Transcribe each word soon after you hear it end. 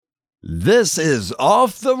This is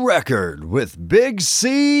Off the Record with Big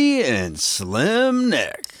C and Slim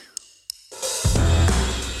Nick.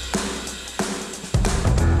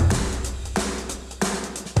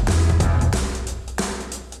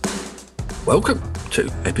 Welcome to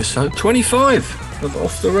episode 25 of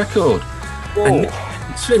Off the Record. Whoa. And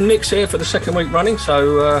Slim Nick's here for the second week running,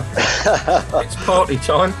 so it's party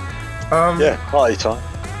time. Party time.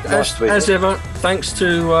 Nice as ever, thanks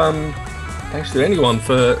to anyone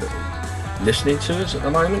for listening to us at the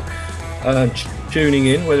moment, tuning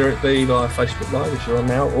in, whether it be via Facebook Live, which you're on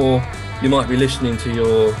now, or you might be listening to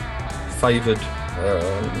your favoured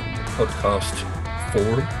podcast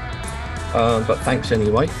forum. But thanks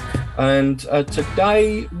anyway. And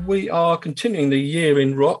today we are continuing the year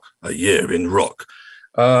in rock, or a year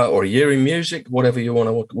in music, whatever you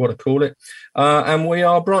want to call it. And we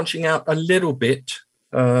are branching out a little bit.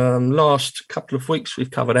 Last couple of weeks we've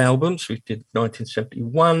covered albums. We did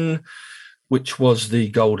 1971, which was the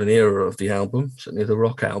golden era of the album, certainly the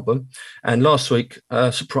rock album. And last week,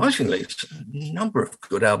 surprisingly, a number of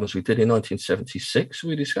good albums we did in 1976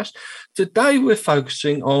 we discussed. Today we're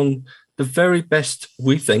focusing on the very best,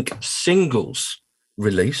 we think, singles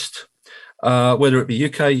released, whether it be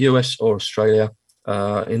UK, US or Australia,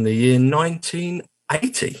 in the year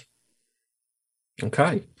 1980.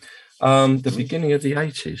 Okay. The beginning of the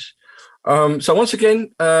 80s. So once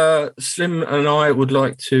again, Slim and I would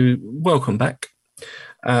like to welcome back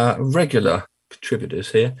regular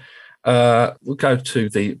contributors here. We'll go to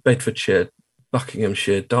the Bedfordshire,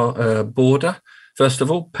 Buckinghamshire border. First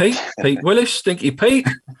of all, Pete Willis, Stinky Pete.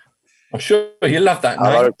 I'm sure you love that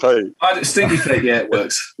name. Hello, Pete. Stinky Pete, yeah, it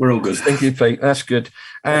works. We're all good. Stinky Pete, that's good.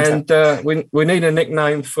 And we need a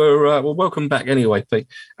nickname for, well, welcome back anyway, Pete.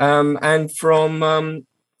 And from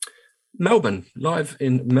Melbourne, live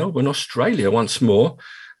in Melbourne, Australia once more.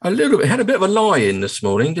 Had a bit of a lie-in this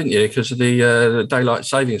morning, didn't you, because of the daylight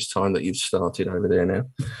savings time that you've started over there now.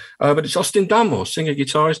 But it's Austin Dunmore, singer,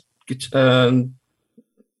 guitarist,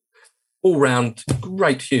 all-round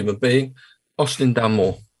great human being, Austin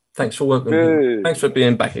Dunmore. Thanks for welcoming. Thanks for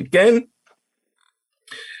being back again.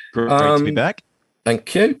 Great to be back.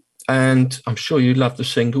 Thank you. And I'm sure you love the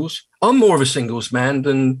singles. I'm more of a singles man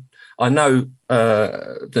than I know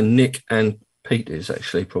than Nick and Pete is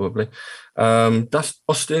actually probably.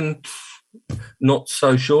 Austin, not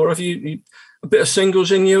so sure. Have you a bit of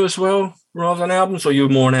singles in you as well, rather than albums, or you're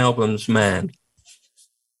more an albums man?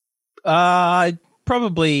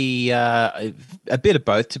 Probably a bit of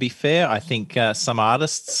both, to be fair. I think some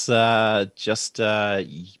artists just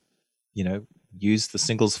use the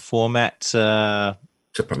singles format to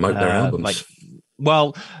promote their albums.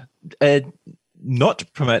 Not to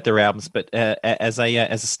promote their albums, but as a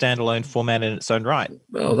standalone format in its own right.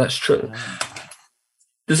 Well, that's true.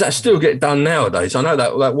 Does that still get done nowadays? I know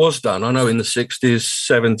that was done. I know in the 60s,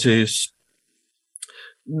 70s,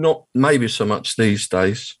 not maybe so much these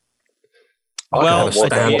days. What's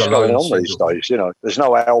going on these days? You know, there's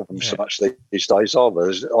no albums so much these days, are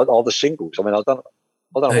there? Are the singles? I mean, I don't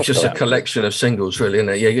know. It's just a collection of singles, really, isn't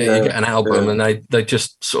it? You get an album and they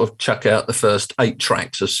just sort of chuck out the first 8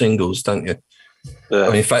 tracks of singles, don't you? Yeah. I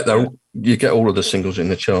mean, in fact, you get all of the singles in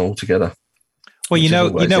the chart altogether. Well, you know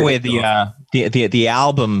where the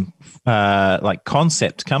album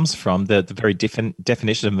concept comes from, the very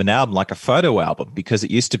definition of an album, like a photo album, because it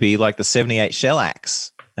used to be like the 78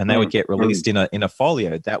 shellacs, and they would get released in a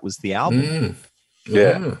folio. That was the album.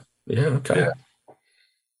 Yeah. Okay. Yeah.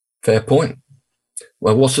 Fair point.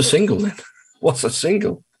 Well, what's a single then? What's a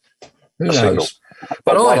single? Who knows? Single.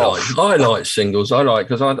 But I like singles. I like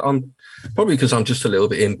because I'm probably because I'm just a little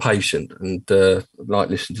bit impatient and like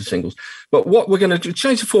listening to singles. But what we're going to do,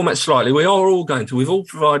 change the format slightly. We've all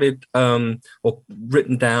provided or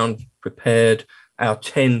written down, prepared our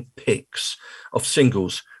 10 picks of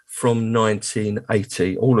singles from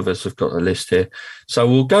 1980. All of us have got a list here. So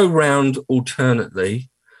we'll go round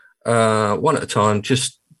alternately, one at a time,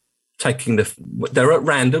 just taking they're at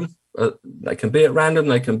random. They can be at random,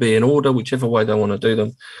 they can be in order, whichever way they want to do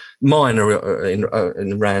them. Mine are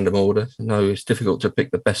in random order. No, it's difficult to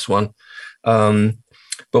pick the best one. But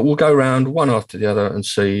we'll go around one after the other and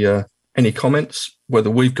see any comments, whether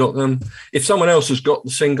we've got them. If someone else has got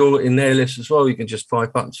the single in their list as well, you can just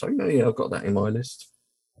pipe up and say, yeah, I've got that in my list.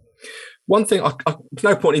 One thing, there's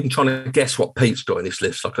no point even trying to guess what Pete's got in his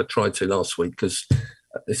list like I tried to last week, because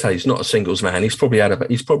they say he's not a singles man. He's probably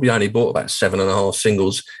only bought about 7.5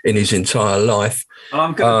 singles in his entire life.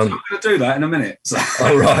 I'm going to do that in a minute. So.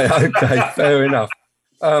 All right, okay, fair enough.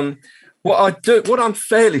 What I'm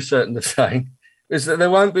fairly certain of saying is that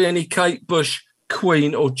there won't be any Kate Bush,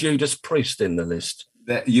 Queen, or Judas Priest in the list.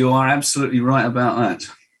 You are absolutely right about that.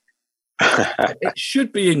 it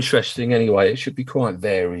should be interesting anyway. It should be quite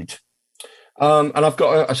varied. And I've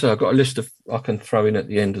got a list of I can throw in at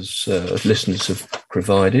the end as listeners have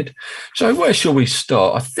provided. So where shall we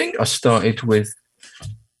start? I think I started with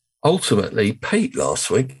ultimately Pete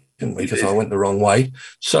last week, didn't we? Because I went the wrong way.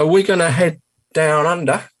 So we're going to head down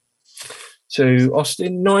under to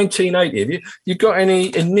Austin, 1980. Have you got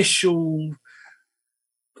any initial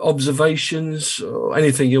observations or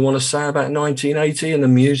anything you want to say about 1980 and the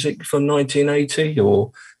music from 1980,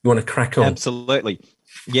 or you want to crack on? Absolutely.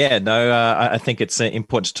 Yeah, no, I think it's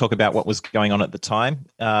important to talk about what was going on at the time.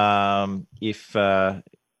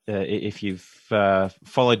 If you've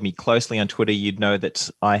followed me closely on Twitter, you'd know that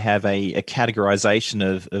I have a categorization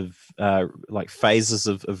of like phases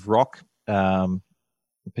of rock,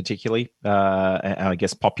 particularly, and I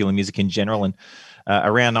guess popular music in general. And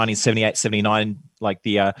around 1978, 79, like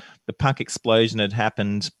the punk explosion had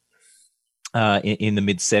happened in the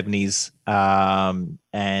mid 70s, and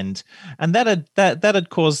that had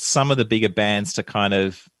caused some of the bigger bands to kind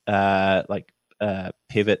of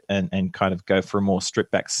pivot and kind of go for a more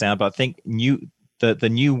stripped back sound. But I think the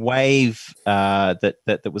new wave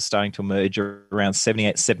that was starting to emerge around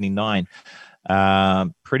 78, 79,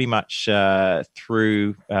 pretty much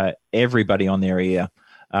threw everybody on their ear,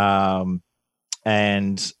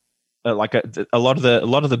 and like a lot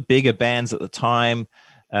of the bigger bands at the time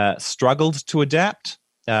struggled to adapt.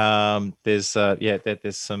 There's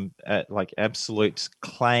some like absolute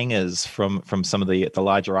clangers from some of the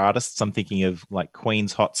larger artists. I'm thinking of like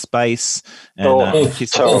Queen's Hot Space. And,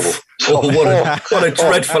 terrible. What a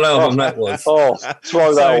dreadful album that was.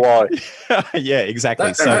 Throw that away. Yeah,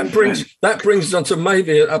 exactly. That brings us on to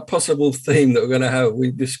maybe a possible theme that we're going to have.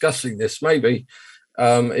 We're discussing this maybe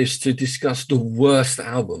is to discuss the worst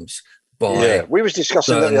albums. We was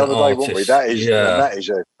discussing that the other day, weren't we? That is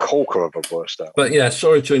a corker of a worst album. But yeah,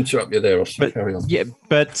 sorry to interrupt you there, Austin. Carry on. Yeah,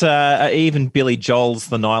 but even Billy Joel's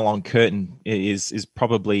The Nylon Curtain is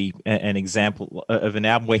probably an example of an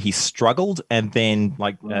album where he struggled and then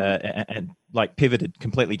pivoted,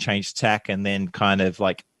 completely changed tack, and then kind of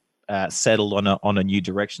like settled on a new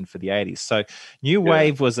direction for the 80s. So New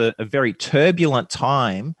Wave was a very turbulent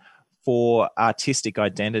time for artistic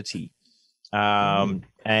identity. And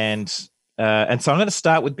so I'm going to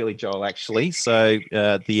start with Billy Joel, actually. So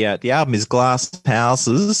the album is Glass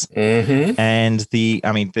Houses, and he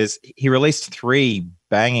released 3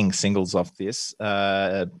 banging singles off this.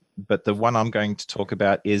 But the one I'm going to talk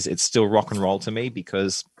about is It's Still Rock and Roll to Me,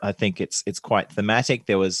 because I think it's quite thematic.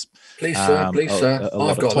 There was please sir.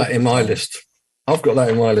 I've got that in my list. I've got that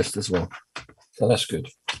in my list as well. So that's good.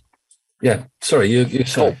 Yeah. Sorry, you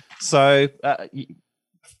say. So.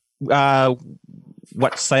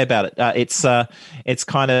 What to say about it? It's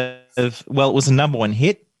kind of, well, it was a number 1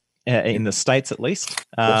 hit in the States, at least.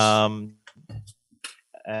 And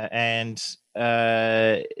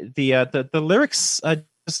the lyrics are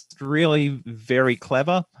just really very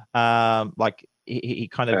clever. Like he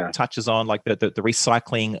kind of touches on like the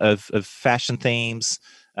recycling of fashion themes,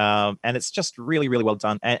 and it's just really, really well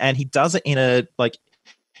done. And he does it in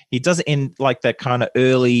that kind of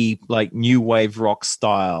early, like new wave rock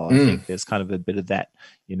style. I think there's kind of a bit of that,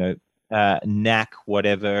 knack,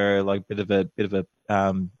 whatever, like a bit of a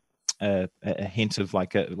hint of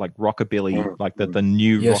like rockabilly, like the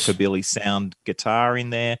new rockabilly sound guitar in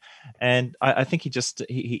there. And I think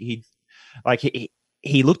he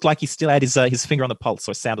looked like he still had his finger on the pulse,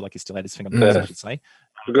 so it sounded like he still had his finger on the pulse, I should say.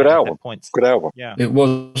 Good album. Good album. Yeah, it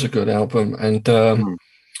was a good album, and.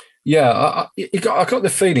 Yeah, I got the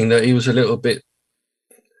feeling that he was a little bit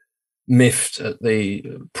miffed at the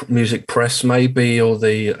music press, maybe, or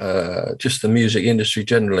the just the music industry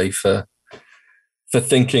generally for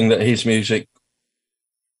thinking that his music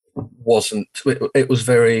wasn't. It was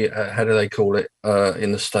very how do they call it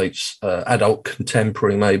in the States? Adult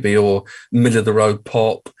contemporary, maybe, or middle of the road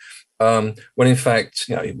pop. When in fact,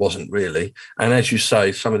 it wasn't really. And as you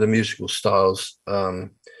say, some of the musical styles.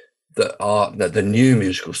 That the new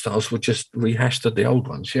musical styles were just rehashed of the old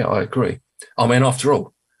ones. Yeah, I agree. I mean, after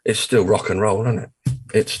all, it's still rock and roll, isn't it?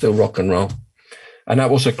 It's still rock and roll, and that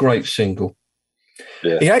was a great single.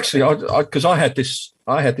 Yeah. He actually, because I had this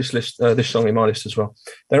list, this song in my list as well.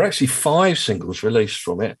 There are actually 5 singles released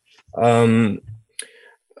from it.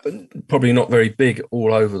 Probably not very big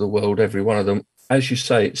all over the world, every one of them. As you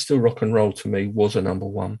say, It's Still Rock and Roll to Me was a number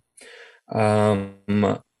 1.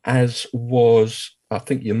 As was. I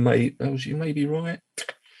think you may be right.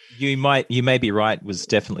 You may be right was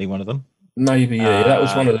definitely one of them. Maybe, yeah, that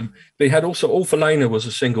was one of them. But he had also All for Lena was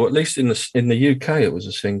a single, at least in the UK it was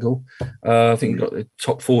a single. I think it got the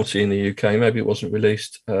top 40 in the UK. Maybe it wasn't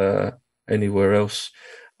released anywhere else.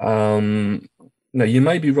 No, you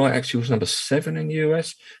may be right. Actually, it was number 7 in the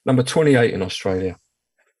US, number 28 in Australia.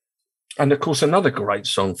 And, of course, another great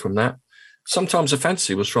song from that, Sometimes a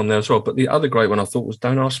Fantasy, was from there as well. But the other great one I thought was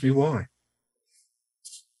Don't Ask Me Why.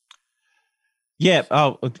 Yeah,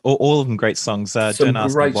 all of them great songs. Don't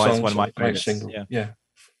Ask Me Why is one of my favorites. Yeah.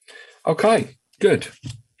 Okay, good.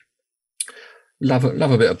 Love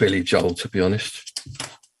a bit of Billy Joel, to be honest.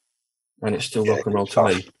 And it's still rock and roll to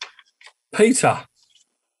me. Peter,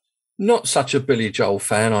 not such a Billy Joel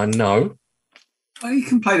fan, I know. Well, he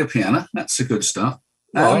can play the piano. That's a good start.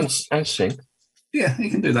 And sing. Yeah, he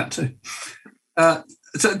can do that too.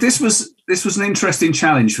 So this was an interesting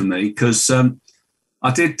challenge for me because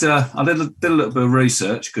I did a little bit of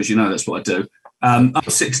research because that's what I do. I'm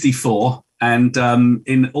 64, and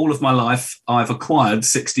in all of my life, I've acquired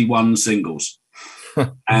 61 singles.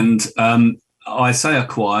 And I say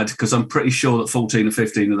acquired because I'm pretty sure that 14 or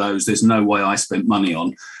 15 of those, there's no way I spent money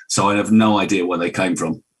on. So I have no idea where they came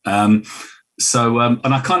from. And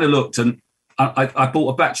I kind of looked, and I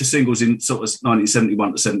bought a batch of singles in sort of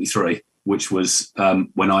 1971 to 73, which was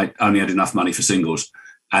when I only had enough money for singles.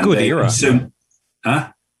 And good era.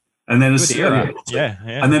 And then as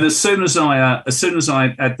soon as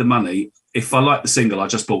I had the money, if I liked the single, I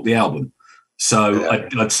just bought the album. So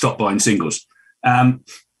I'd stop buying singles. And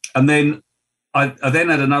then I then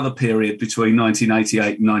had another period between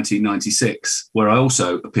 1988 and 1996 where I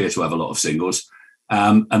also appear to have a lot of singles.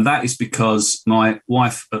 And that is because my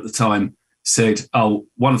wife at the time said, "Oh,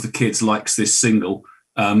 one of the kids likes this single.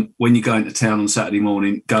 When you go into town on Saturday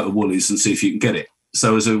morning, go to Woolies and see if you can get it."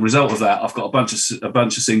 So as a result of that, I've got a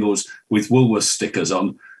bunch of singles with Woolworths stickers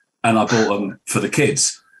on, and I bought them for the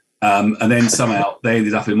kids. And then somehow they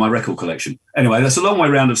ended up in my record collection. Anyway, that's a long way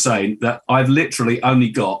round of saying that I've literally only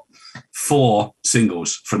got 4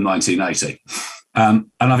 singles from 1980. And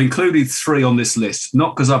I've included 3 on this list,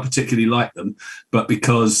 not because I particularly like them, but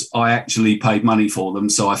because I actually paid money for them,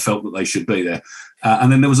 so I felt that they should be there. And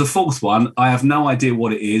then there was a 4th one. I have no idea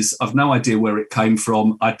what it is. I've no idea where it came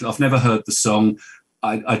from. I've never heard the song.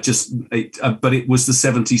 But it was the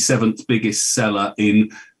 77th biggest seller in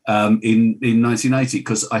 1980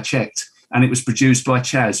 because I checked, and it was produced by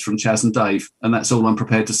Chaz from Chaz and Dave, and that's all I'm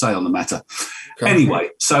prepared to say on the matter. Okay. Anyway,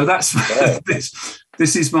 so that's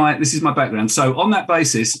this is my background. So on that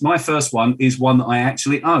basis, my first one is one that I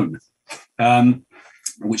actually own,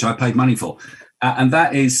 which I paid money for, and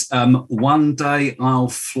that is "One Day I'll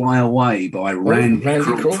Fly Away" by Randy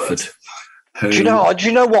Crawford. Do you know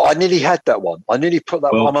what? I nearly had that one. I nearly put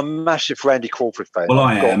that one. I'm a massive Randy Crawford fan. Well,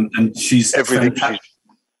 I am, and she's everything.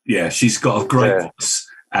 She's got a great voice,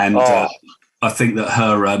 and I think that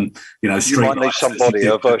her, You Might Need Somebody,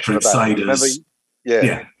 her version of that.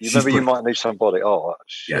 You Might Need Somebody.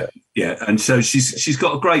 And so she's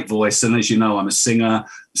got a great voice, and as you know, I'm a singer,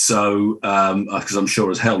 so because I'm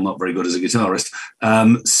sure as hell not very good as a guitarist.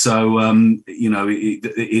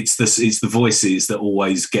 It's the voices that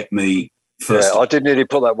always get me first. I did nearly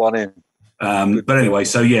put that one in. But anyway,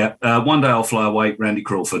 "One Day I'll Fly Away," Randy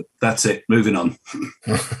Crawford. That's it. Moving on.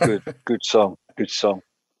 Good song.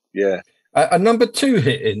 Yeah. A number 2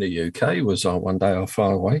 hit in the UK was "One Day I'll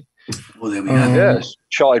Fly Away." Well, there we go. Yes,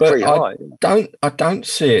 charted pretty high. I don't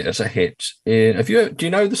see it as a hit. Do you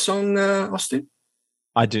know the song, Austin?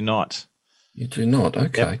 I do not. You do not.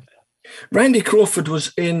 Okay. Yep. Randy Crawford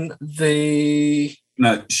was in the.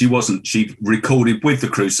 No, she wasn't. She recorded with the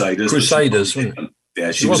Crusaders. Wasn't it?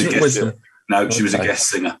 Yeah, she was a guest singer. No, she was a guest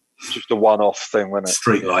singer. Just a one-off thing, wasn't it?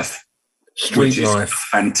 Street Life. Which is a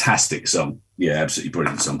fantastic song. Yeah, absolutely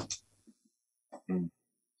brilliant song.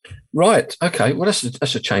 Right. Okay. Well,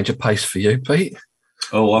 that's a change of pace for you, Pete.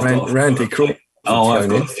 Oh, I've got Randy Crawford. I've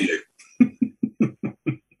got a few.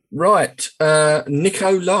 Right.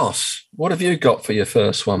 Nico Lars, what have you got for your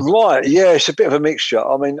first one? Right. Yeah, it's a bit of a mixture.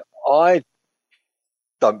 I mean, I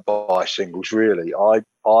don't buy singles really.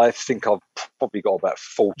 I think I've probably got about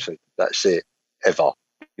 40. That's it, ever.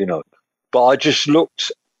 But I just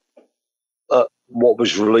looked at what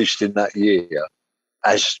was released in that year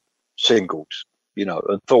as singles,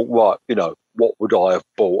 and thought, right, what would I have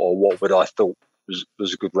bought or what would I thought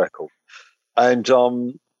was a good record? And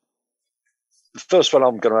the first one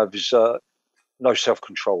I'm going to have is No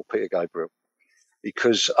Self-Control, Peter Gabriel,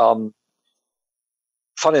 because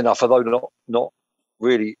funny enough, although not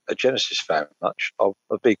really a Genesis fan much, I'm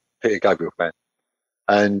a big Peter Gabriel fan,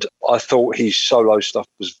 and I thought his solo stuff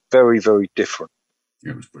was very, very different.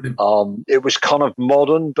 Yeah, it was brilliant. It was kind of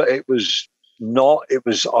modern, but it was not. It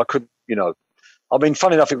was, I couldn't, I mean,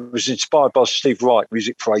 funny enough, it was inspired by Steve Reich,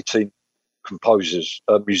 Music for 18 composers,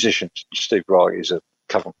 musicians. Steve Reich is a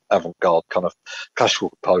avant-garde kind of classical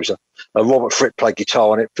composer. Robert Fripp played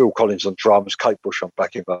guitar on it, Phil Collins on drums, Kate Bush on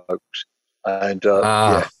backing vocals, and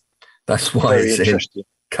that's why very it's interesting.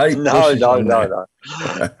 Kate No. no.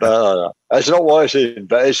 That's not why it's in,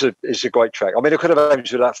 but it's a great track. I mean, it could have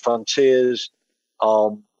aimed with that Frontiers.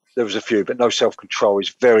 There was a few, but No Self-Control is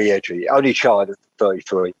very edgy. Only charted at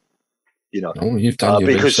 33. You know, you've done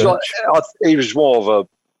your because he was more of a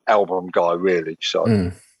album guy, really.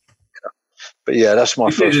 So, but yeah, that's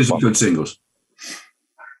my first one. Some good singles.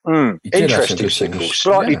 Interesting singles,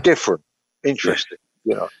 slightly different. Interesting,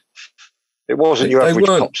 you know. It wasn't your average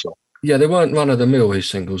pop song. Yeah, they weren't run of the mill, his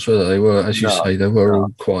singles, were they? They were, as you say, they were all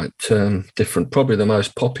quite different. Probably the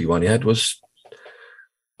most poppy one he had was,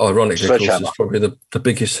 ironically, of course, it's probably the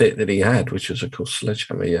biggest hit that he had, which was, of course,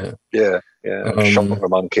 Sledgehammer. Yeah. Shot the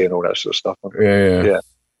Monkey and all that sort of stuff. Yeah.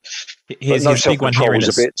 His big one here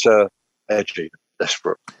was a bit edgy,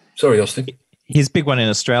 desperate. Sorry, Austin. His big one in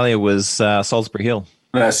Australia was Salisbury Hill.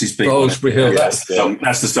 That's his big Salisbury Hill. That's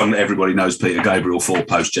the song that everybody knows Peter Gabriel for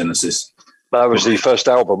post Genesis. That was the first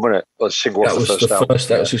album, wasn't it? Or the single off the first album.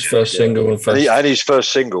 That was his first single. And his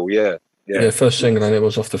first single, first single, and it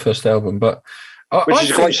was off the first album. But which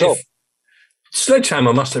is a great song.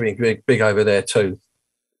 Sledgehammer must have been big over there too.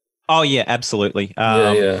 Oh yeah, absolutely.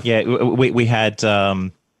 We had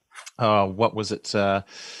what was it?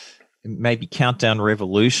 Maybe Countdown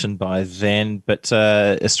Revolution by then, but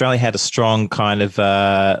Australia had a strong kind of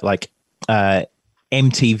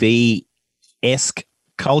MTV-esque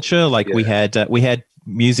culture. Like we had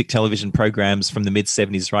music television programs from the mid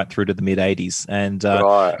 70s right through to the mid 80s, and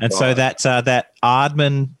so that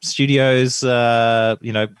Aardman Studios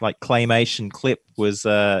like claymation clip was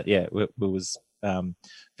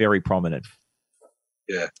very prominent.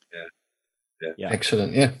 Yeah.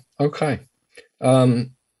 Excellent. Yeah. Okay.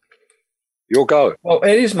 Your go. Well,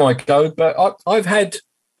 it is my go, but it's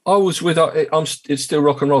still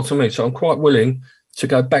rock and roll to me, so I'm quite willing to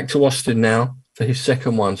go back to Austin now for his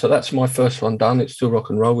second one. So that's my first one done. It's still rock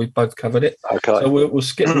and roll. We've both covered it. Okay. So we'll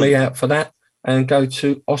skip me out for that and go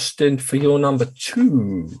to Austin for your number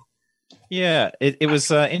 2. Yeah, it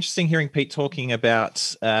was interesting hearing Pete talking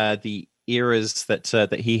about the eras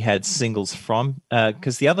that he had singles from.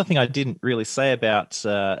 Because the other thing I didn't really say about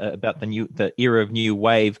the era of new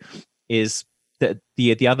wave is that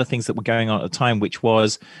the other things that were going on at the time, which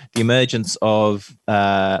was the emergence of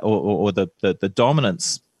or the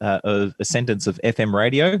dominance of ascendance of FM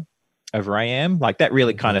radio over AM. Like that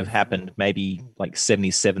really kind of happened maybe like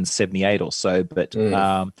 77, 78 or so. But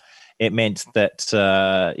it meant that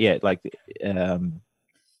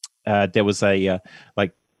there was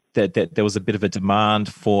there was a bit of a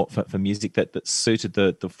demand for music that suited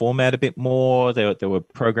the format a bit more. There were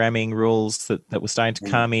programming rules that were starting to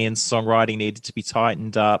come in. Songwriting needed to be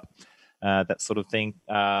tightened up, that sort of thing.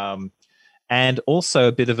 And also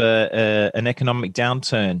a bit of an economic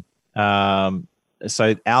downturn.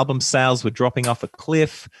 So album sales were dropping off a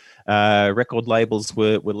cliff. Record labels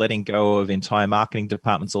were letting go of entire marketing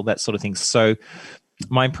departments, all that sort of thing. So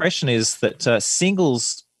my impression is that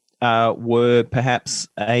singles were perhaps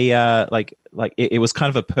it was kind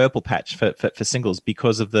of a purple patch for singles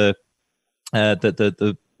because of the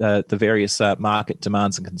various market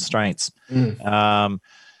demands and constraints.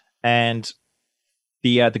 And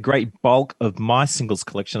the great bulk of my singles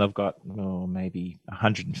collection, I've got maybe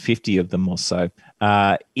 150 of them or so,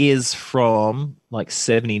 is from like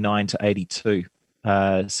 79 to 82,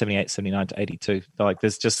 78, 79 to 82. Like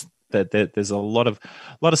there's just there's a lot of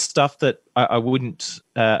stuff that I wouldn't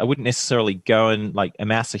necessarily go and like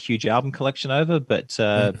amass a huge album collection over, but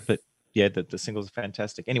yeah, the singles are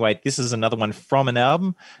fantastic. Anyway, this is another one from an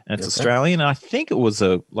album, and it's Australian. And I think it was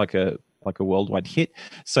a worldwide hit.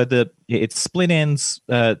 So it's Split Ends,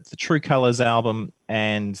 the True Colors album,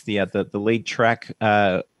 and the lead track,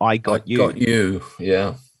 I Got You.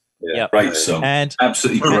 Yeah. Great song, and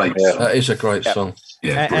absolutely great. Song. That is a great song.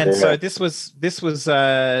 Yeah, and so this was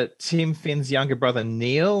Tim Finn's younger brother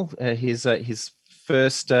Neil, his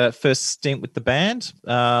first stint with the band,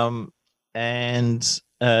 and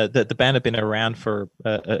the band had been around for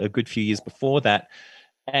a good few years before that,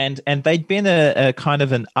 and they'd been a kind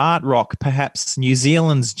of an art rock, perhaps New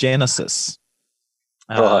Zealand's Genesis,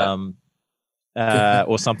 or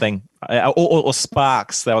something, or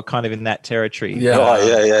Sparks. They were kind of in that territory.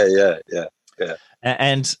 Yeah.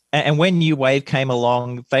 And when New Wave came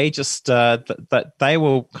along, they just they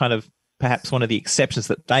were kind of perhaps one of the exceptions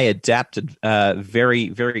that they adapted very,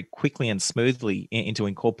 very quickly and smoothly into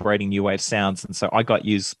incorporating New Wave sounds. And so I Got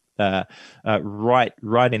You's right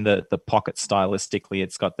in the pocket stylistically.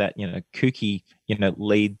 It's got that kooky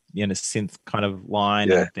lead synth kind of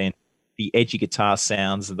line, and then edgy guitar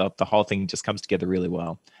sounds, the whole thing just comes together really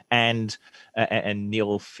well. And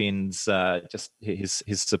Neil Finn's just his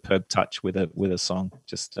superb touch with a song.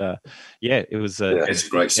 Just it was it's a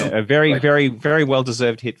great song. A very very very well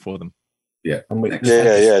deserved hit for them. Yeah, and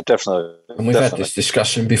definitely. And we've had this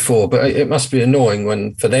discussion before, but it must be annoying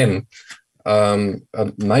when for them,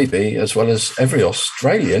 maybe as well as every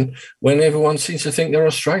Australian, when everyone seems to think they're an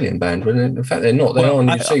Australian band when in fact they're not. They are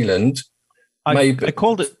New Zealand. I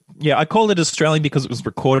called it Australian because it was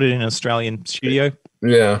recorded in an Australian studio.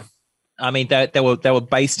 Yeah, I mean they were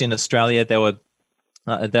based in Australia. They were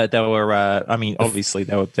I mean obviously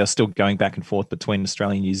they're still going back and forth between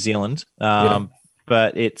Australia and New Zealand.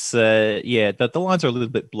 But it's the lines are a little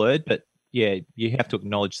bit blurred. But yeah, you have to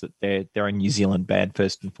acknowledge that they're a New Zealand band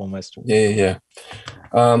first and foremost. Yeah.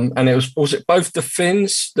 And it was it both the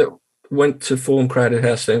Finns that went to form Crowded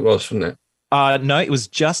House? It was, wasn't it? No, it was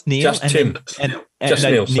just Neil. Just Tim.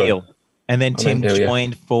 Neil. And then Tim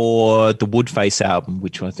joined for the Woodface album,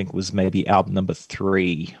 which I think was maybe album number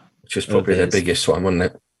 3. Which was probably their biggest one, wasn't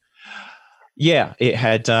it? Yeah, it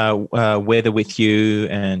had Weather With You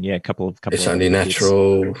and a couple It's Only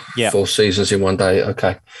Natural, 4 seasons in one day.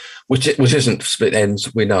 Okay. Which isn't Split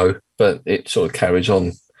Ends, we know, but it sort of carries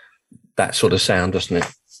on that sort of sound, doesn't it?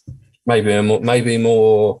 Maybe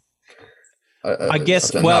more I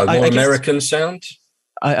guess. More American sound.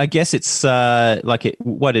 I guess it's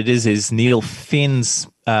what it is Neil Finn's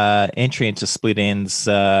entry into Split Ends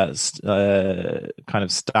kind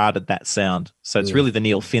of started that sound. So it's really the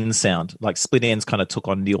Neil Finn sound. Like Split Ends kind of took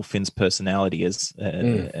on Neil Finn's personality as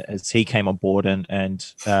he came on board, and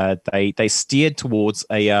they steered towards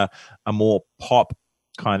a more pop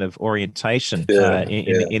kind of orientation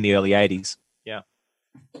in the early 80s. Yeah,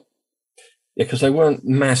 because they weren't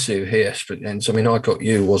massive here, Split Ends. I mean, I Got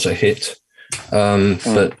You was a hit,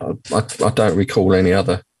 but I don't recall any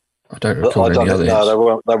other. I don't recall any other hits.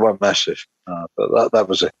 No, they weren't massive, but that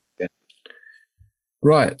was it. Yeah.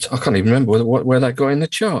 Right, I can't even remember where that got in the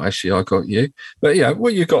chart. Actually, I Got You, but yeah,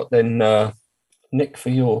 what you got then, Nick, for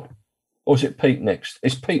your, or is it Pete next?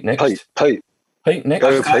 It's Pete next. Pete next.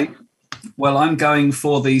 Go, Pete. Well, I'm going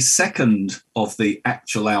for the second of the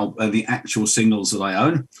actual singles that I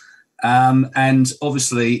own. And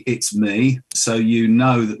obviously it's me, so you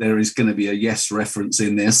know that there is going to be a Yes reference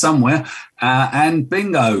in there somewhere. And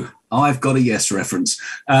bingo, I've got a Yes reference.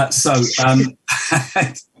 So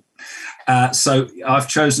I've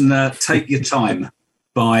chosen Take Your Time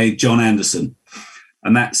by John Anderson,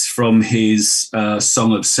 and that's from his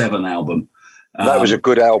Song of Seven album. That was a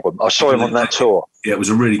good album. I saw him on that tour. Yeah, it was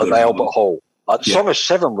a really good album. Albert Hall. Song of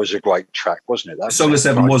Seven was a great track, wasn't it? Song of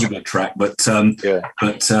Seven was a good track, but Take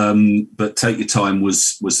Your Time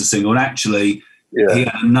was the single. And actually, he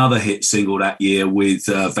had another hit single that year with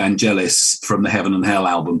Vangelis from the Heaven and Hell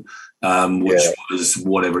album, which was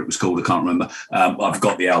whatever it was called. I can't remember. I've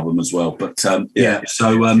got the album as well, but So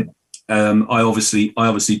I obviously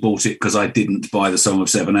bought it because I didn't buy the Song of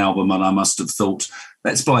Seven album, and I must have thought,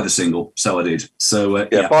 let's buy the single. So I did. So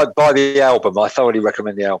buy the album. I thoroughly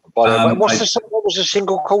recommend the album. By the way, what was the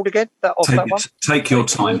single called again? Take Your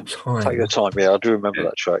Time. Take Your Time. Yeah, I do remember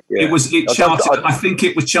that track. Yeah. I think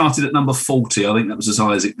it was charted at number 40. I think that was as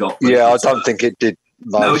high as it got. I don't think it did.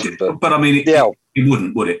 No, but I mean, it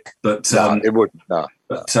wouldn't, would it? But no, it wouldn't. No.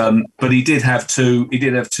 But he did have two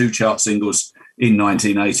chart singles in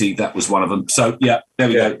 1980. That was one of them. So there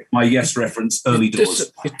we go. My Yes reference, early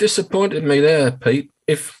doors. It disappointed me there, Pete.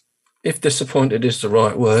 If disappointed is the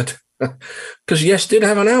right word, because Yes did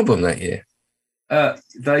have an album that year.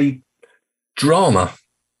 Drama.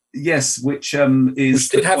 Yes, which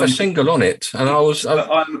did have a single on it, and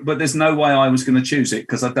but there's no way I was going to choose it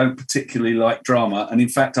because I don't particularly like drama, and in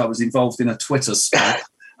fact, I was involved in a Twitter spat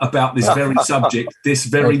about this very subject this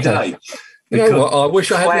very day. You know what? I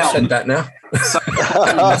wish I hadn't said that now.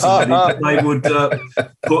 They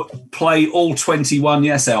would play all 21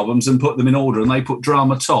 Yes albums and put them in order, and they put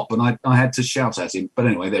Drama top, and I had to shout at him. But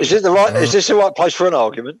anyway, is this the right place for an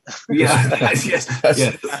argument? Yeah, yes,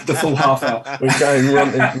 the full half hour. We're going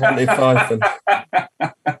Monty Python.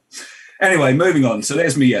 Anyway, moving on. So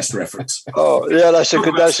there's my Yes reference. Oh yeah, that's a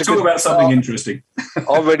good. Talk about something interesting.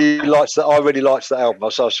 I really liked that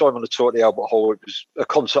album. So I saw him on the tour at the Albert Hall. It was a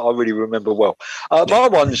concert I really remember well. My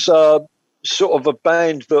one's sort of a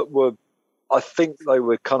band that I think they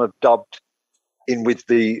were kind of dubbed in with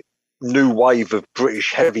the new wave of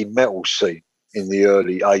British heavy metal scene in the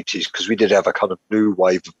early 80s, because we did have a kind of new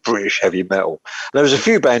wave of British heavy metal. And there was a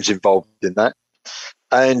few bands involved in that.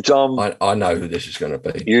 And I know who this is going to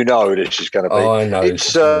be. You know who this is going to be. I know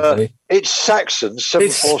it's Saxon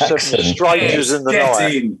 747 Strangers in the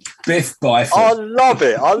Night. Biff Byford. I love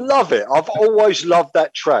it. I've always loved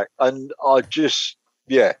that track, and I just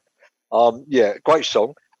great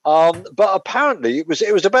song. But apparently it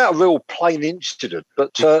was about a real plain incident.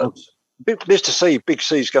 But Big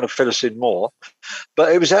C is going to fill us in more.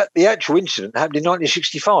 But it was the actual incident happened in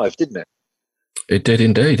 1965, didn't it? It did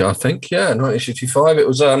indeed, I think. Yeah, 1965. It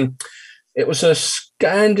was a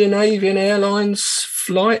Scandinavian Airlines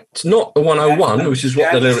flight, not the 101, which is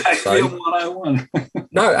what the lyrics say. 101.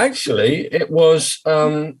 No, actually, it was.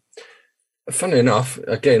 Funnily enough,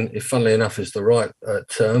 again, if funnily enough is the right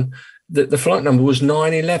term, the flight number was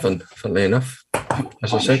 911. Funnily enough,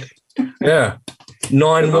 as I said,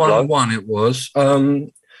 911. It was,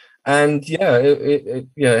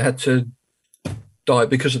 it had to die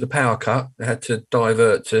because of the power cut. They had to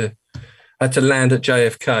had to land at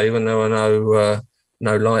JFK when there were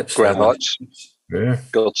no lights. Ground lights. Yeah.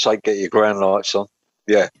 God's sake, get your ground lights on.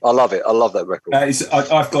 Yeah, I love it. I love that record.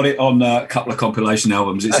 I've got it on a couple of compilation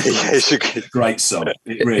albums. It's a great song.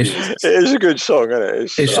 It really is. It is a good song, isn't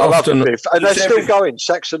it? It's often, and they're still going.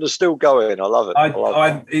 Saxon are still going. I love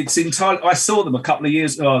it. It's entirely. I saw them a couple of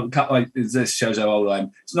years. This shows how old I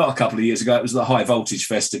am. It's not a couple of years ago. It was the High Voltage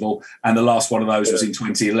Festival, and the last one of those was in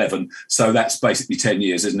 2011. So that's basically 10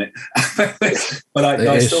 years, isn't it? But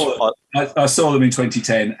I saw them in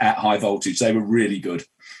 2010 at High Voltage. They were really good.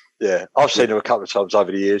 Yeah, I've seen them a couple of times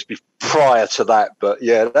over the years prior to that, but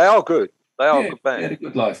yeah, they are good. They are a good band. They had a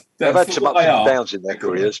good life. They've had some ups and downs in their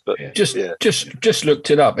careers, but just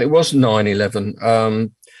looked it up. It was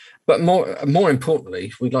 9/11. But more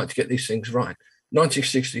importantly, we'd like to get these things right.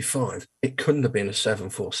 1965, it couldn't have been a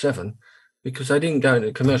 747 because they didn't go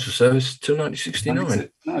into commercial service until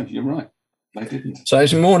 1969. No, you're right. They didn't. So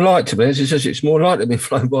it's more likely to be, as it says, it's more likely to be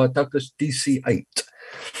flown by a Douglas DC-8.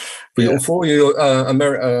 For you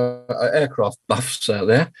aircraft buffs out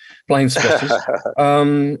there, plane spotters.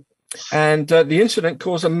 And the incident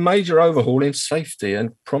caused a major overhaul in safety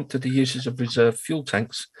and prompted the uses of reserve fuel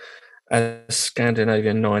tanks as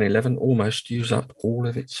Scandinavian 911 almost used up all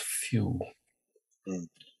of its fuel.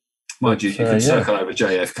 Mind you can circle over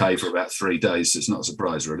JFK for about 3 days. So it's not a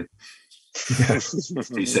surprise, really.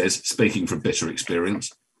 He says, speaking from bitter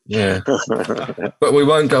experience. Yeah. But we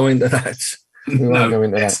won't go into that. I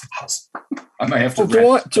may have to.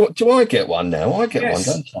 Do I get one now? I get one,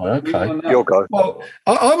 don't I? Okay, you'll go. Well,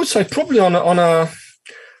 I would say probably on a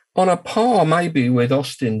par, maybe with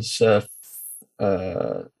Austin's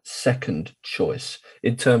second choice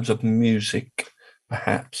in terms of music,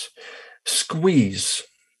 perhaps. Squeeze,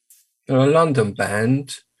 they're a London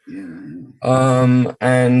band, and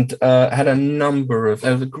had a number of.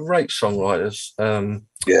 They were great songwriters.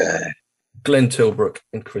 Glenn Tilbrook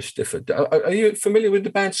and Chris Difford. Are you familiar with the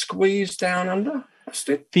band Squeeze Down Under?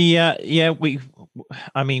 Some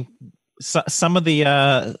of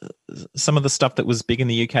the stuff that was big in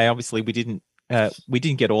the UK. Obviously, we didn't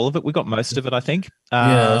get all of it. We got most of it, I think.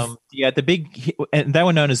 The big hit, and they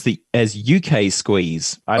were known as UK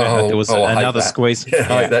Squeeze. I don't know if there was another Squeeze.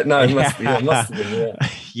 That. No, it must have been.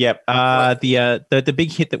 Yep. The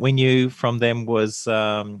big hit that we knew from them was.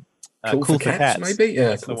 Cool for Cats, maybe?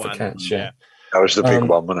 Yeah, Cool for Cats, yeah. That was the big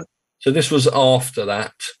one, wasn't it? So this was after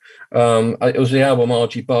that. It was the album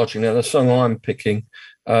Argy Barging. Now, the song I'm picking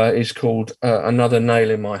is called Another Nail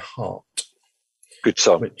in My Heart. Good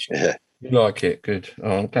song. You like it? Good.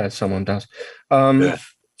 Oh, I'm glad someone does. I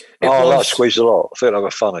like Squeeze a lot. I think they were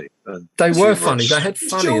funny. They were funny. They had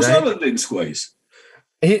funny. Jules Holland in Squeeze?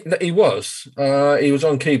 He was. He was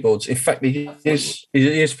on keyboards. In fact, he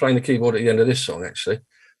is playing the keyboard at the end of this song, actually.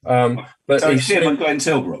 But he's him and Glenn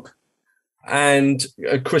Tilbrook, and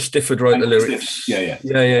Chris Difford wrote the lyrics. Yeah.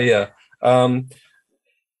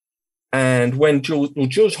 And when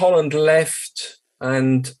Jules Holland left,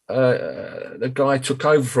 and the guy took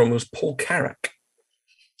over from was Paul Carrack,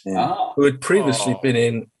 who had previously been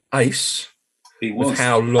in Ace. He was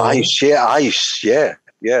How Long? Ace, yeah,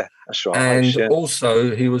 that's right. And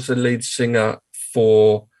also he was the lead singer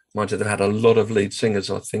for. Mind you, they've had a lot of lead singers,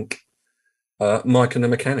 I think. Mike and the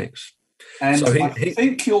Mechanics. And so I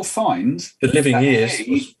think you'll find The Living Years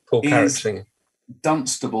was Paul Carrack singing.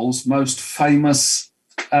 Dunstable's most famous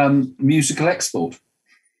musical export.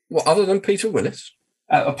 What, other than Peter Willis?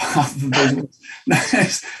 Apart from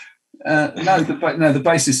The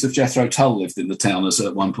bassist of Jethro Tull lived in the town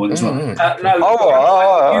at one point as well.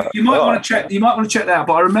 You might want to check. You might want to check that out.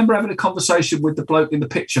 But I remember having a conversation with the bloke in the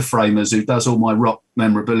Picture Framers who does all my rock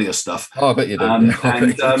memorabilia stuff. Oh, I bet you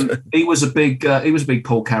do. He was a big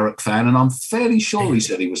Paul Carrack fan, and I'm fairly sure he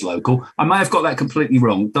said he was local. I may have got that completely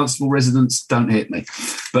wrong. Dunstable residents, don't hit me.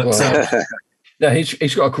 But yeah,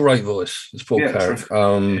 he's got a great voice. It's Paul Carrack.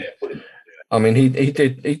 I mean, he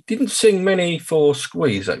didn't sing many for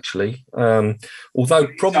Squeeze, actually. Although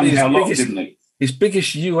probably his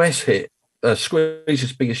biggest US hit,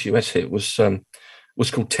 Squeeze's biggest US hit was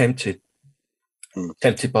called Tempted.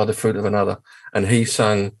 Tempted by the Fruit of Another. And he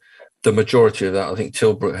sang the majority of that. I think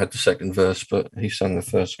Tilbrook had the second verse, but he sang the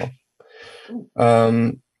first one.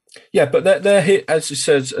 But their hit,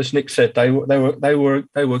 as Nick said, they were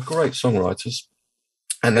great songwriters.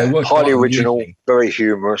 And they were highly original, amusing. Very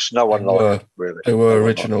humorous. No one liked them, really. They were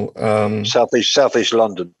original. Southeast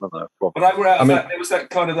London, weren't they? But they were out. There was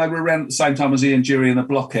that kind of. They were around at the same time as Ian Dury and the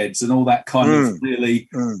Blockheads and all that kind of really.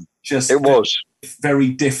 Just it was very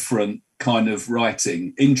different kind of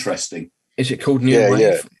writing. Interesting. Is it called New Wave?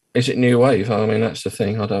 Yeah. Is it New Wave? I mean, that's the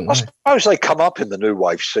thing. I don't know. I suppose they come up in the New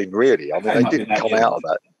Wave scene, really. I mean, they didn't come out of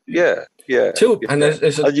that. Yeah. And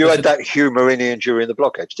you had that humour in Ian during the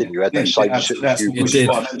Blockheads, didn't you? You had that same sort of humour. You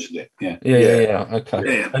did. Yeah.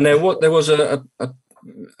 Okay. And there was a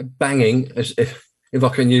banging, if I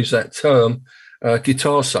can use that term,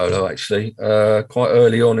 guitar solo actually, quite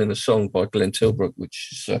early on in the song by Glenn Tilbrook,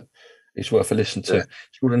 which is worth a listen to.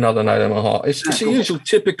 It's called Another Nail in My Heart. It's a usual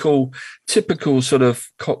typical sort of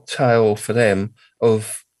cocktail for them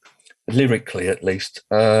of lyrically at least.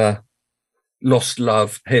 Lost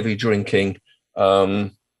love, heavy drinking,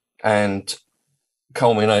 and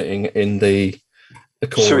culminating in the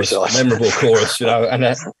chorus, memorable chorus,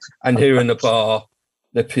 and here in the bar,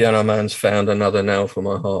 the piano man's found another nail for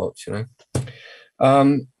my heart,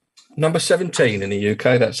 Number 17 in the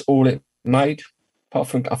UK, that's all it made, apart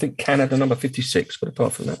from, I think, Canada, number 56, but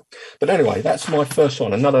apart from that. But anyway, that's my first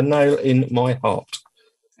one, Another Nail in My Heart.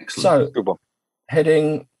 Excellent. So, good one.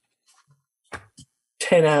 Heading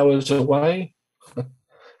 10 hours away,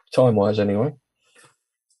 time-wise anyway.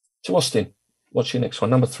 So, Austin, what's your next one?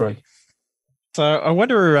 Number 3. So, I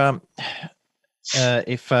wonder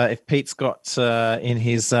if Pete's got in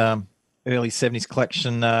his early 70s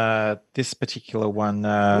collection this particular one.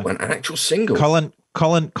 An actual single. Colin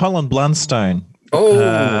Blunstone.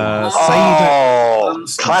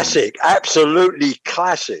 Classic. Absolutely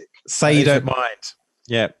classic. Say You Don't Mind.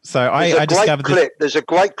 Yeah, so I discovered this. There's a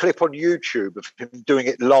great clip on YouTube of him doing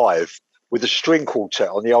it live with a string quartet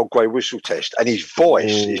on the Old Grey Whistle Test, and his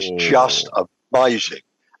voice is just amazing,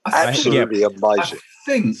 absolutely amazing.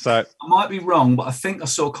 I might be wrong, but I think I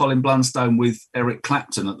saw Colin Blunstone with Eric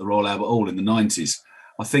Clapton at the Royal Albert Hall in the 90s.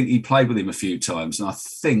 I think he played with him a few times, and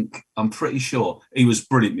I'm pretty sure he was a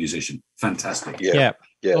brilliant musician, fantastic. Yeah.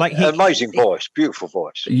 Like amazing voice, beautiful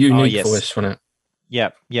voice, unique voice, wasn't it?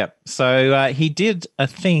 Yep. So he did a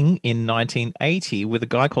thing in 1980 with a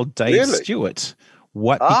guy called Dave Stewart.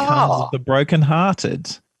 What Becomes of the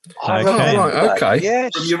Brokenhearted? Okay.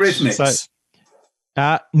 Yes. From Eurythmics.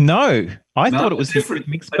 So, no, I thought it was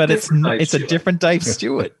Eurythmics, but it's a different Dave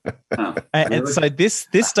Stewart. And so this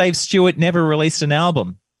Dave Stewart never released an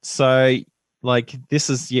album. So this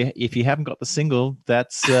is if you haven't got the single,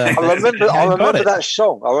 that's I remember that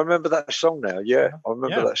song. I remember that song now. Yeah, I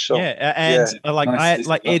remember that song. Yeah, and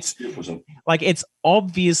it's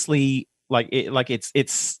obviously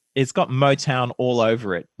it's got Motown all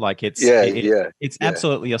over it. It's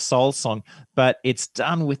absolutely a soul song, but it's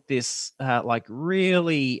done with this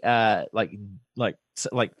really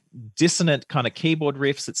dissonant kind of keyboard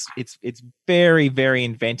riffs. It's very, very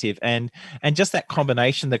inventive, and just that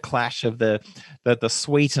combination, the clash of the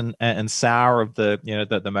sweet and sour of the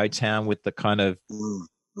the Motown with the kind of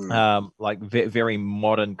very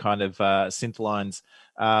modern kind of synth lines.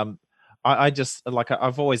 I just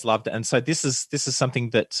I've always loved it, and so this is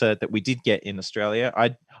something that we did get in Australia.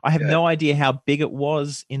 I have no idea how big it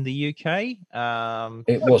was in the UK.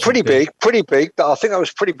 It was pretty big. I think that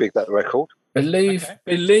was pretty big, that record. Believe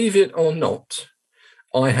it or not,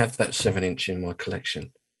 I have that 7-inch in my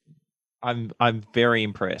collection. I'm very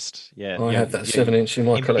impressed. Yeah, I have that 7-inch in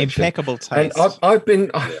my collection. Impeccable taste.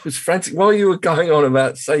 And I was frantic while you were going on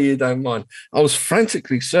about Say You Don't Mind. I was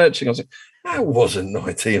frantically searching. I was like, that wasn't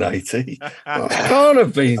 1980. It can't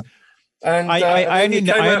have been. And I only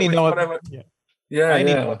know about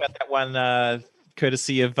that one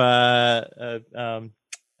courtesy of our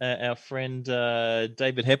friend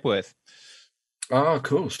David Hepworth. Oh, of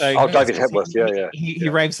course. So, David Hepworth. He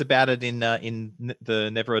raves about it in the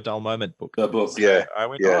Never a Dull Moment book. The book. So I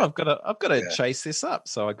went, I've got to chase this up.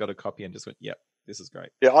 So I got a copy and just went, yep, this is great.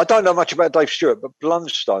 Yeah, I don't know much about Dave Stewart, but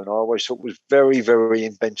Blundstone I always thought was very, very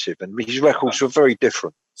inventive, and his records were very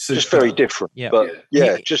different. Superb. Just very different. Yeah, but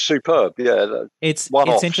just superb. Yeah, it's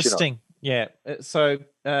interesting. Yeah. So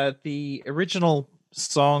the original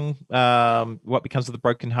song, "What Becomes of the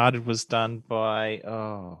Broken Hearted," was done by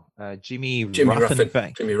Jimmy Ruffin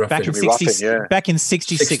back in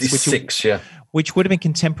 '66, which would have been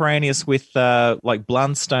contemporaneous with like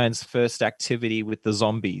Blundstone's first activity with the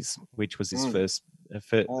Zombies, which was his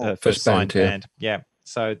first signed band. Yeah.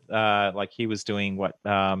 So like he was doing what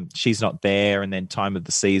She's Not There and then Time of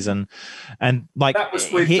the Season, and like that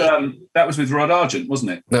was with Rod Argent,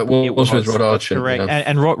 wasn't it? That was with Rod Argent, correct. Yeah.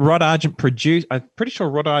 And Rod Argent produced. I'm pretty sure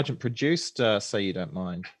Rod Argent produced "So You Don't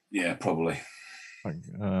Mind." Yeah, probably.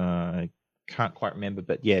 I can't quite remember,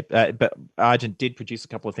 but but Argent did produce a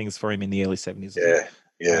couple of things for him in the early '70s.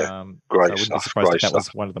 Yeah, great so I wouldn't stuff. be surprised if that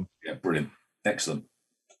was one of them. Yeah, brilliant, excellent.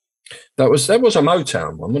 That was a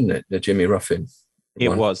Motown one, wasn't it? The Jimmy Ruffin. It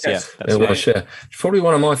was, yeah. It was, yeah. It's probably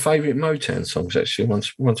one of my favourite Motown songs, actually.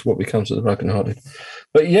 Once What Becomes of the Broken Hearted.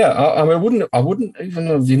 But yeah, I mean, I wouldn't even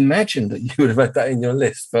have imagined that you would have had that in your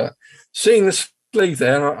list. But seeing the sleeve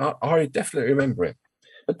there, I definitely remember it.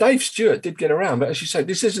 But Dave Stewart did get around. But as you say,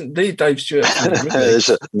 this isn't the Dave Stewart. There's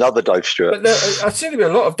another Dave Stewart. But I've seen a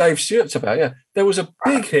lot of Dave Stewart's about. Yeah, there was a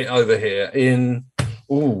big hit over here in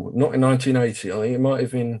not in 1980. I think it might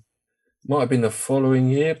have been the following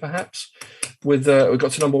year, perhaps. With we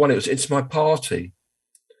got to number one. It's My Party,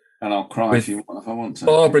 and I'll cry if I want to.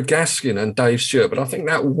 Barbara Gaskin and Dave Stewart, but I think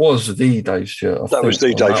that was the Dave Stewart. That was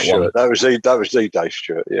the Dave Stewart. That was the Dave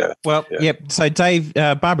Stewart. Yeah. Well, yeah. So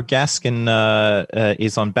Barbara Gaskin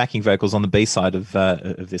is on backing vocals on the B side of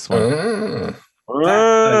this one.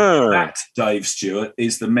 That Dave Stewart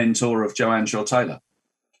is the mentor of Joanne Shaw Taylor.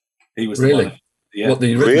 He was really. The one. Yeah. What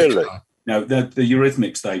the really? No, the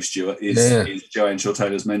Eurythmics Dave Stewart is Joanne Shaw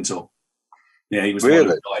Taylor's mentor. Yeah, he was the one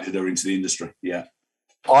who guided her into the industry. Yeah.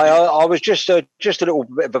 I was just a little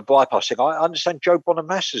bit of a bypassing. I understand Joe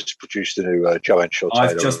Bonamassa's produced the new Joanne Shaw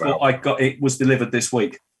Taylor. It was delivered this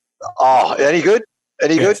week. Any good?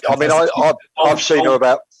 Any good? I mean, I've seen her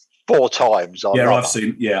about 4 times. I love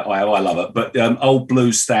it. But old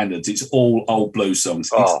blues standards, it's all old blues songs.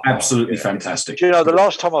 It's absolutely fantastic. Do you know, the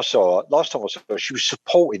last time I saw her, she was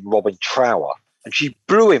supporting Robin Trower, and she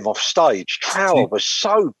blew him off stage. Trower was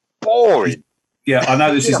so boring. Yeah, I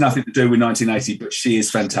know this has nothing to do with 1980, but she is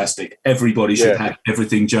fantastic. Everybody should have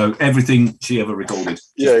everything she ever recorded.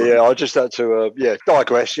 Yeah. I just had to,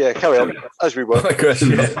 digress. Yeah, carry on as we were. Digress.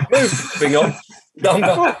 Moving on.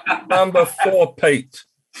 Number 4, Pete.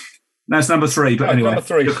 No, it's number 3, but anyway. Number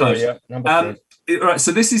 3, close. Number 3. Right,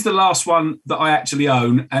 so this is the last one that I actually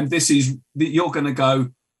own, and this is, you're going to go,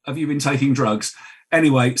 have you been taking drugs?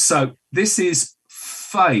 Anyway, so this is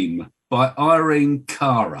Fame by Irene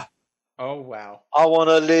Cara. Oh, wow. I want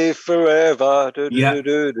to live forever. Yeah.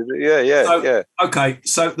 Okay,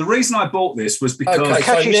 so the reason I bought this was because... A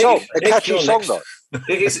catchy song, though.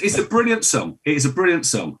 It's a brilliant song. It is a brilliant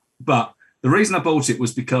song. But the reason I bought it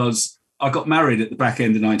was because I got married at the back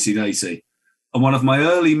end of 1980. And one of my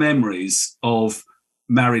early memories of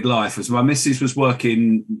married life was my missus was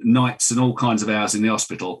working nights and all kinds of hours in the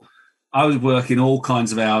hospital. I was working all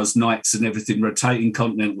kinds of hours, nights and everything, rotating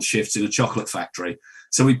continental shifts in a chocolate factory.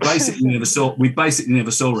 So we basically never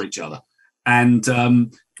saw each other, and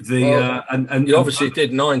you obviously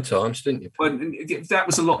did 9 times, didn't you? Well, that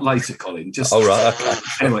was a lot later, Colin. Just right. Okay.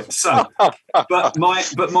 Anyway, so but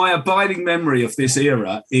my abiding memory of this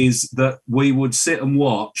era is that we would sit and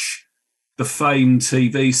watch the Fame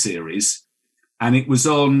TV series, and it was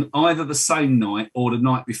on either the same night or the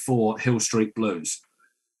night before Hill Street Blues,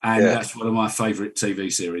 and that's one of my favourite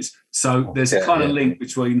TV series. So there's a kind of link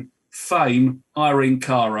between Fame, Irene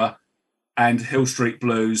Cara, and Hill Street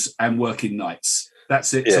Blues and Working Nights.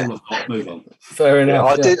 That's it. It's all I've got. Move on. Fair enough.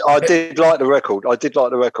 I did like the record.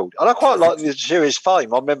 And I quite like the series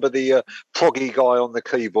Fame. I remember the proggy guy on the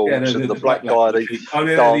keyboards and the black guy. The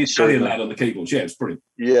Italian lad on the keyboards. Yeah, it's brilliant.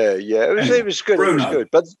 Yeah. It was good. Bruno. It was good.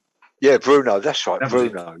 But yeah, Bruno. That's right.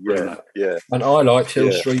 Bruno. Yeah. And I liked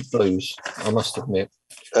Hill Street Blues, I must admit.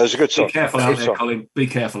 It was a good song. Be careful out there, Colin. Be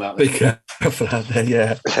careful out there. Be careful out there,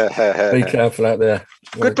 yeah. Be careful out there.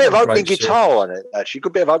 Good bit of opening guitar on it, actually.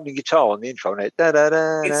 Good bit of opening guitar on the intro on it.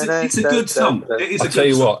 It's a good song. It is. I'll tell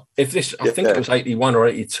you what, if this, I think it was 81 or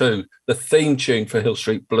 82, the theme tune for Hill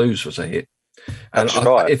Street Blues was a hit. And That's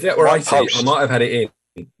right. If that were 80, I might have had it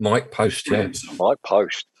in. Mike Post, Mike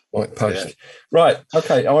Post. White Post. Yeah. Right.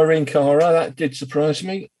 Okay. Irene Cara. That did surprise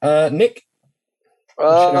me. Nick.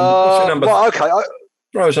 What's your number? Well, okay.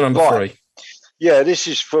 Rose number 3. Yeah, this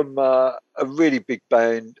is from a really big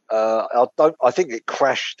band. I think it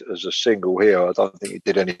crashed as a single here. I don't think it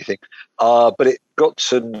did anything. But it got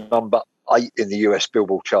to number 8 in the US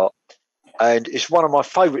Billboard chart. And it's one of my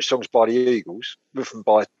favourite songs by the Eagles, written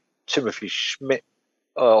by Timothy Schmidt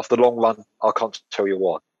off The Long Run. I Can't Tell You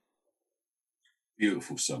Why.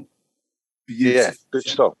 Beautiful song. Yeah, good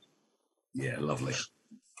song. Yeah, lovely.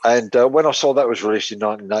 And when I saw that was released in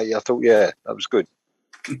 1980, I thought, yeah, that was good.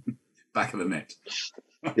 Back of the net.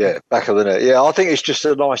 Yeah, back of the net. Yeah, I think it's just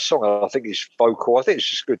a nice song. I think it's vocal. I think it's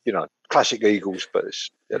just good, classic Eagles, but it's,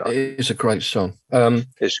 It is a great song.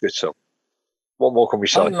 It's a good song. What more can we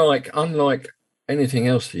say? Unlike anything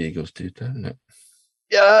else the Eagles did, don't it?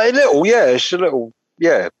 Yeah, a little, yeah. It's a little,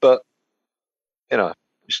 yeah, but,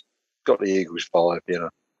 it's got the Eagles vibe,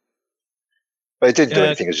 But it didn't do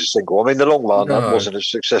anything as a single. I mean, The Long Run wasn't as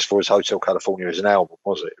successful as Hotel California as an album,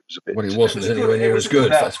 was it? It was a bit. Well, it wasn't anywhere near as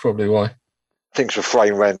good. That's probably why. Things were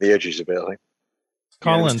fraying around the edges a bit, I think.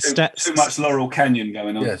 Colin, too much Laurel Canyon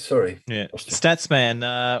going on. Yeah, sorry. Yeah,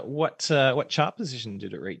 Statsman. What chart position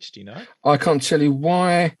did it reach? Do you know? I can't tell you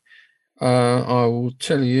why. I will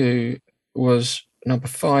tell you it was number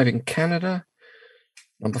 5 in Canada,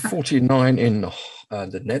 number 49 in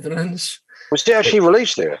the Netherlands. Was it actually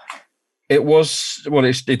released there? It was. Well,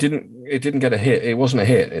 it didn't get a hit. It wasn't a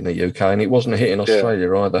hit in the UK, and it wasn't a hit in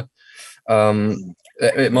Australia either.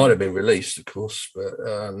 It might have been released, of course, but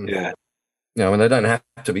and they don't have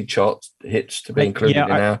to be chart hits to be included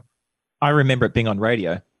in our. I remember it being on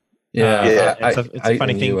radio. Yeah, it's a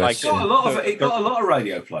funny thing. It got a lot of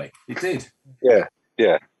radio play. It did.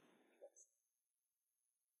 Yeah.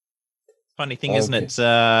 Funny thing, isn't it?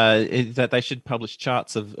 Is that they should publish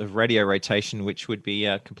charts of radio rotation, which would be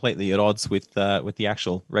completely at odds with the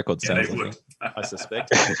actual record sales. I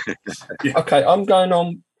suspect. Yeah. Okay, I'm going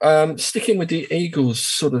on sticking with the Eagles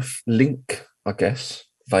sort of link, I guess,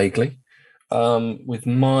 vaguely, with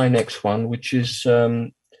my next one, which is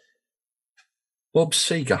Bob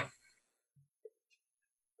Seger.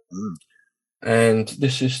 And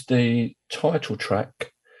this is the title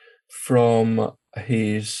track from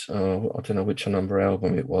his I don't know which number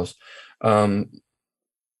album it was. No,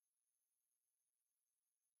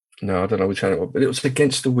 I don't know which one it was, but it was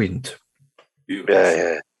Against the Wind.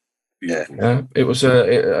 Beautiful. Yeah. It was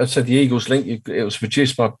I said the Eagles link. It was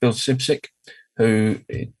produced by Bill Simsick, who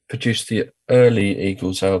produced the early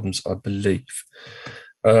Eagles albums, I believe.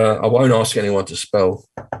 I won't ask anyone to spell.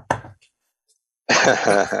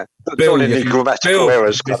 Bill, any grammatical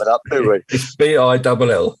errors coming up, do we? It's Bill.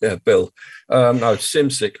 Yeah, Bill. No,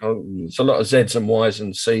 Simsick. It's a lot of Z's and Y's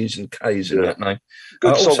and C's and K's in that name.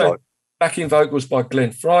 Good song, also, backing vocals by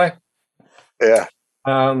Glenn Fry. Yeah.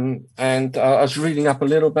 And I was reading up a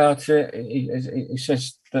little about it. He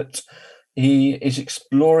says that he is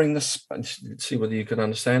exploring the space. Let's see whether you can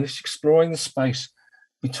understand. He's exploring the space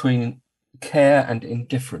between care and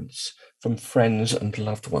indifference from friends and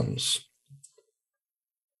loved ones.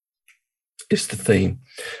 Is the theme.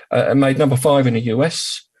 It made number 5 in the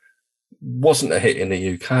US. Wasn't a hit in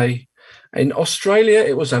the UK. In Australia,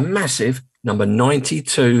 it was a massive number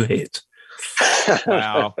 92 hit.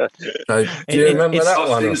 Wow. So, do you remember that one?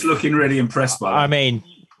 Austin's looking really impressed by that. I mean,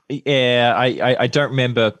 yeah, I don't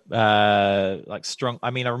remember like strong.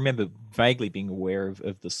 I mean, I remember vaguely being aware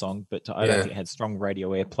of the song, but I don't think it had strong radio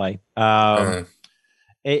airplay.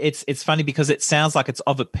 It's funny because it sounds like it's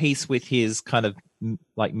of a piece with his kind of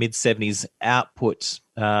like mid-70s output,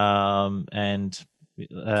 and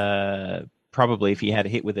probably if he had a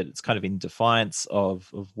hit with it, it's kind of in defiance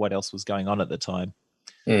of what else was going on at the time.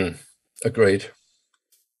 Agreed.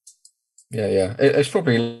 Yeah. It's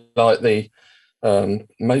probably like the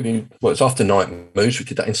it's after Night Moves. We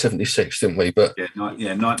did that in 76, didn't we? But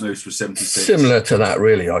Night Moves was 76. Similar to that,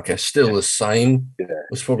 really, I guess. Still the same. Yeah.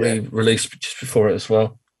 Was probably released just before it as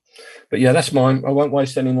well. But yeah, that's mine. I won't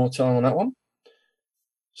waste any more time on that one.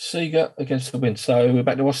 Seger, Against the Wind. So we're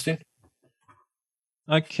back to Austin.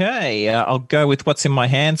 Okay, I'll go with what's in my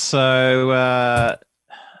hand. So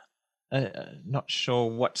not sure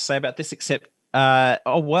what to say about this, except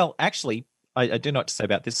actually, I do know what to say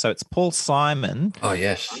about this. So it's Paul Simon. Oh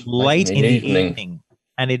yes, Late in the Evening,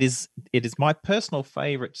 and it is my personal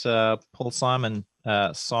favorite Paul Simon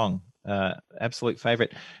song, absolute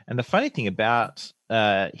favorite. And the funny thing about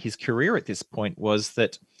his career at this point was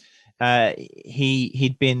that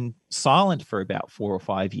he'd been silent for about 4 or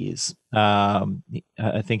 5 years.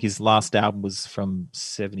 I think his last album was from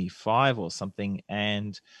 75 or something,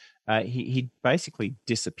 and he basically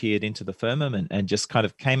disappeared into the firmament and just kind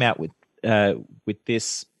of came out with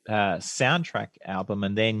this soundtrack album,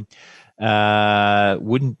 and then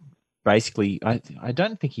wouldn't basically. I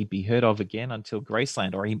don't think he'd be heard of again until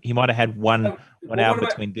Graceland, or he might have had one album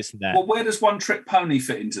between this and that. Well, where does One Trick Pony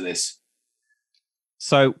fit into this?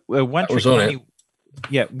 So One Trick Pony,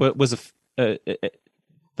 yeah, was the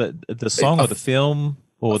song or the film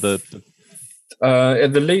or the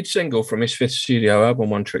lead single from his 5th studio album,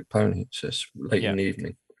 One Trick Pony. It says Late in the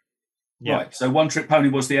Evening. Yeah. Right. So One Trick Pony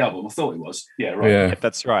was the album. I thought it was. Yeah. Right. Yeah,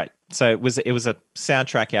 that's right. So it was a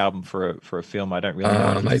soundtrack album for a film. I don't really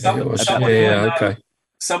know. Maybe it was. Okay.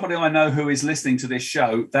 Somebody I know who is listening to this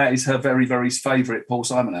show, that is her very, very favourite Paul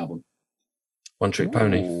Simon album. One Trick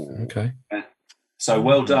Pony. Okay. Yeah. So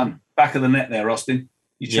well done. Back of the net there, Austin.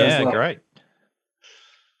 You chose well. Great.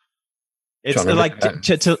 It's like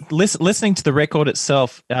listening to the record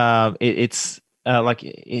itself. It's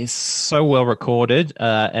so well recorded,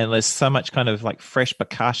 and there's so much kind of like fresh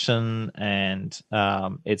percussion, and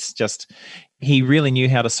it's just he really knew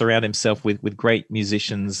how to surround himself with great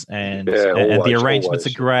musicians, and the arrangements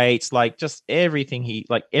are great. Like just everything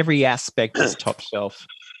every aspect is top shelf.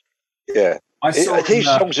 Yeah, his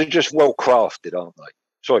songs are just well crafted, aren't they?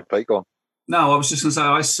 Sorry, Pete, go on. No, I was just going to say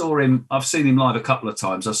I saw him. I've seen him live a couple of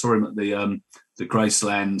times. I saw him at the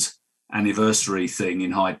Graceland anniversary thing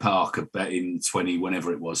in Hyde Park in 20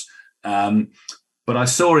 whenever it was. But I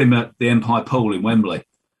saw him at the Empire Pool in Wembley,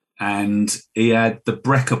 and he had the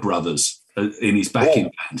Brecker brothers in his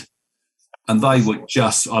backing band, and they were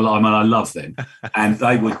just. I love them, and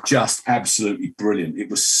they were just absolutely brilliant. It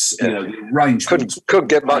was the arrangement couldn't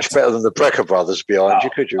get much better than the Brecker brothers behind you,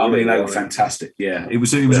 could you? I mean, they were fantastic. Yeah, it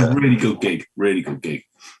was a really good gig. Really good gig.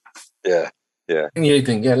 Yeah. Yeah. In the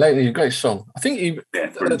evening, lately a great song. I think he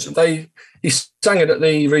sang it at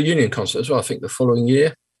the reunion concert as well. I think the following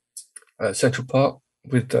year at Central Park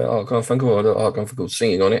with Art Garfunkel, or Art Garfunkel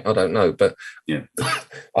singing on it. I don't know, but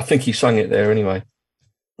I think he sang it there anyway.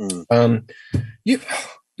 You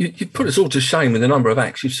put us all to shame with the number of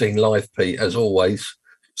acts you've seen live, Pete, as always.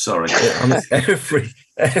 Sorry, everyone.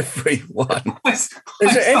 Is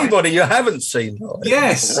there anybody you haven't seen live?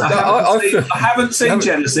 Yes, I haven't seen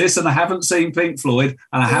Genesis, and I haven't seen Pink Floyd,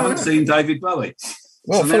 and I haven't seen David Bowie.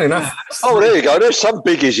 Well, funny enough. Oh, there you go. There's some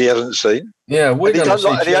biggies he hasn't seen. Yeah,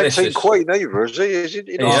 he ain't seen Queen either, has he?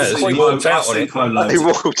 He walked out on it. He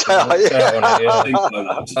walked out.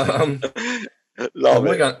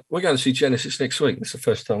 We're going to see Genesis next week. It's the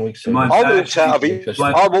first time we've seen. I walked out of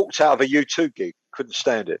a U2 gig. Couldn't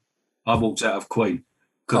stand it. I walked out of Queen.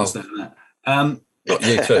 Couldn't stand that. Not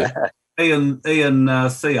U2. Ian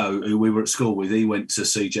Theo, who we were at school with, he went to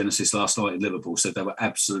see Genesis last night in Liverpool. Said they were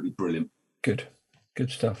absolutely brilliant. Good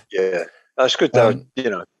stuff. Yeah, that's good. Though,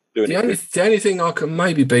 doing the only thing I can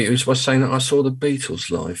maybe beat is by saying that I saw the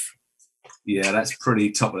Beatles live. Yeah, that's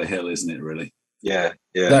pretty top of the hill, isn't it? Really. Yeah.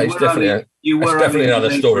 That is definitely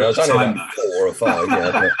another story. I was only about 4 or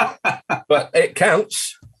 5, but it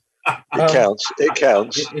counts. It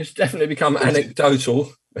counts. It's definitely become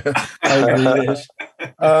anecdotal over the years.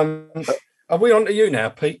 Are we on to you now,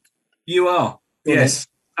 Pete? You are. Yes.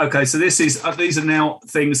 Okay. So these are now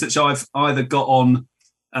things that I've either got on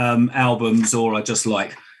albums or I just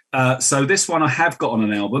like. So this one I have got on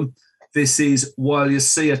an album. This is While You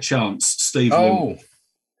See a Chance, Steve Winwood.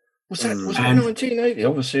 Was that 1980?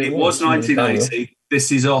 Obviously, it was 1980.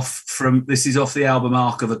 This is off the album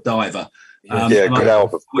Ark of a Diver. Good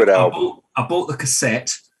album. I bought the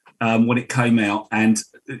cassette when it came out, and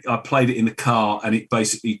I played it in the car, and it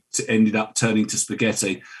basically ended up turning to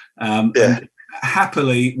spaghetti. And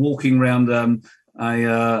happily walking around an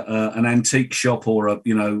antique shop or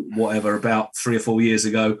whatever about 3 or 4 years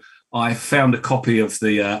ago, I found a copy of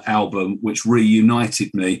the album, which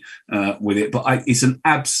reunited me with it. But it's an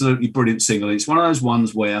absolutely brilliant single. It's one of those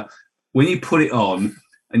ones where when you put it on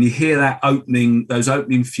and you hear those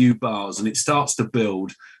opening few bars, and it starts to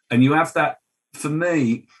build, and you have that. For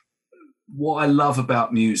me, what I love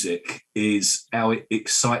about music is how it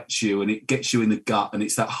excites you and it gets you in the gut, and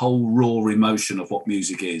it's that whole raw emotion of what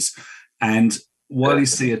music is. And While You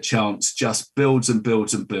See a Chance just builds and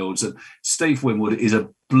builds and builds. And Steve Winwood is a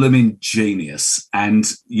blooming genius, and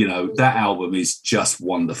that album is just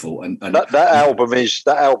wonderful. And that album is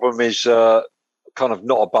kind of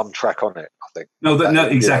not a bum track on it. I think. No,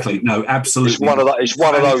 exactly. No, absolutely. It's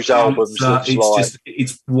one of those albums.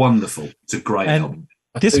 It's wonderful. It's a great album.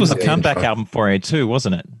 This was a comeback album for him too,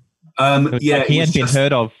 wasn't it? He hadn't been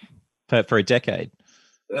heard of for a decade.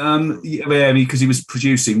 Because he was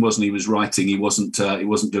producing, wasn't he? He was writing. He wasn't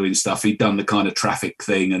doing stuff. He'd done the kind of Traffic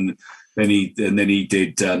thing, and then he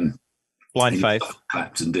did Blind Faith.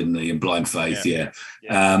 Clapton, didn't he? And Blind Faith, yeah.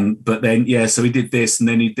 Yeah. But then, so he did this, and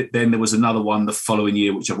then there was another one the following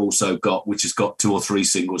year, which I've also got, which has got 2 or 3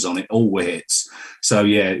 singles on it, all were hits. So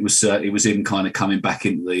yeah, it was him kind of coming back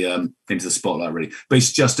into the spotlight, really. But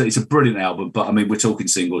it's a brilliant album. But I mean, we're talking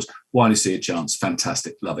singles. Why Don't You See a Chance?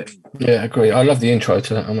 Fantastic, love it. Yeah, I agree. I love the intro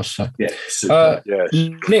to that, I must say. Yeah, super. Yes.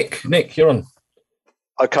 Nick, you're on.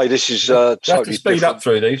 Okay, this is we have totally to speed different. up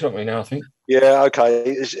through these, don't we? Now, I think. Yeah, okay,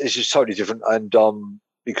 it's just totally different, and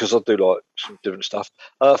because I do like some different stuff.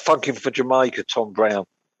 Funkin' for Jamaica, Tom Brown.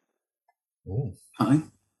 Hi.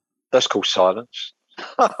 That's called Silence.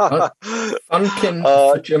 Funkin'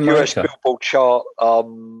 for Jamaica. US Billboard chart.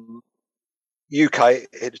 UK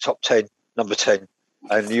hit the top 10, number 10,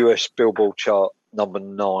 and US Billboard chart number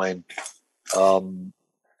 9.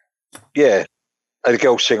 Yeah, and a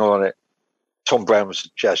girl singer on it. Tom Brown was a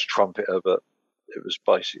jazz trumpeter, but it was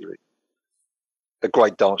basically a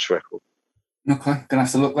great dance record. Okay, gonna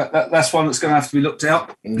have to look. That's one that's gonna have to be looked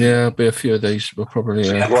out. Yeah, there'll be a few of these. We'll probably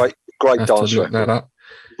great dance record. That up.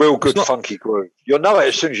 Real good funky groove. You'll know it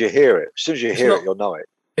as soon as you hear it. As soon as you hear it, you'll know it.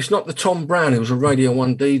 It's not the Tom Brown who was a Radio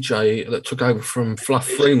 1 DJ that took over from Fluff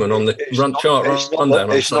Freeman on the chart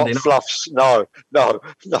rundown on Sunday night. Fluff's, no.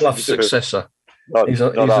 Fluff's successor. No, he's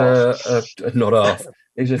not half.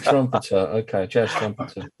 He's a trumpeter. Okay, jazz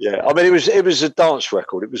trumpeter. Yeah, I mean, it was a dance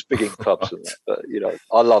record. It was big in clubs and that, but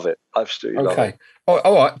I love it. Absolutely love it. Okay.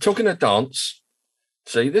 All right. Talking of dance,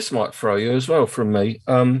 see, this might throw you as well from me.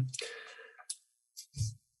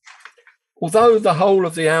 Although the whole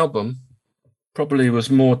of the album probably was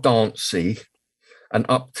more dancey and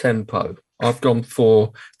up-tempo, I've gone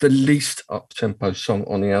for the least up-tempo song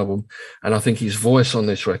on the album, and I think his voice on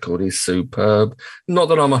this record is superb. Not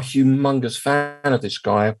that I'm a humongous fan of this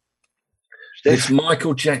guy. It's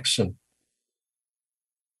Michael Jackson.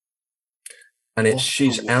 And it's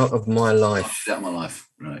She's Out of My Life. Out of My Life,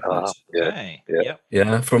 right.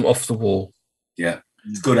 Yeah, from Off the Wall. Yeah,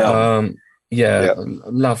 it's a good album.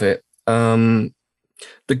 Love it.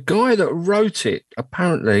 The guy that wrote it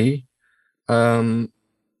apparently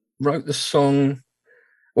wrote the song.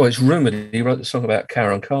 Well, it's rumored he wrote the song about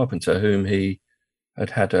Karen Carpenter, whom he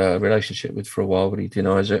had a relationship with for a while, but he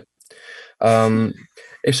denies it.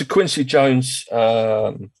 It's a Quincy Jones.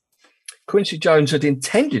 Quincy Jones had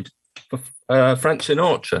intended for Frank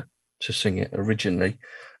Sinatra to sing it originally,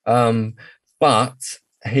 but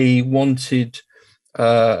he wanted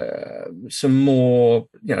some more,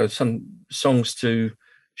 some songs to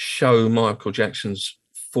show Michael Jackson's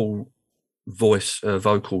full voice,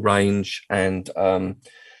 vocal range, and to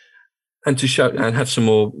show and have some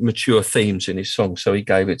more mature themes in his song. So he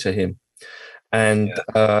gave it to him, and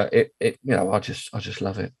I just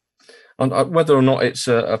love it. And whether or not it's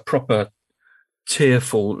a proper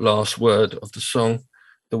tearful last word of the song,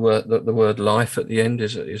 the word life at the end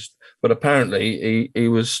is, but apparently he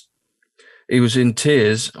was in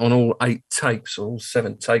tears on all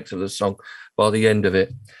 7 takes of the song by the end of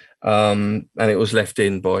it. And it was left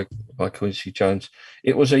in by Quincy Jones.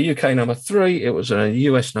 It was a UK number 3, it was a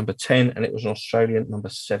US number 10, and it was an Australian number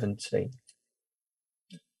 17.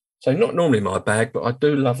 So not normally my bag, but I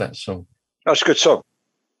do love that song. That's a good song.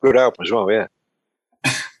 Good album as well, yeah.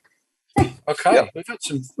 Okay, yeah.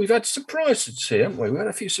 We've had surprises here, haven't we? We had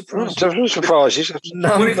a few surprises. Surprises.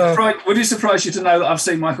 Would it surprise you to know that I've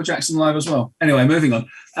seen Michael Jackson live as well? Anyway, moving on.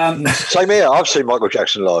 Same here. I've seen Michael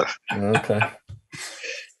Jackson live. Okay.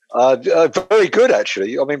 Very good,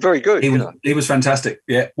 actually. I mean, very good. He was fantastic.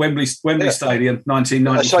 Yeah, Wembley Stadium,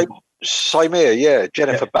 1990. Same here. Yeah,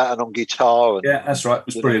 Jennifer Batten on guitar. Yeah, that's right. It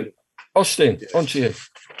was brilliant. Austin, on to you.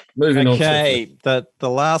 Moving on. Okay, the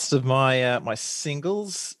last of my my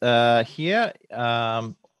singles here.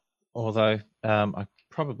 Although I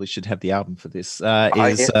probably should have the album for this.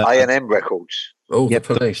 Is A&M Records. Oh, the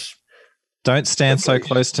Police. Don't Stand So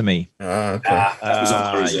Close to Me. Okay. That was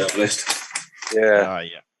on the reserve list. Yeah.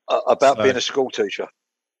 About being a school teacher.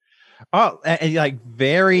 Oh, and like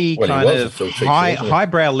very kind of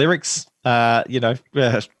highbrow lyrics.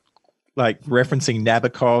 Like referencing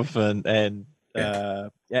Nabokov and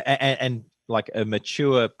like a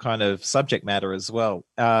mature kind of subject matter as well.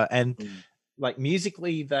 Like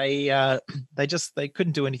musically, they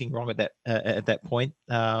couldn't do anything wrong at that point.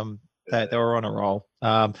 They were on a roll.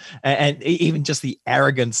 And even just the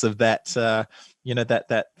arrogance of that,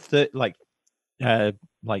 like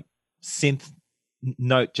synth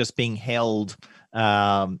note just being held,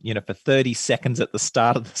 for 30 seconds at the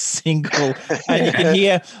start of the single, and you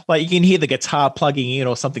can hear the guitar plugging in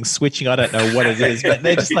or something switching. I don't know what it is, but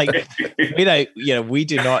they're just like, we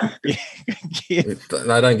do not. They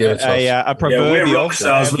don't give a proverbial. We're rock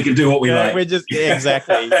stars. We can do what we like. We're just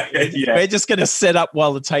exactly. We're just going to set up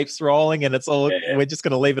while the tape's rolling, and it's all. We're just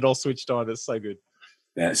going to leave it all switched on. It's so good.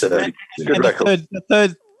 Yeah, it's a very good record.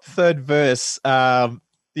 The third verse.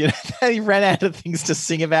 They ran out of things to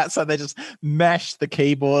sing about, so they just mashed the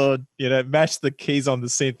keyboard, mashed the keys on the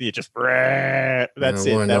synth. You just that's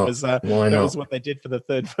it. That was what they did for the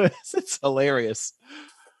third verse. It's hilarious.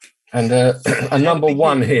 And a number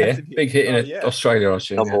one here, big hit in Australia, I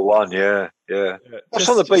assume. Number one, yeah. What's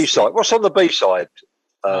on the B side? What's on the B side?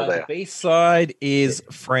 There. The B side is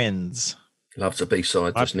Friends. Loves a B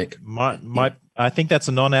side, does Nick? I think that's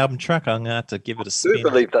a non-album track. I'm gonna have to give it a spin. I do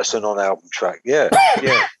believe that's a non-album track. Yeah.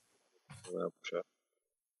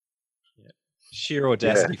 Sheer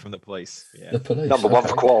audacity from the Police. Yeah. The Police. Number one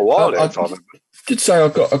for quite a while. I did say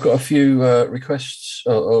I've got a few requests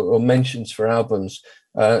or mentions for albums.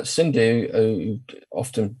 Cindy, who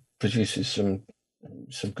often produces some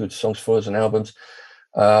good songs for us and albums.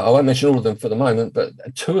 I won't mention all of them for the moment, but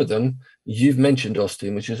two of them you've mentioned,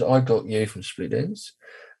 Austin, which is I Got You from Split Ends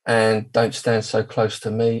and Don't Stand So Close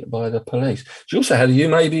to Me by the Police. She also had You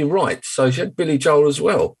May Be Right. So she had Billy Joel as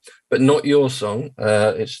well, but not your song.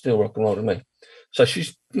 It's still rock and roll to me. So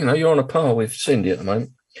she's, you're on a par with Cindy at the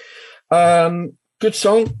moment. Good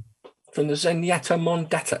song from the Zenyatta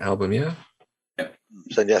Mondata album, yeah?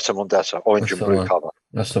 Zenyatta Mondata, orange and blue cover.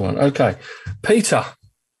 That's the one. Okay. Peter.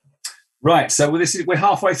 Right, so we're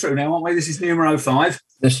halfway through now, aren't we? This is numero 5.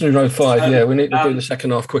 This is numero 5, yeah. We need to do the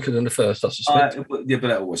second half quicker than the first, I suspect. Yeah, but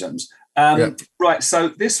that always happens. Right, so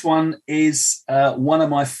this one is one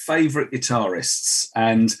of my favourite guitarists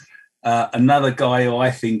and another guy who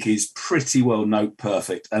I think is pretty well note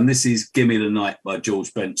perfect, and this is Gimme the Night by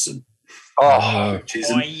George Benson.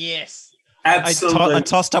 Yes. Absolutely. I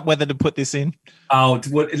tossed up whether to put this in. Oh,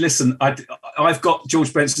 well, listen, I've got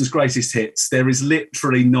George Benson's greatest hits. There is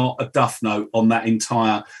literally not a duff note on that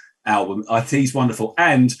entire album. I think he's wonderful.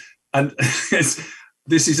 And this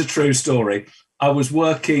is a true story. I was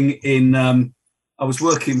working for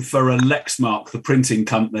a Lexmark, the printing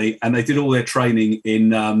company, and they did all their training in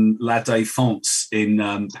La Défense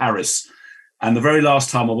in Paris. And the very last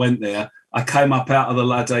time I went there, I came up out of the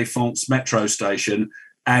La Défense metro station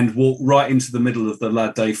and walked right into the middle of the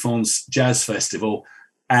La Défense Jazz Festival,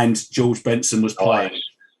 and George Benson was playing.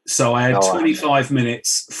 So I had 25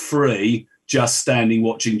 minutes free just standing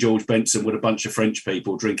watching George Benson with a bunch of French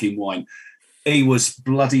people drinking wine. He was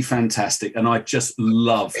bloody fantastic, and I just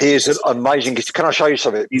love him. He is an amazing guitar. Can I show you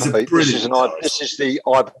something? He's a brilliant This is the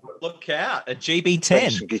Look out, a GB10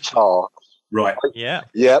 Benson guitar. Right. Yeah.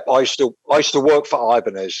 I used to work for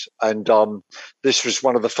Ibanez, and this was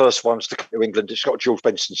one of the first ones to come to England. It's got George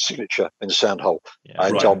Benson's signature in the sound hole. Yeah.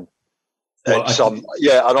 And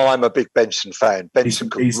and I'm a big Benson fan. Benson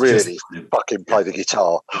could really fucking play the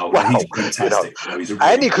guitar. He's fantastic.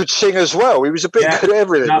 And he could sing as well. He was a bit good at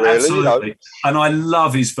everything, really. Absolutely. And I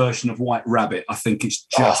love his version of White Rabbit. I think it's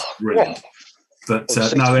just brilliant. But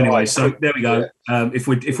anyway, so there we go. If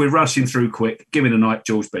we're rushing through quick, Give Me the Night,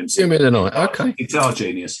 George Benson. Give Me the Night, okay. Guitar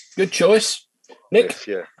genius. Good choice. Nick?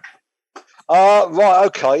 Yeah. Right,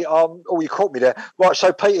 okay. You caught me there. Right,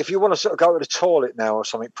 so Pete, if you want to sort of go to the toilet now or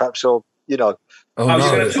something, perhaps, or, you're going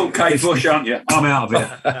to talk Kate Bush, aren't you? I'm out of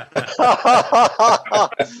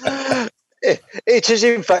it. It is,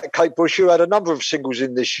 in fact, Kate Bush, who had a number of singles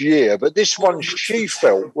in this year, but this one she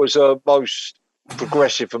felt was her most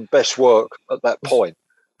progressive and best work at that point.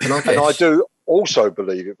 And I do also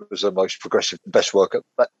believe it was the most progressive and best work at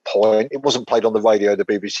that point. It wasn't played on the radio. The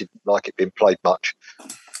BBC didn't like it being played much.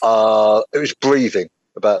 It was breathing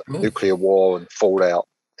about nuclear war and fallout,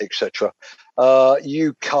 etc.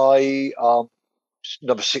 UK,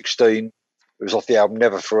 number 16. It was off the album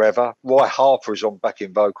Never Forever. Roy Harper is on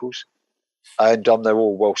backing vocals. And they're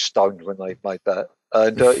all well stoned when they made that.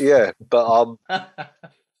 And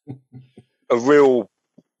a real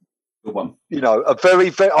good one. A very,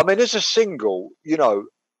 very, I mean, as a single, it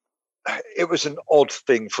was an odd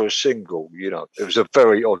thing for a single, It was a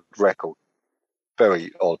very odd record.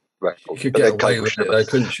 Very odd record. She could get away with it,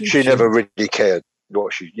 couldn't she? She never really cared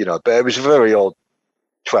what she, but it was a very odd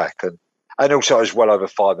track. And also it was well over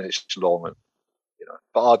 5 minutes long. And,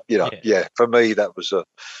 but for me, that was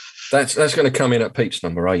That's going to come in at Pete's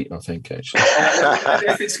number 8, I think. Actually,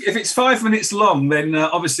 if it's 5 minutes long, then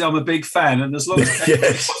obviously I'm a big fan, and as long as Kate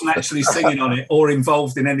wasn't actually singing on it or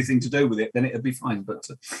involved in anything to do with it, then it'd be fine. But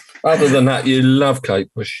other than that, you love Kate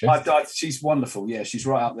Bush. Yeah? She's wonderful. Yeah, she's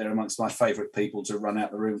right up there amongst my favourite people to run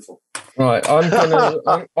out the room for. Right,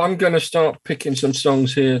 I'm gonna start picking some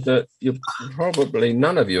songs here that you probably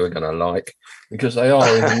none of you are gonna like because they are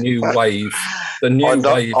in the new wave. The new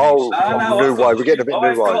wave. New wave. We're getting a bit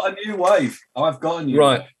new wave. I've got a new wave.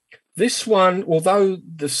 Right. This one, although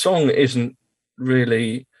the song isn't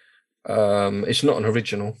really, it's not an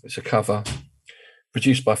original. It's a cover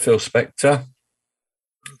produced by Phil Spector,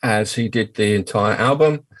 as he did the entire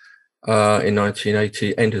album in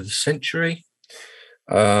 1980, end of the century.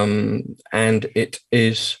 And it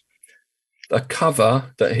is a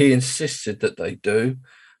cover that he insisted that they do,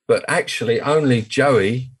 but actually only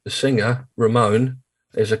Joey, the singer, Ramone,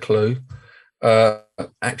 there's a clue,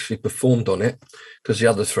 actually performed on it because the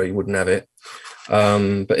other three wouldn't have it.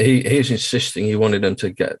 But he's insisting he wanted them to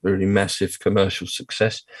get really massive commercial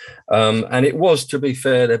success. And it was, to be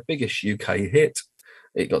fair, their biggest UK hit.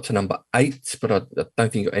 It got to number 8, but I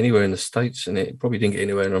don't think it got anywhere in the States, and it probably didn't get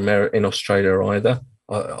anywhere in Australia either.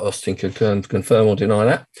 Austin can confirm or deny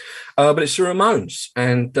that. But it's the Ramones,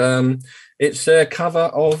 and it's their cover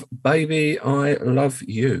of Baby, I Love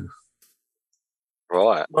You.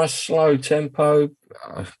 Right. Nice slow tempo.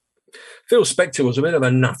 Phil Spector was a bit of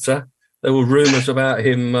a nutter. There were rumours about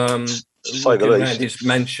him walking around his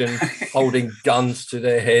mansion holding guns to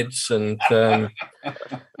their heads. And,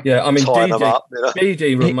 yeah, I mean, Dee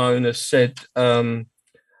Dee Ramone has said, I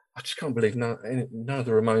just can't believe none of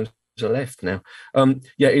the Ramones are left now.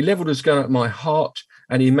 Yeah, he levelled his gun at my heart,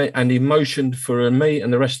 and he motioned for me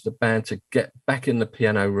and the rest of the band to get back in the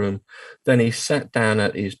piano room. Then he sat down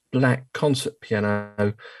at his black concert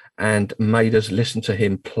piano and made us listen to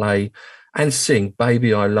him play and sing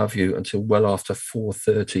Baby, I Love You until well after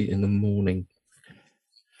 4:30 in the morning.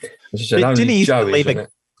 As I said, only Joey,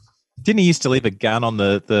 didn't he used to leave a gun on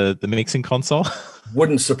the mixing console?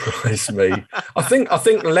 Wouldn't surprise me. I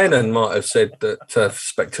think Lennon might have said that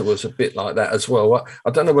Spector was a bit like that as well. I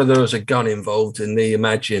don't know whether there was a gun involved in the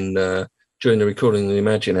Imagine during the recording of the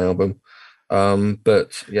Imagine album,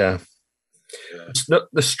 but yeah.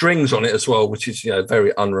 The strings on it as well, which is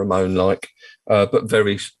very un-Ramone like, but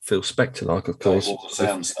very Phil Spector like, of course. All the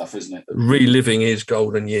sound stuff, isn't it? Reliving his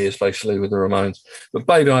golden years, basically, with the Ramones. But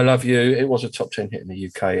Baby, I Love You, it was a top 10 hit in the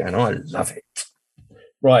UK, and I love it.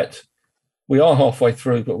 Right, we are halfway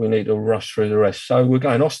through, but we need to rush through the rest. So we're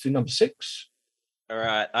going Austin, number 6. All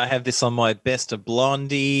right, I have this on my Best of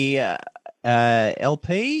Blondie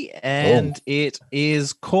LP, and it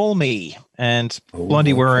is Call Me. And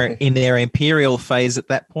Blondie were in their imperial phase at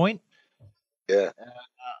that point. Yeah.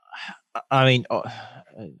 I mean,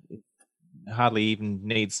 hardly even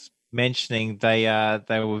needs mentioning. They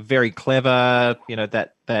were very clever.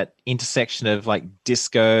 That intersection of like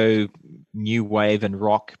disco, new wave, and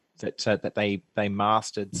rock that they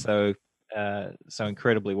mastered so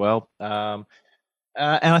incredibly well.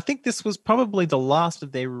 And I think this was probably the last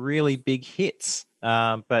of their really big hits.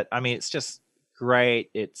 But I mean, it's just great.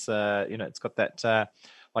 It's it's got that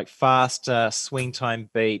like fast swing time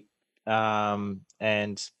beat, and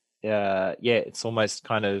it's almost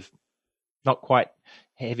kind of not quite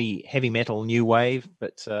heavy metal new wave,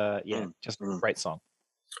 but just a great song.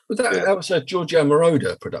 That was a Giorgio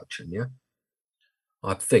Moroder production, yeah?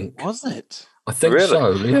 I think. Was it? I think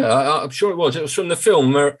so, yeah. I'm sure it was. It was from the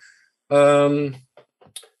film.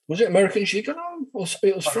 Was it American Gigolo? Or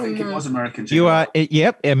it was from? I think it was American Gigolo. You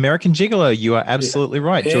are, American Gigolo. You are absolutely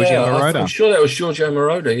right, Giorgio Moroder. I'm sure that was Giorgio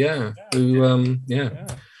Moroder, yeah. Who,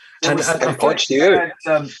 And points to you.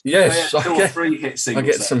 Yes, I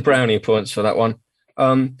get some brownie points for that one.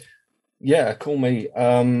 Call Me.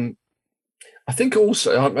 I think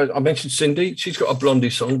also I mentioned Cindy. She's got a Blondie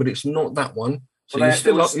song, but it's not that one. So you're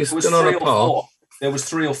still on a par. There was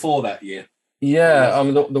 3 or 4 that year. Yeah,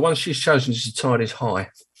 the one she's chosen is The Tide Is High.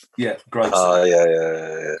 Yeah, great.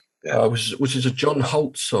 Yeah. Which is a John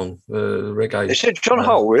Holt song, reggae. Is it John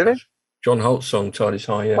Holt, really? John Holt song, Tide Is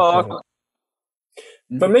High, yeah.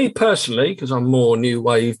 For me personally, because I'm more new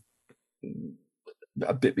wave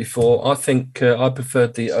a bit before, I think I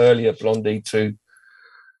preferred the earlier Blondie to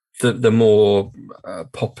the more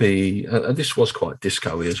poppy. This was quite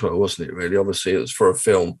disco-y as well, wasn't it, really? Obviously, it was for a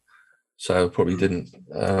film, so probably didn't...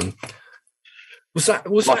 Was that?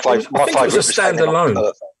 I think it was a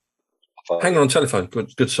standalone. Hang on telephone.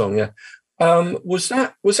 Good song. Yeah. Was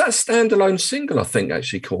that standalone single? I think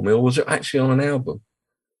actually, Call Me, or was it actually on an album?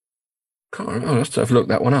 Can't remember. I'll have to look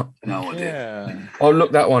that one up. No idea. Yeah. I'll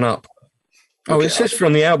look that one up. Oh, it says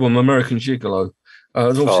from the album American Gigolo.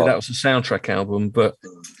 Obviously, that was a soundtrack album, but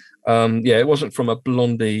it wasn't from a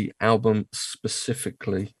Blondie album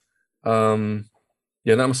specifically. That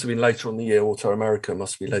must have been later on the year. Auto America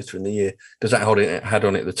must be later in the year because that had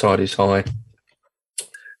on it The Tide Is High.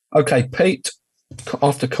 Okay, Pete,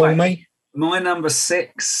 after Call Me. My number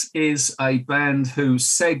 6 is a band who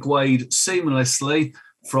segued seamlessly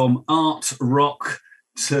from art rock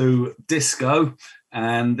to disco,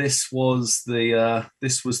 and this was the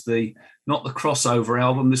not the crossover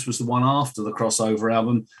album. This was the one after the crossover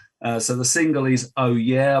album. So the single is "Oh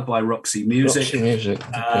Yeah" by Roxy Music. Roxy Music.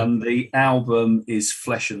 The album is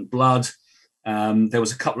Flesh and Blood. There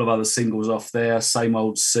was a couple of other singles off there, Same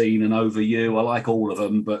Old Scene and Over You. I like all of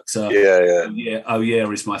them, but Oh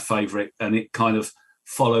Yeah is my favourite, and it kind of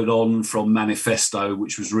followed on from Manifesto,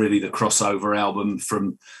 which was really the crossover album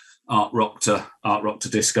from art rock to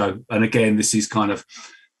disco. And again, this is kind of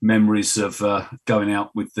memories of going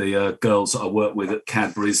out with the girls that I worked with at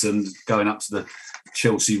Cadbury's and going up to the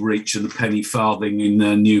Chelsea Reach and the Penny Farthing in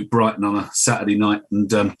New Brighton on a Saturday night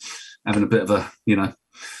and having a bit of a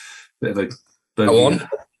boogie. Go on.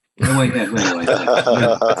 Anyway. No,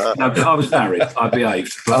 I was married. I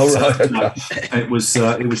behaved. But, no, it was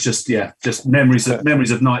just memories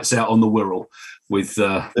of nights out on the Wirral with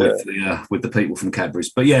the people from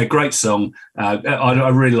Cadbury's. But yeah, great song. I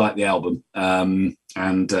really like the album.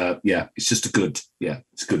 It's just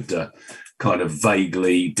it's good kind of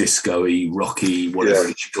vaguely disco-y, rocky, whatever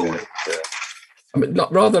you call it. Yeah. I mean,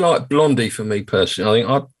 rather like Blondie for me personally.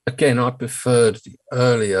 I think I preferred the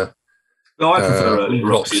earlier. I prefer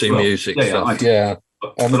Roxy Music stuff.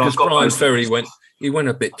 Because Brian Ferry went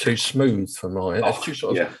a bit too smooth for mine. It's too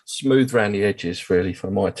sort of smooth around the edges, really, for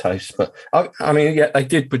my taste. But they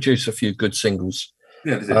did produce a few good singles.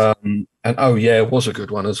 Yeah, they did. And Oh Yeah was a good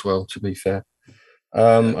one as well, to be fair.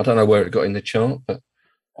 I don't know where it got in the chart, but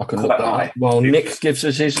I can look that up while Nick gives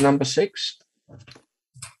us his number 6.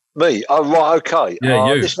 Me? Oh, right, okay.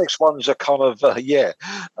 Yeah, this next one's a kind of,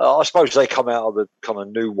 I suppose they come out of the kind of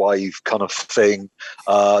new wave kind of thing.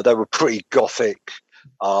 They were pretty gothic.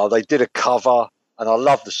 They did a cover, and I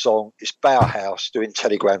love the song. It's Bauhaus doing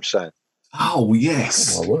Telegram Sam. Oh,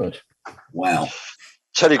 yes. Oh, my word. Wow.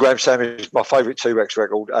 Telegram Sam is my favourite T-Rex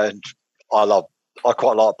record, and I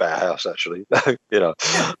quite like Bauhaus, actually. They did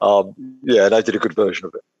a good version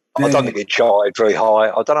of it. I don't think it charted very high.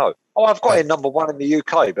 I don't know. Oh, I've got it number 1 in the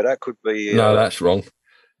UK, but that could be... no, that's wrong.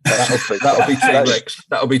 That'll be T-Rex.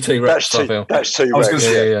 That'll be T-Rex. That's T-Rex. I was going to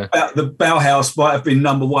say, the Bauhaus might have been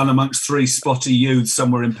number 1 amongst 3 spotty youths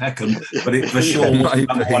somewhere in Peckham, but it for sure wasn't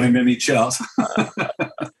number 1 in any chart.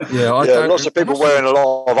 Lots of people wearing a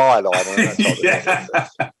lot of eyeliner.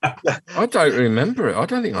 I don't remember it. I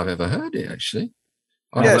don't think I've ever heard it, actually.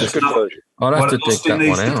 It's a good version. I'll have to dig that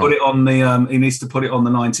one out. Put it on the, he needs to put it on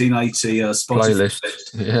the 1980 Spotify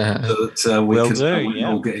list. Yeah. So that we can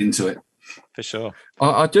all get into it. For sure.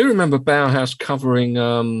 I do remember Bauhaus covering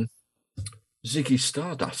Ziggy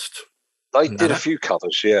Stardust. They did a few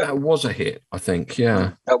covers, yeah. That was a hit, I think,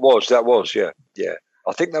 yeah. That was, yeah.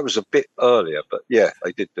 I think that was a bit earlier, but yeah,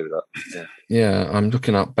 they did do that. Yeah. Yeah, I'm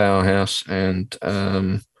looking up Bauhaus and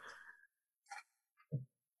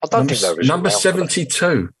I don't think that was number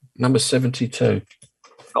 72. Number 72.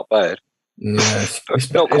 Not bad. Yeah,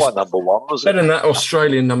 it's not quite number 1, was it? Better than that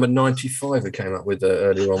Australian number 95 it came up with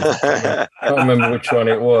earlier on. I can't remember which one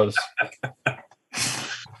it was.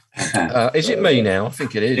 Is it me now? I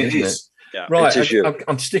think it is, isn't it? Yeah. Right,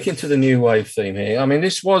 I'm sticking to the new wave theme here. I mean,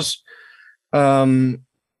 this was a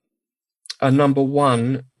number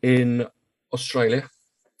 1 in Australia,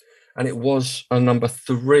 and it was a number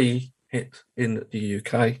 3 hit in the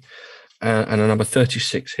UK. And a number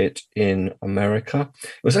 36 hit in America.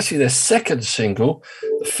 It was actually their second single.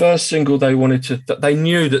 The first single they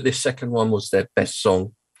knew that this second one was their best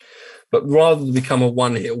song, but rather than become a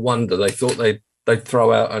one-hit wonder, they thought they'd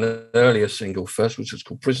throw out an earlier single first, which was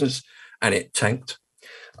called Prisoners, and it tanked.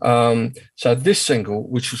 So this single,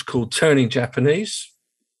 which was called Turning Japanese.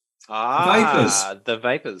 The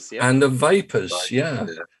Vapors, yeah. And the Vapors, yeah.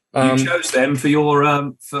 You chose them for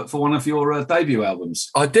your for one of your debut albums.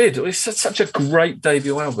 I did. It's such a great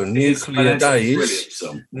debut album. Nuclear Days.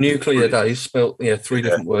 Nuclear Days, spelt 3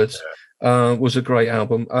 different words. Was a great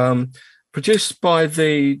album. Produced by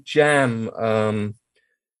the Jam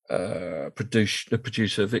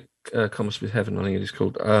producer Vic Commerce with Heaven, I think it is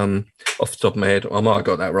called. Off the top of my head, I might have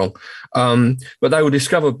got that wrong. But they were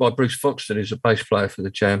discovered by Bruce Foxton, who's a bass player for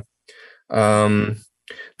the Jam.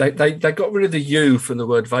 They got rid of the U from the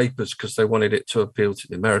word vapors because they wanted it to appeal to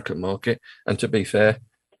the American market. And to be fair,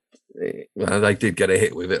 they did get a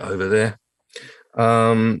hit with it over there.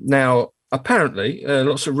 Now, apparently,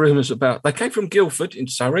 lots of rumours about. They came from Guildford in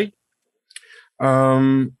Surrey,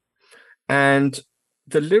 and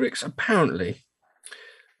the lyrics apparently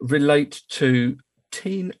relate to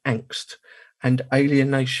teen angst and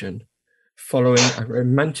alienation following a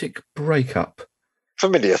romantic breakup.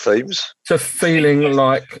 Familiar themes. To feeling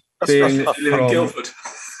like being from Guildford.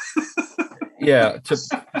 Yeah,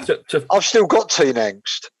 I've still got teen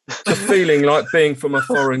angst. To feeling like being from a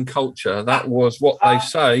foreign culture. That was what they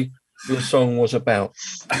say the song was about.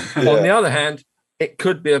 Yeah. On the other hand, it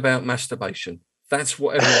could be about masturbation. That's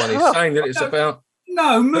what everyone is saying that it's about.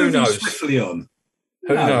 No, moving swiftly on.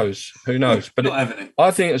 Who knows? But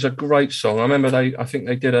I think it's a great song. I remember I think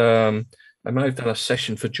they did they may have done a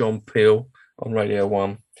session for John Peel on Radio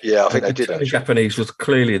 1. Yeah, I think they did. The Japanese was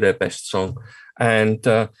clearly their best song. And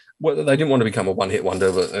well, they didn't want to become a one-hit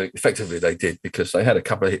wonder, but effectively they did, because they had a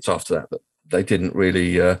couple of hits after that, but they didn't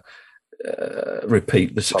really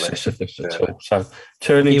repeat the success of this at all. So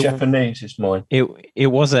Turning Japanese is mine. It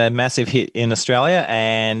was a massive hit in Australia,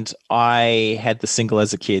 and I had the single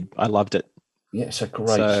as a kid. I loved it. Yeah, it's a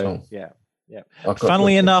great song. Yeah.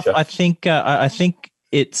 Funnily enough, I think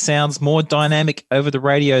it sounds more dynamic over the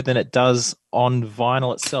radio than it does on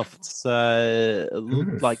vinyl itself. It's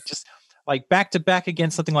like back to back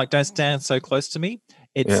against something like Don't Stand So Close to Me.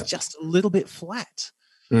 It's just a little bit flat.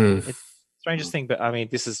 It's the strangest thing, but I mean,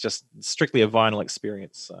 this is just strictly a vinyl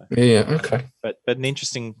experience. So yeah, okay. But an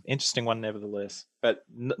interesting one nevertheless. But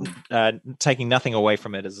taking nothing away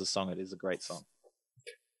from it as a song, it is a great song.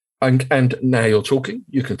 And now you're talking.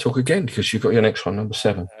 You can talk again because you've got your next one, number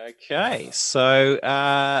 7. Okay, so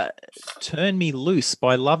Turn Me Loose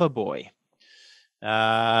by Loverboy.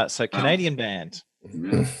 So Canadian band.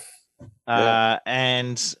 Mm-hmm.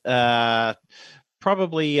 And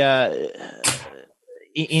probably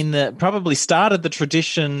probably started the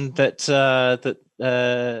tradition that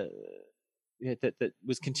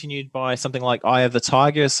was continued by something like Eye of the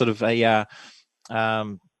Tiger, sort of a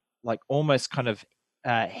like almost kind of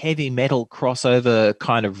heavy metal crossover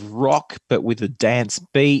kind of rock, but with a dance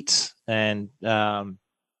beat. And Turn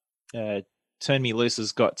Me Loose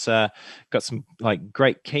has got some like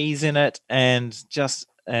great keys in it, and just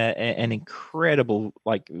an incredible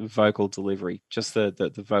like vocal delivery. Just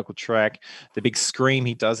the vocal track, the big scream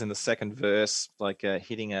he does in the second verse, like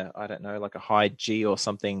hitting like a high G or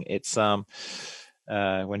something. It's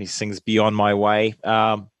when he sings Beyond My Way.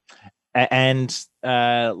 And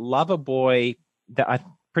Loverboy, I'm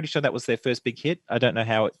pretty sure that was their first big hit. I don't know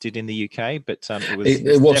how it did in the UK, but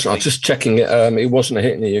it was. I was just checking it. It wasn't a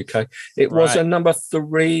hit in the UK. It was a number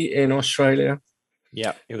 3 in Australia.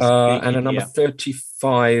 Yeah, it was and a number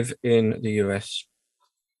 35 in the US.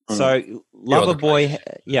 So Loverboy,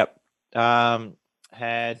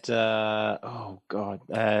 had the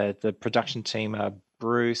production team,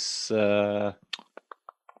 Bruce.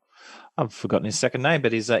 I've forgotten his second name,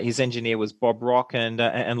 but his engineer was Bob Rock, and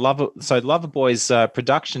Loverboy's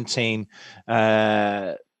production team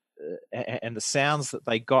and the sounds that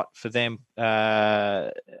they got for them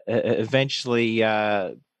eventually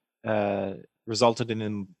resulted in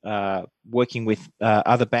them working with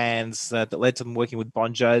other bands that led to them working with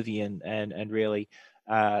Bon Jovi and really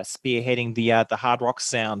spearheading the hard rock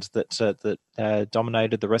sound that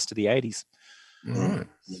dominated the rest of the 80s. Right.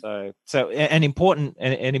 So an important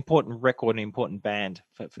record, an important band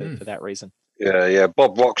for that reason. Yeah.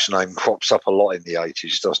 Bob Rock's name crops up a lot in the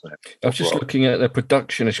 80s, doesn't it? I was just looking at the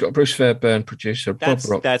production. It's got Bruce Fairbairn, producer, Bob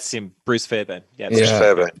Rock. That's him, Bruce Fairbairn. Yeah, Bruce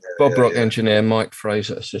Fairbairn. Bob Rock, engineer, Mike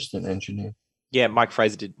Fraser, assistant engineer. Yeah, Mike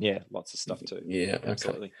Fraser did lots of stuff too. Yeah,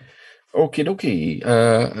 absolutely. Okie dokie.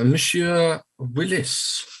 Monsieur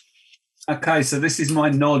Willis. Okay, so this is my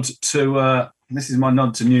nod to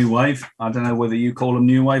new wave. I don't know whether you call them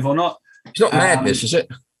new wave or not. It's not madness, is it?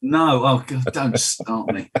 No. Oh, God, don't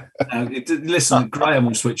start me. Listen, Graham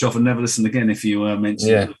will switch off and never listen again if you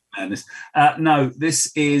mention madness. No, this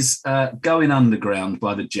is Going Underground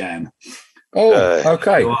by The Jam. Oh,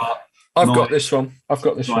 okay. I've got this one.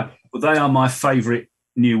 Well, they are my favourite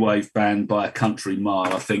new wave band by a country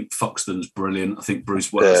mile. I think Foxton's brilliant. I think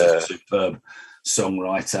Bruce Wells is a superb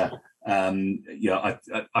songwriter.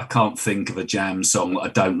 I can't think of a Jam song that I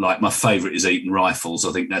don't like. My favourite is Eaton Rifles.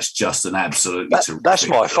 I think that's just an absolutely terrific. That's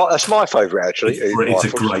my favourite actually. It's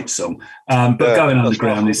a great song. But Going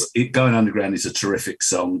Underground is a terrific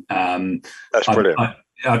song. That's brilliant.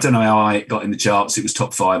 I don't know how it got in the charts. It was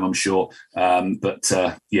top 5, I'm sure. I bought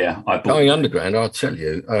Going Underground. I'll tell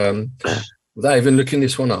you. Without even looking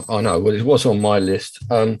this one up, I know. Well, it was on my list.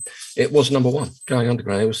 It was number 1. Going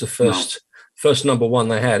Underground. It was the first number 1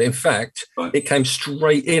 they had. In fact, it came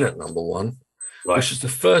straight in at number 1 which was the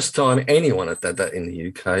first time anyone had done that in the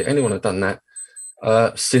UK. Anyone had done that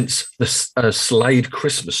since the Slade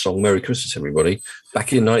Christmas song, Merry Christmas, Everybody,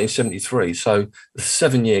 back in 1973. So the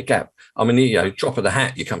 7-year gap. I mean, drop of the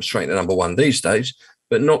hat, you come straight to number one these days,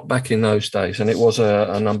 but not back in those days. And it was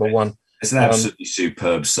a number one. It's an absolutely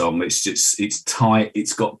superb song. It's tight.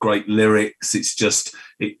 It's got great lyrics. It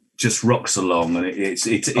just rocks along, and it's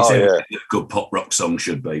everything a good pop rock song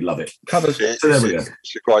should be. Love it. Covers. So there we go.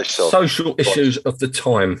 It's a great song. Social issues of the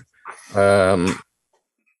time,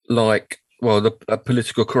 like the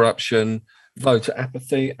political corruption, voter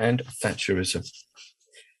apathy, and Thatcherism.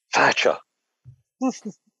 Thatcher.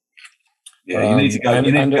 Yeah, you need to go.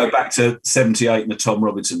 You need to go back to '78 and the Tom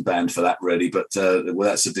Robinson Band for that, really. But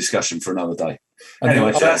that's a discussion for another day.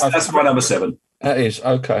 Anyway, that's my number 7. That is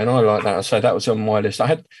okay, and I like that. So that was on my list. I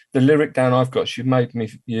had the lyric down. I've got you made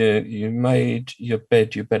your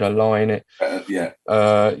bed, you better lie in it.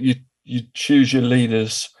 You choose your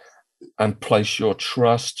leaders and place your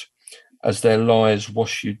trust as their lies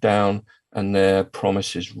wash you down and their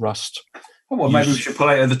promises rust. Well, maybe we should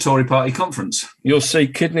play it at the Tory Party conference. You'll see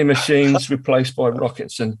kidney machines replaced by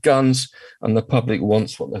rockets and guns, and the public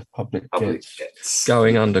wants what the public gets.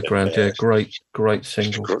 Going underground, great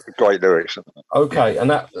single. Great lyrics. Okay, and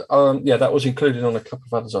that that was included on a couple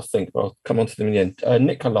of others, I think, but I'll come on to them in the end.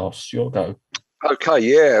 Nicholas, your go. Okay,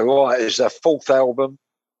 yeah, right. It's their 4th album,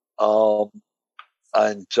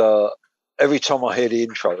 and every time I hear the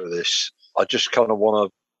intro to this, I just kind of want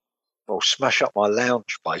to smash up my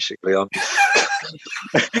lounge, basically.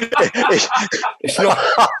 It's not.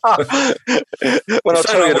 When I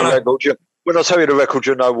tell you the record,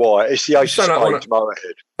 you know why. It's the Ace of Spades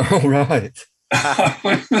Motorhead. Oh, right.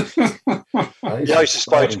 The Ace of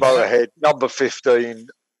Spades Motorhead, number 15.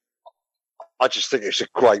 I just think it's a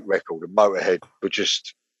great record. And Motorhead were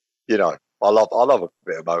just, I love a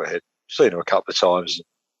bit of Motorhead. Seen them a couple of times.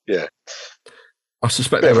 Yeah. I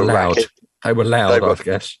suspect they were loud. They were loud, I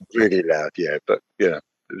guess. Really loud, yeah. But, it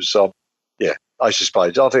was, Ace of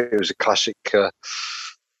Spades. I think it was a classic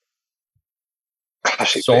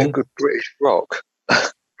song. Good British rock.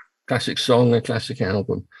 Classic song, a classic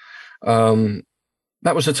album.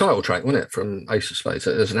 That was the title track, wasn't it, from Ace of Spades?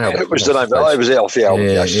 There's an album. It was the name. It was off the album.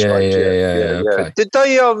 Yeah. Okay. Did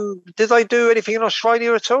they do anything in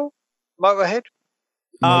Australia at all? Motorhead?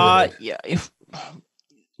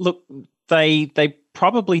 Look, they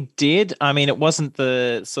probably did. I mean, it wasn't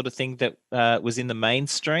the sort of thing that was in the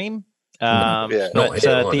mainstream. The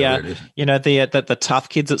tough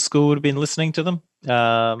kids at school would have been listening to them.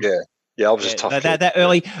 I was a tough kid. That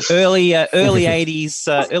early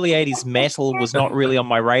 80s metal was not really on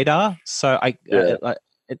my radar. So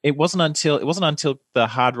it wasn't until the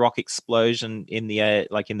hard rock explosion in the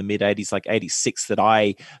mid 80s, like 86, that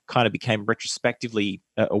I kind of became retrospectively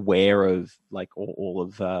aware of like all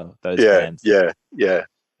of those bands. Yeah.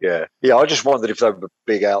 I just wondered if they were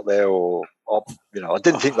big out there, or I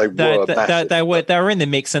didn't think they were. They were in the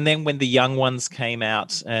mix, and then when the Young Ones came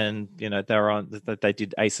out, and they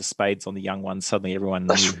did Ace of Spades on the Young Ones, suddenly everyone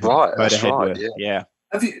knew who Motorhead were. Yeah.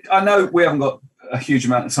 I know we haven't got a huge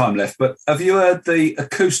amount of time left, but have you heard the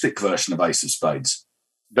acoustic version of Ace of Spades?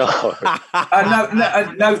 No.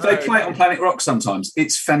 No, they play it on Planet Rock sometimes.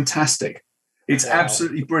 It's fantastic. It's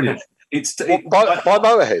absolutely brilliant. By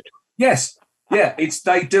Motorhead? Yes. Yeah,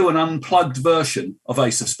 they do an unplugged version of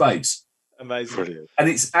Ace of Spades. Amazing. Brilliant. And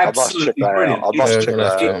it's absolutely brilliant. I must check that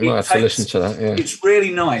out. I might have to listen to that, yeah. It's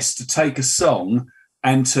really nice to take a song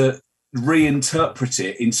and to reinterpret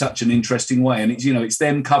it in such an interesting way, and it's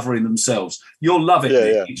them covering themselves. You'll love it.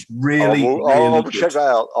 It's really I'll check that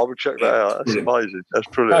out. That's amazing. That's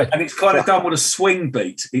brilliant. And it's kind of done with a swing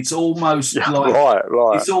beat. It's almost right.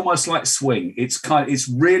 It's almost like swing. It's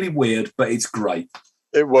really weird, but it's great.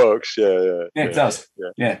 It works. Yeah, it does.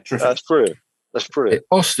 Yeah, terrific. That's brilliant.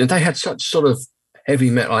 Austin, they had such sort of heavy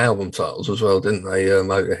metal album titles as well, didn't they?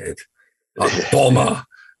 Motorhead, like Bomber,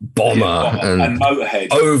 and Motorhead.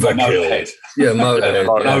 Overkill. Motorhead. Yeah, Motorhead.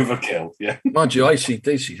 Overkill. Yeah. Mind you,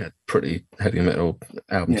 AC/DC had pretty heavy metal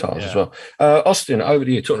album titles as well. Austin, over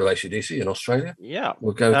to you. Talking about AC/DC in Australia. Yeah,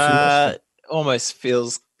 we'll go to Austin. Almost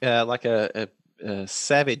feels like a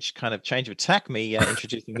savage kind of change of tack, me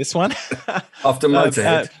introducing this one. After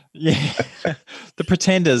Motorhead. The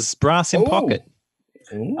Pretenders, Brass in Pocket.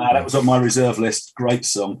 That was on my reserve list. Great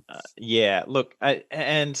song. Look,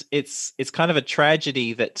 and it's kind of a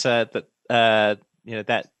tragedy that that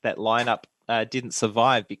lineup didn't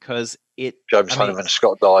survive, because James Honeyman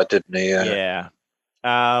Scott died, didn't he? Yeah.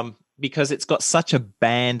 because it's got such a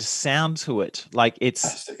band sound to it. Like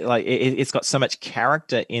it's got so much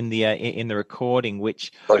character in the recording,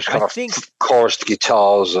 which those kind of chorus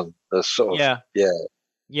guitars and the sort of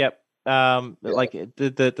Yep. Like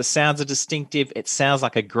the sounds are distinctive. It sounds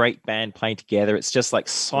like a great band playing together. It's just like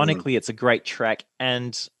sonically, it's a great track.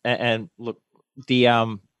 And look, the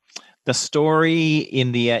story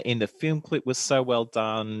in the film clip was so well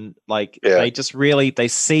done. Like they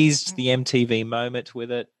seized the MTV moment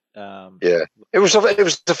with it. It was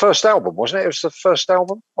the first album, wasn't it? It was the first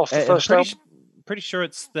album off the first album. Pretty sure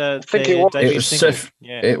it's the. I think it was. Debut single.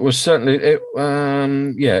 It was certainly it.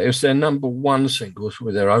 It was their number one single. It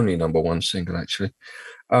was their only number one single, actually.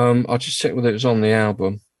 I'll just check whether it was on the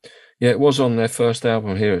album. Yeah, it was on their first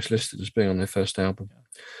album. Here it's listed as being on their first album,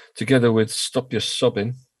 together with "Stop Your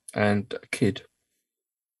Sobbing" and "Kid."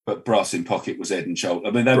 But "Brass in Pocket" was Head and Shoulder.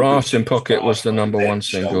 I mean, "Brass in Pocket" was the number one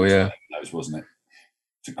single. Yeah, those, wasn't it?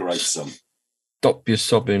 It's a great song. "Stop Your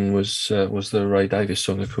Sobbing" was the Ray Davies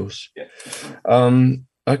song, of course. Yeah.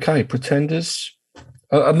 Okay, Pretenders,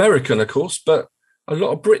 American, of course, but a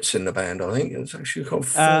lot of Brits in the band. I think it's actually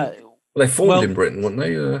they formed in Britain, weren't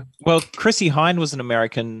they? Well, Chrissie Hynde was an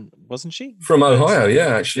American, wasn't she? From Ohio,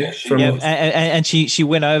 actually. And she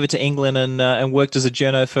went over to England and worked as a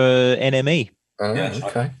journo for NME.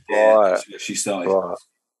 Okay. Yeah, she started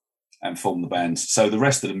and formed the band. So the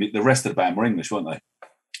rest of the band were English, weren't they?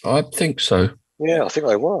 I think so. Yeah, I think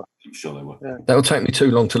they were. I'm sure they were. Yeah. That'll take me too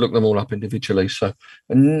long to look them all up individually. So,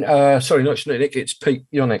 sorry, not Nick. It's Pete.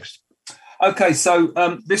 You're next. Okay, so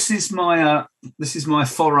this is my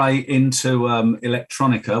foray into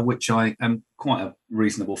electronica, which I am quite a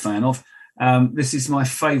reasonable fan of. This is my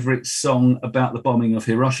favourite song about the bombing of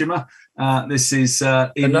Hiroshima. This is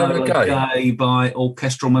Enola Gay by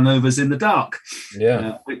Orchestral Manoeuvres in the Dark,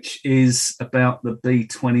 which is about the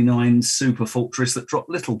B-29 super fortress that dropped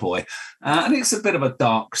Little Boy. And it's a bit of a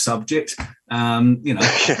dark subject,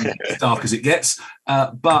 as dark as it gets,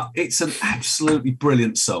 but it's an absolutely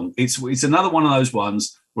brilliant song. It's another one of those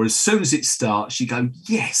ones where as soon as it starts, you go,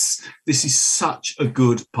 yes, this is such a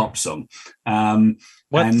good pop song.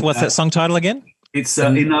 What's that song title again? It's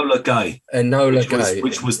Enola Gay. Enola Gay.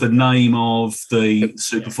 Which was the name of the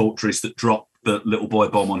super fortress that dropped the Little Boy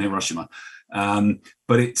bomb on Hiroshima.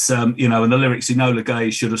 But it's, and the lyrics, Enola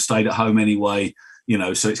Gay should have stayed at home anyway,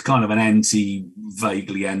 so it's kind of an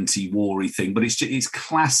vaguely anti-war-y thing. But it's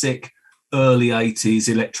classic early 80s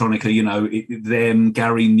electronica, them,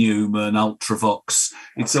 Gary Newman, Ultravox.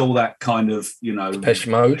 It's all that kind of, Depeche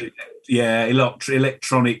Mode. Yeah,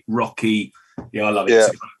 electronic, rocky. Yeah, I love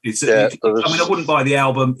it. Yeah. I wouldn't buy the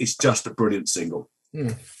album. It's just a brilliant single.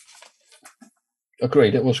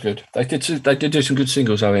 Agreed. It was good. They did do some good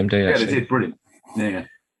singles. OMD. Actually. Yeah, they did. Brilliant. Yeah.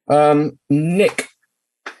 Nick.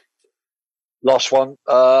 Last one.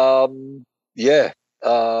 Tom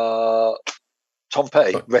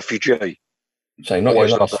Petty, Refugee. So not your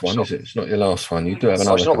last one, is it? It's not your last one. You do have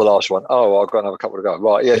another. It's not the last one. Oh, I've got another couple to go.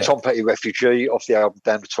 Right. Yeah. Tom Petty, Refugee, off the album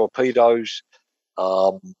Damn the Torpedoes.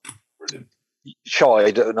 Brilliant.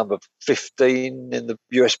 Charted at number 15 in the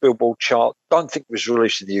US Billboard chart. Don't think it was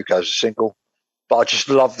released in the UK as a single, but I just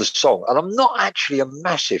love the song. And I'm not actually a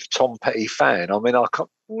massive Tom Petty fan. I mean, I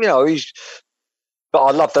can't, but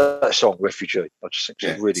I love that song, Refugee. I just think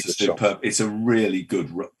it's a really good song. It's a really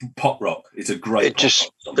good pop rock. It's a great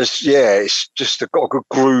song. It's just got a good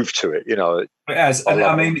groove to it, It has.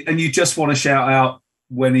 And you just want to shout out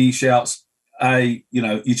when he shouts, you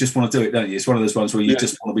just want to do it, don't you? It's one of those ones where you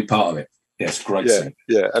just want to be part of it. Yeah, it's great.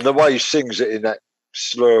 Yeah. And the way he sings it in that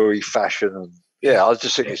slurry fashion, and I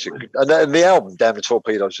just think it's a good. And the album, Damn the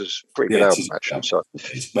Torpedoes, is a pretty good album actually. So it's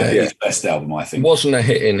his best album, I think. Wasn't a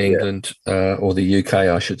hit in England or the UK,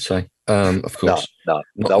 I should say. Of course, no,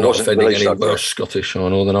 not offending any Welsh, Scottish, or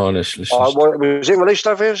Northern Irish listeners. Was it released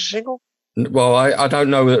over here as a single? Well, I don't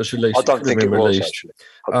know whether it was released. I don't think it was actually.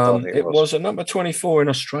 It was a number 24 in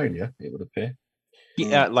Australia. It would appear.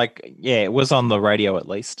 Yeah, it was on the radio at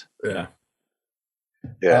least. Yeah.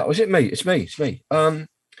 Was it me? It's me.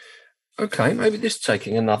 Okay, maybe this is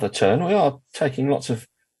taking another turn. We are taking lots of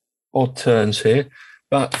odd turns here,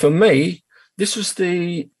 but for me, this was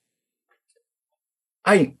the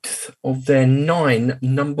 8th of their 9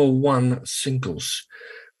 number 1 singles.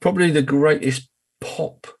 Probably the greatest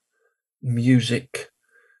pop music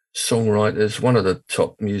songwriters, one of the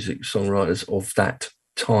top music songwriters of that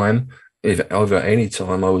time, if over any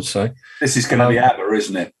time, I would say. This is going to be ABBA,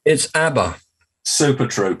 isn't it? It's ABBA. Super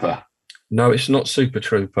Trooper. No, it's not Super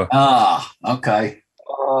Trooper. Ah, okay.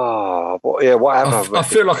 Oh, what happened? I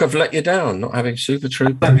feel like I've let you down not having Super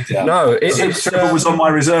Trooper. No, Super Trooper was on my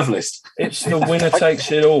reserve list. It's the Winner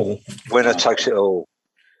Takes It All. Winner Takes It All.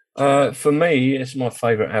 For me, it's my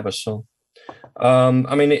favourite ABBA song.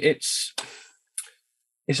 I mean, it's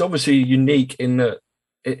obviously unique in that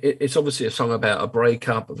it's obviously a song about a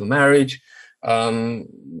breakup of a marriage,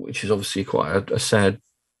 which is obviously quite a sad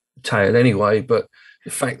tale anyway. But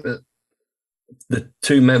the fact that the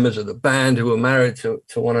two members of the band who were married to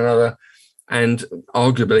one another, and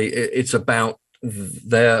arguably it's about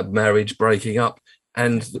their marriage breaking up,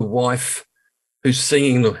 and the wife who's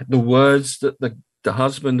singing the words that the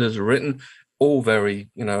husband has written, all very,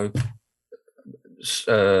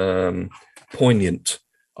 poignant,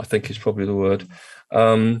 I think is probably the word.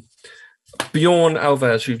 Bjorn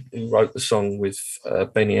Ulvaeus, who wrote the song with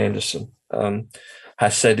Benny Andersson,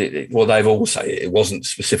 has said it. Well, they've all said it wasn't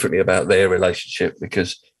specifically about their relationship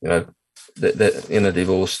because that in a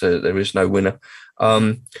divorce there is no winner.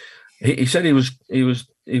 He said he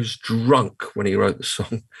was drunk when he wrote the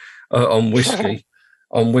song on whiskey,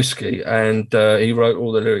 and he wrote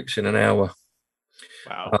all the lyrics in an hour.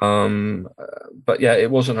 Wow. But yeah, it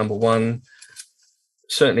was a number one.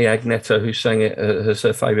 Certainly Agneta, who sang it, has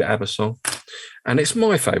her favourite ABBA song. And it's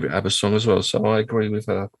my favourite ABBA song as well, so I agree with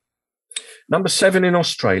her. Number 7 in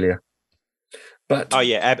Australia. But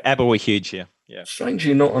ABBA were huge here. Yeah.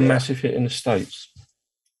 Strangely not a massive hit in the States.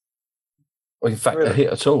 Well, in fact, a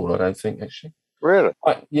hit at all, I don't think, actually. Really?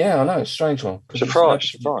 I know, it's a strange one.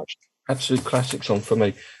 Surprised. Absolute classic song for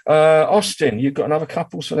me. Austin, you've got another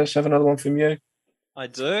couple, so let's have another one from you. I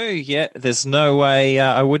do, yeah. There's no way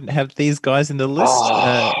I wouldn't have these guys in the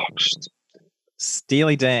list.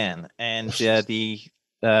 Steely Dan, and the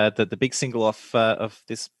big single of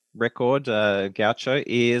this record, Gaucho,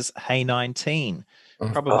 is "Hey 19."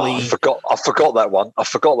 Probably, I forgot that one.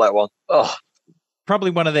 Oh,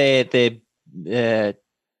 probably one of their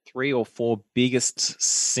 3 or 4 biggest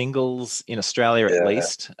singles in Australia, at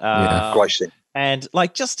least. Great thing. And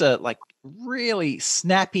just a really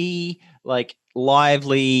snappy,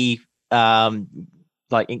 lively,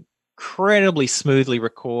 incredibly smoothly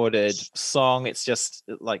recorded song. It's just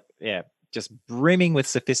just brimming with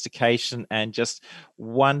sophistication and just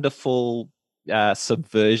wonderful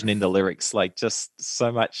subversion in the lyrics. Just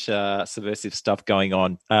so much subversive stuff going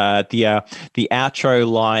on. The outro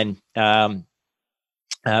line.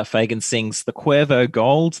 Fagan sings, "The Cuervo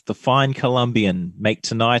Gold, the fine Colombian, make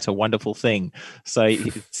tonight a wonderful thing." So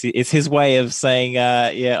it's his way of saying,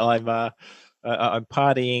 I'm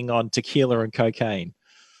partying on tequila and cocaine.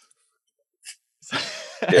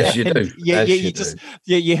 Yes, you do.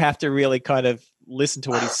 You have to really kind of listen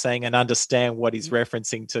to what he's saying and understand what he's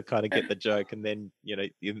referencing to kind of get the joke, and then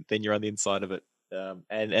then you're on the inside of it.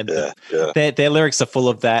 Their lyrics are full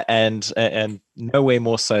of that, and nowhere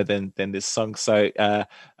more so than this song. So a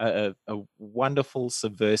wonderful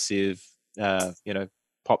subversive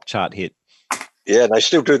pop chart hit. Yeah, they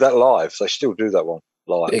still do that live. They still do that one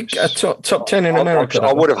live. Top 10 in America.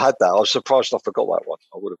 I would have had that. I was surprised I forgot that one.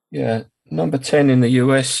 I would have. Yeah, number 10 in the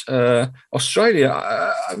US.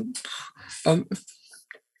 Australia,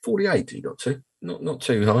 48 you got to. Not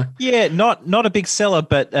too high. Yeah, not a big seller,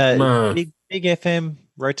 but big FM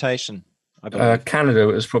rotation, I believe. Canada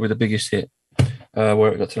was probably the biggest hit,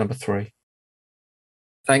 where it got to number 3.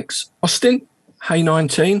 Thanks, Austin. Hey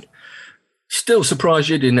 19. Still surprised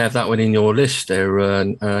you didn't have that one in your list there,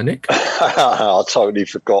 Nick. I totally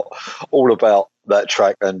forgot all about that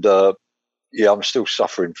track, and I'm still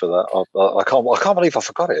suffering for that. I can't believe I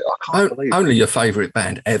forgot it. I can't believe only your favourite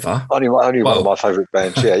band ever. Only one of my favourite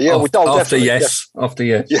bands. Yeah. After Yes.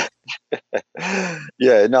 Yeah.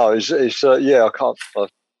 Yeah. No, it's I can't.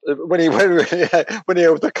 When he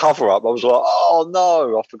held the cover up, I was like, oh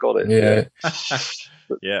no, I forgot it. Yeah.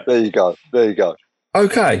 Yeah. There you go.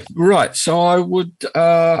 Okay, right. So I would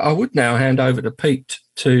now hand over to Pete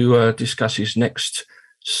to discuss his next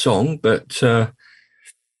song, but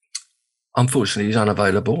unfortunately he's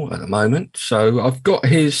unavailable at the moment. So I've got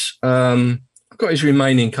his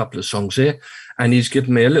remaining couple of songs here, and he's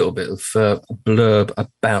given me a little bit of blurb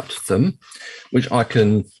about them, which I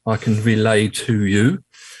can relay to you.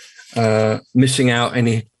 Missing out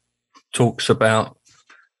any talks about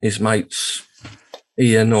his mates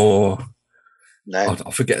Ian or Nan.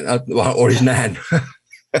 I forget, or his nan.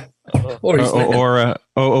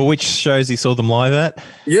 or which shows he saw them live at.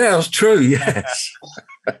 Yeah, that's true. Yes.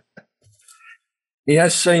 He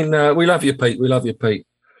has seen. We love you, Pete. We love you, Pete.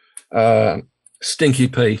 Stinky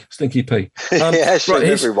P. He has seen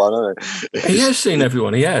everyone, hasn't he? He has seen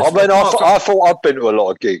everyone. He has. I mean, I thought I'd been to a lot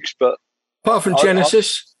of gigs, but apart from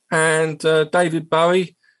Genesis and David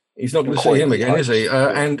Bowie, he's not going to see him again, is he?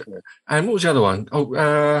 And what was the other one?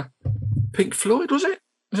 Pink Floyd, was it?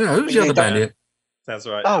 Who's the other band here? That's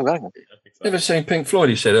right. Oh, hang on. Never seen Pink Floyd,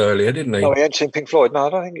 he said earlier, didn't he? No, he hadn't seen Pink Floyd. No, I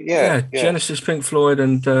don't think. Yeah. Genesis, Pink Floyd,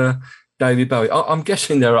 and David Bowie. I'm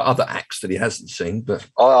guessing there are other acts that he hasn't seen, but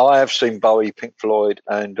I have seen Bowie, Pink Floyd,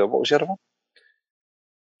 and what was the other one?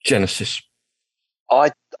 Genesis.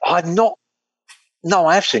 I'm not. No,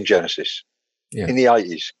 I have seen Genesis in the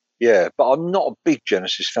 80s. Yeah, but I'm not a big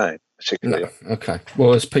Genesis fan, particularly. No. Okay.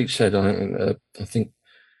 Well, as Pete said, I think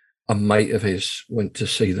a mate of his went to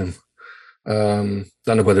see them. Don't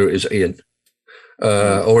know whether it was Ian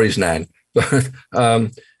or his nan, but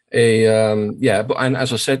but and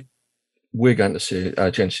as I said, we're going to see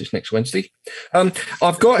Genesis next Wednesday.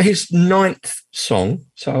 I've got his 9th song,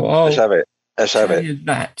 so Let's have it. tell you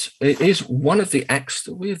that it is one of the acts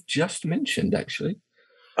that we have just mentioned, actually.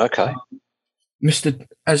 Okay. Mr.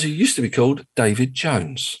 as he used to be called, David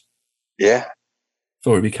Jones. Yeah.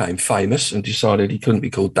 Before he became famous and decided he couldn't be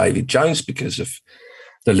called David Jones because of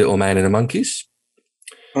the Little Man and the Monkeys.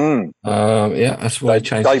 That's why he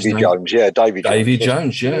changed his name. David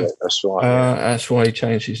Jones, yeah. That's right. That's why he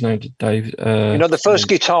changed his name to David. The first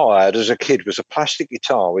guitar I had as a kid was a plastic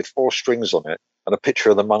guitar with 4 strings on it and a picture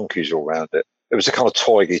of the monkeys all around it. It was a kind of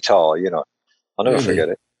toy guitar, I'll never forget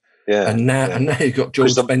it. Yeah. And now you've got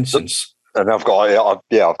George Benson's. And I've got an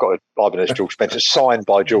Ibanez George Benson signed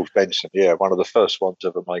by George Benson. Yeah, one of the first ones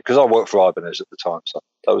ever made because I worked for Ibanez at the time, so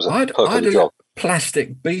that was a perfect job.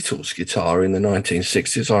 Plastic Beatles guitar in the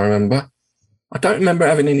 1960s. I remember. I don't remember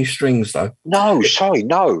having any strings though. No, sorry,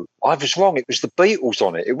 no, I was wrong. It was the Beatles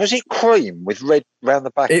on it. Was it cream with red round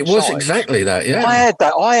the back? It was exactly that. Yeah, I had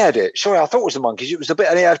that. I had it. Sorry, I thought it was the Monkeys. It was the bit,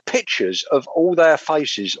 and it had pictures of all their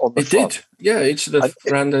faces on the front. It did. Yeah, it's the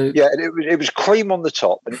round. And it was cream on the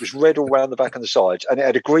top, and it was red all around the back and the sides, and it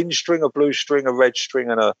had a green string, a blue string, a red string,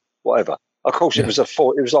 and a whatever. Of course, it was it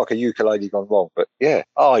was like a ukulele gone wrong. But yeah,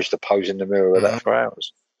 I used to pose in the mirror with that for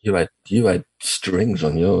hours. You had strings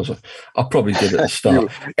on yours. I probably did at the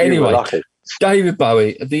start. Anyway, David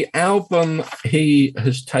Bowie, the album he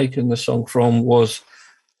has taken the song from was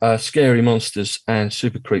Scary Monsters and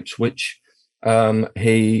Super Creeps, which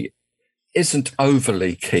he isn't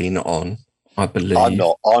overly keen on, I believe. I'm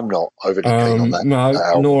not overly keen on that. No,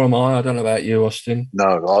 nor am I. I don't know about you, Austin.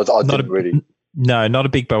 No, I didn't really. No, not a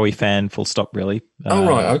big Bowie fan, full stop, really.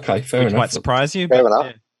 Right, okay, fair enough. Might surprise you. Fair enough.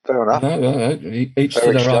 Yeah. Fair enough. No, each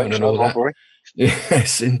to their own and all that.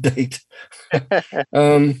 Yes, indeed.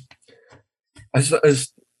 Was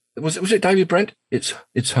it David Brent? It's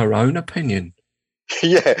her own opinion.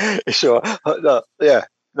 Yeah, sure. Yeah.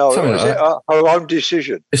 No, her own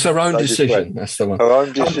decision. It's her own decision. That's the one. Her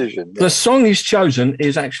own decision. The song he's chosen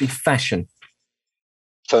is actually Fashion.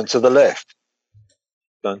 Turn to the left.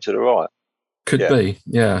 Turn to the right. Could be,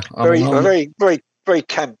 yeah. Very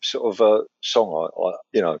camp sort of song,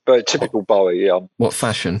 very typical Bowie. What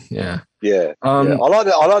Fashion? Yeah. Yeah. I like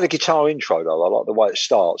the guitar intro though. I like the way it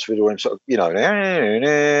starts with all them sort of,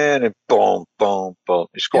 and boom, boom, boom.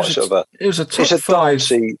 It's quite it was a top 5.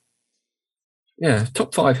 Dancey,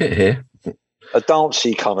 top 5 hit here. A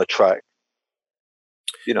dancey kind of track,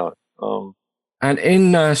 And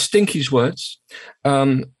in Stinky's words,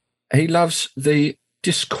 he loves the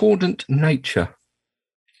discordant nature.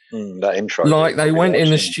 That intro. Like they went in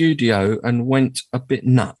the studio and went a bit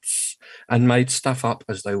nuts and made stuff up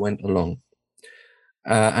as they went along.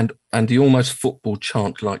 And the almost football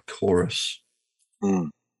chant like chorus.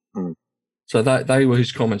 So they were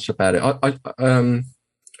his comments about it. I'm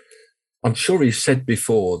sure he said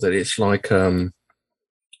before that it's like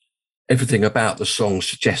everything about the song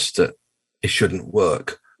suggests that it shouldn't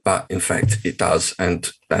work, but in fact it does,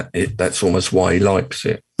 and that's almost why he likes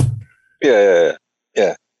it. Yeah.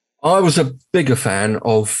 I was a bigger fan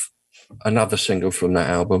of another single from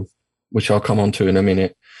that album, which I'll come on to in a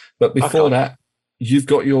minute. But before that, you've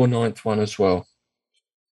got your 9th one as well.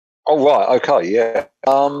 Oh, right. Okay, yeah.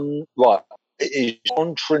 Right. It is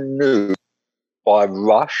Entre Nous by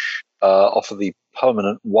Rush off of the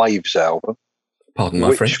Permanent Waves album. Pardon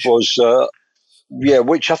my French. Which was,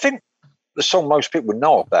 which I think the song most people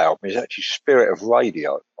know of the album is actually Spirit of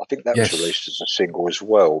Radio. I think that was released as a single as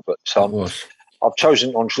well. But I've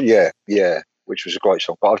chosen Entre, which was a great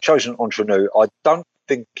song. But I've chosen Entre Nous. I don't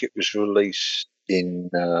think it was released in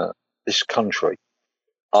this country.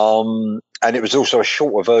 And it was also a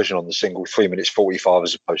shorter version on the single, 3 minutes 45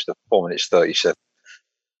 as opposed to 4 minutes 37.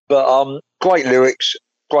 But great lyrics,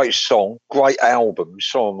 great song, great album.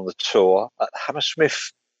 Saw them on the tour at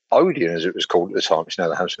Hammersmith Odeon, as it was called at the time. It's now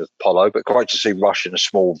the Hammersmith Apollo. But great to see Rush in a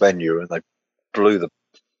small venue, and they blew the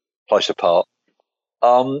place apart.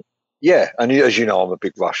 And as you know, I'm a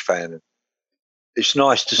big Rush fan. And it's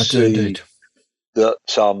nice to see that.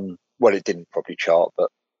 Well, it didn't probably chart, but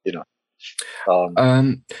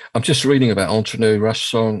I'm just reading about Entre Nous, Rush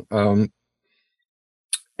song.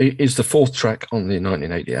 It is the fourth track on the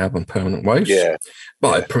 1980 album Permanent Waves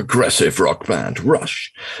by progressive rock band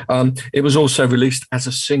Rush. It was also released as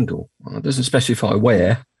a single. It doesn't specify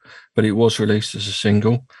where, but it was released as a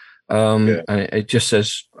single. And it just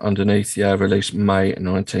says underneath, released May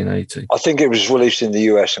 1980. I think it was released in the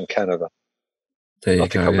US and Canada. There you I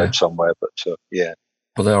think I read somewhere, but Well,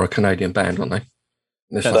 they are a Canadian band, aren't they?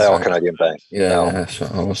 They are a Canadian band. Yeah,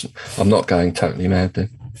 so I'm not going totally mad then.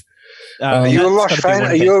 Are you a Rush fan?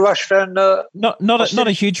 Are you a Rush fan? Not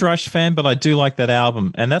a huge Rush fan, but I do like that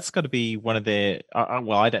album, and that's got to be one of their.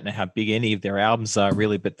 Well, I don't know how big any of their albums are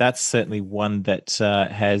really, but that's certainly one that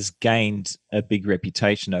has gained a big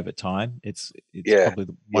reputation over time. It's probably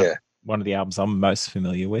one of the albums I'm most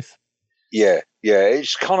familiar with. Yeah.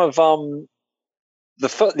 It's kind of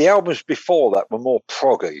the albums before that were more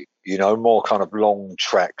proggy, more kind of long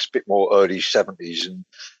tracks, bit more early 70s,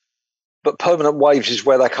 but Permanent Waves is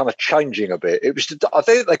where they're kind of changing a bit. It was, I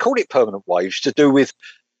think they called it Permanent Waves to do with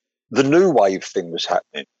the new wave thing was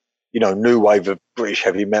happening. New wave of British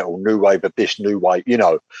heavy metal, new wave of this, new wave.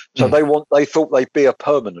 So they thought they'd be a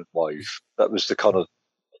permanent wave. That was the kind of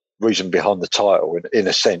reason behind the title, in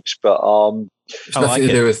a sense. But it's nothing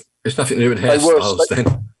to do with hairstyles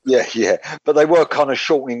then. Yeah, but they were kind of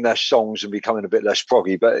shortening their songs and becoming a bit less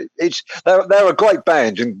proggy. But they're a great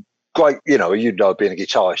band and great. Being a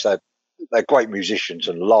guitarist, they're great musicians,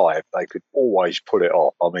 and live they could always pull it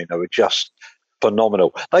off. I mean, they were just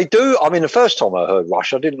phenomenal. They do. I mean, the first time I heard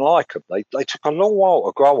Rush, I didn't like them. They took a long while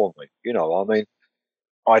to grow on me. I mean,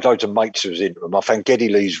 I had loads of mates who was into them. I found Geddy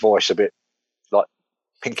Lee's voice a bit like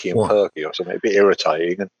Pinky and Perky or something, a bit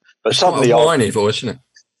irritating. But suddenly, a whiny voice, isn't it?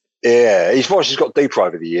 Yeah, his voice has got deeper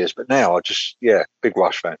over the years, but now I just big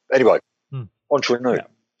Rush fan. Anyway, Entre Nous.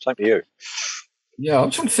 Same to you. Yeah,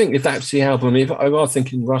 I'm trying to think if that's the album. If I were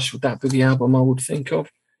thinking Rush, would that be the album I would think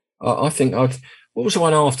of? I think what was the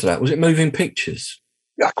one after that? Was it Moving Pictures?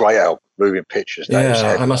 Yeah, great album, Moving Pictures.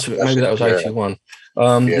 I must have. Maybe that was 81.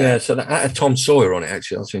 So that had Tom Sawyer on it.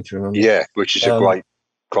 Actually, I seem to remember. Yeah, which is a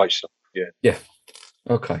great song. Yeah.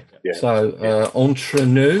 Okay. Yeah. So Entre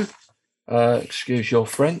Nous. Excuse your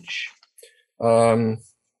French.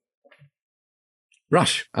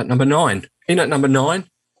 Rush at number 9. In at number 9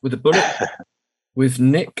 with a bullet. With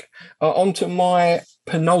Nick, onto my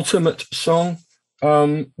penultimate song,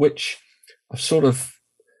 which I've sort of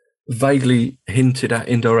vaguely hinted at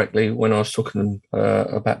indirectly when I was talking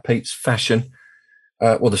about Pete's fashion.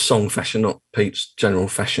 The song fashion, not Pete's general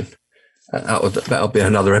fashion. That'll be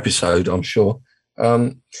another episode, I'm sure.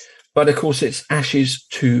 But of course, it's Ashes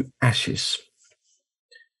to Ashes,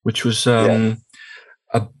 which was a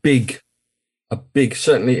big,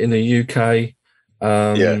 certainly in the UK.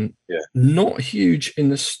 Not huge in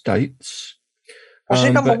the States. Was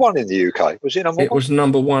it number one in the UK? Was it number one? It was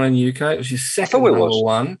number one in the UK. It was his second number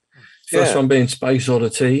one. First one being Space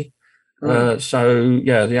Oddity.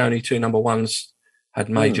 The only two number ones had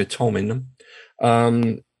Major Tom in them.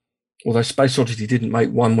 Although Space Oddity didn't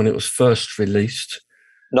make one when it was first released.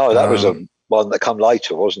 No, that was one that came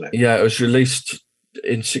later, wasn't it? Yeah, it was released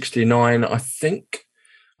in 69, I think.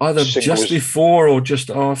 Either just before or just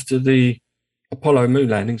after the Apollo moon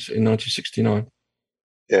landings in 1969.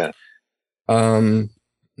 Yeah.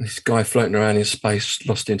 This guy floating around in space,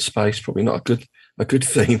 lost in space, probably not a good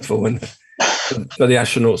theme for the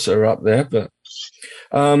astronauts that are up there. But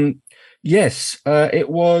it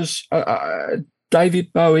was.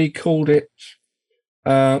 David Bowie called it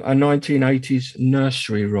a 1980s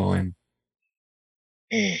nursery rhyme.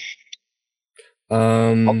 I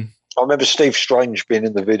remember Steve Strange being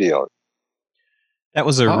in the video. That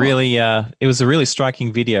was a really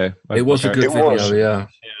striking video. It was a good video, yeah.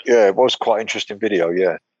 Yeah, it was quite interesting video,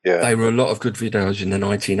 yeah. There were a lot of good videos in the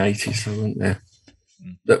 1980s, weren't there?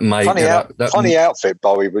 That made funny outfit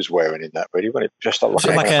Bowie was wearing in that, really, when it just like a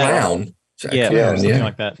clown. Something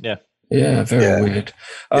like that, yeah. Yeah, very weird.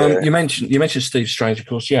 You mentioned Steve Strange, of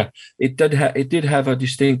course. Yeah, it did have a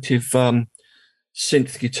distinctive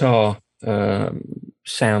synth guitar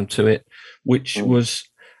sound to it, which was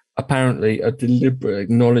apparently a deliberate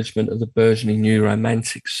acknowledgement of the burgeoning new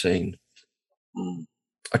romantic scene,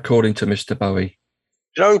 according to Mr. Bowie.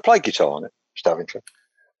 Do you know who played guitar on it? Just out of interest.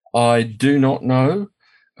 I do not know,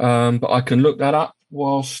 but I can look that up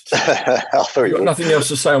whilst I've got nothing else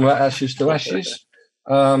to say about Ashes to Ashes.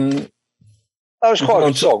 That was quite a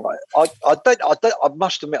good song. I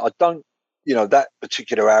must admit, I don't. That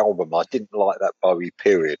particular album, I didn't like that Bowie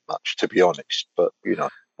period much, to be honest. But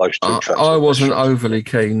those two tracks. I wasn't overly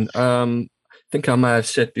keen. I think I may have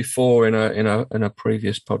said before in a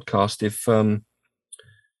previous podcast,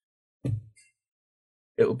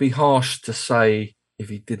 it would be harsh to say if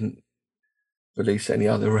he didn't release any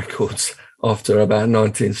other records after about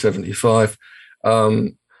 1975.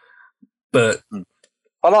 But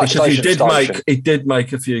I like because Station. he did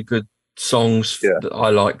make a few good songs that I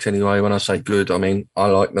liked anyway. When I say good, I mean I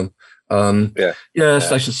like them.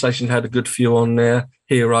 Station had a good few on there.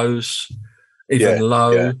 Heroes, Even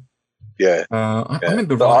Low. I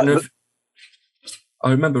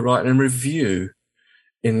remember writing a review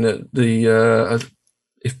in the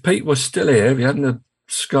if Pete was still here, if he hadn't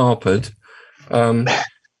scarpered,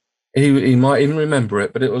 he might even remember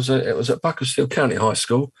it. But it was at Buckersfield County High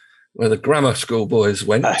School, where the grammar school boys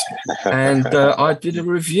went, and I did a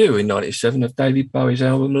review in '97 of David Bowie's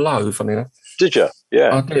album Low. Funny enough, did you?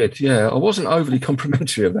 Yeah, I did. Yeah, I wasn't overly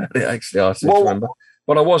complimentary about it actually. I seem to remember,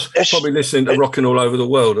 but I was probably listening to Rockin' All Over the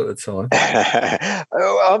World at the time.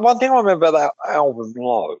 One thing I remember about that album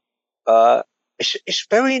Low, it's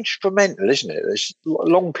very instrumental, isn't it? There's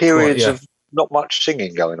long periods of not much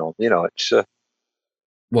singing going on. You know, it's.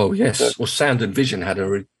 Well, yes. Well, Sound and Vision had a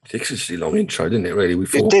ridiculously long intro, didn't it? Really,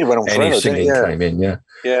 it did went on forever, singing came in,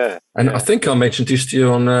 And I think I mentioned this to you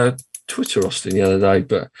on Twitter, Austin, the other day,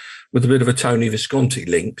 but with a bit of a Tony Visconti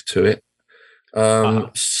link to it.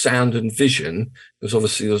 Sound and Vision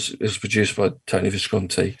was produced by Tony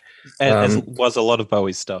Visconti, as was a lot of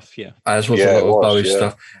Bowie stuff, as was a lot of Bowie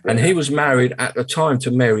stuff, and he was married at the time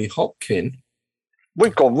to Mary Hopkin.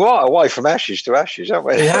 We've gone right away from ashes to ashes, haven't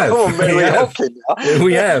we? We have. Mary Hopkin.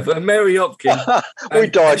 We have. And Mary Hopkin. We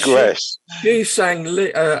digress. She sang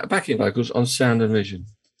backing vocals on Sound and Vision.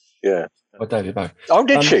 Yeah. By David Bowie. Oh,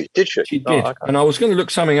 did she? Did she? She did. Okay. And I was going to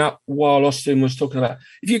look something up while Austin was talking about.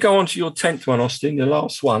 If you go on to your 10th one, Austin, your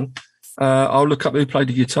last one, I'll look up who played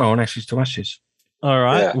the guitar on Ashes to Ashes. All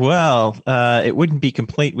right. Yeah. Well, it wouldn't be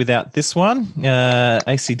complete without this one.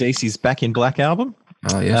 AC/DC's Back in Black album.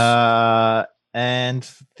 Oh, yes. And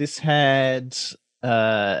this had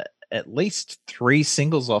at least 3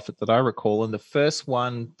 singles off it that I recall. And the first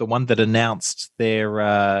one, the one that announced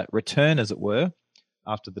their return, as it were,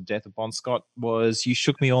 after the death of Bon Scott, was "You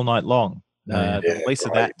Shook Me All Night Long." The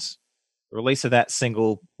release of that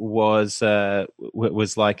single was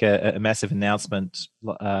like a massive announcement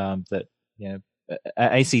that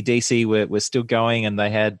AC/DC were still going, and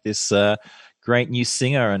they had this great new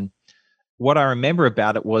singer. And what I remember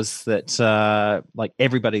about it was that like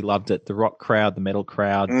everybody loved it. The rock crowd, the metal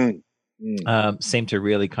crowd seemed to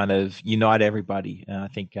really kind of unite everybody. I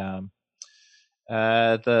think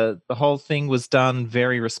the whole thing was done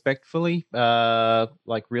very respectfully,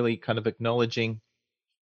 like really kind of acknowledging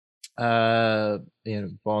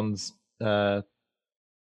Bond's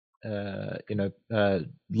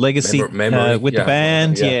legacy memory. With the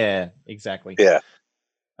band. Yeah, exactly.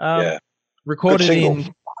 Recorded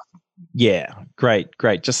in. Yeah, great.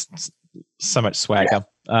 Just so much swagger.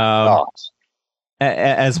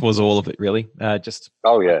 As was all of it, really. Just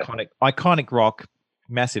iconic rock,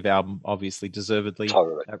 massive album, obviously, deservedly.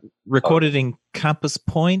 Totally. Recorded in Compass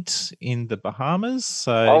Point in the Bahamas.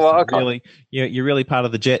 So really, you're really part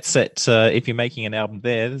of the jet set if you're making an album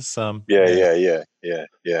there. There's They've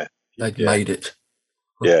made it.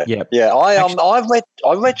 Yeah.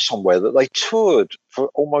 I read somewhere that they toured for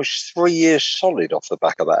almost 3 years solid off the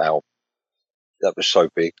back of that album. That was so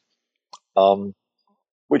big,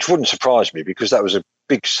 which wouldn't surprise me because that was a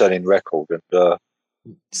big selling record. And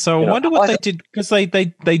so I wonder what they did, because they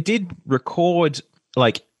did record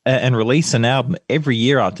and release an album every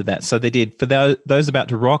year after that. So they did for those About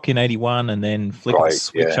to Rock in '81, and then Flick the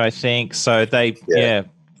Switch, I think. So it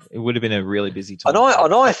would have been a really busy time.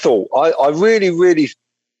 And I thought I really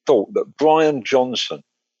thought that Brian Johnson,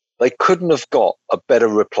 they couldn't have got a better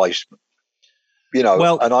replacement. And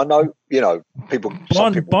I know, people.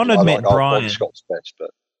 Bon had met Brian. Bon Scott's best,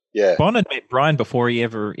 but Bon had met Brian before he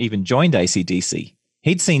even joined AC/DC.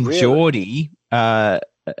 He'd seen Geordie on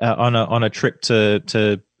a trip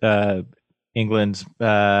to England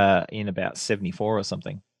in about '74 or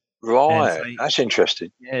something. Right, that's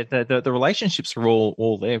interesting. Yeah, the relationships were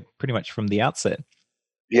all there pretty much from the outset.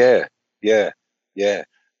 Yeah.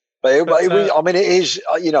 But it is.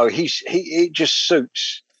 It just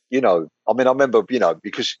suits. I remember,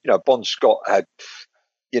 because Bon Scott had,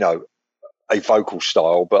 a vocal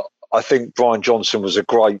style, but I think Brian Johnson was a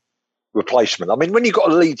great replacement. I mean, when you've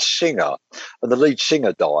got a lead singer and the lead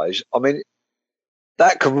singer dies,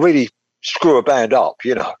 that can really screw a band up.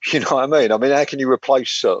 You know what I mean? How can you replace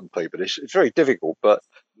certain people? It's very difficult. But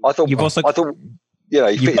I thought you've got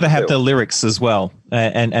to have the lyrics as well.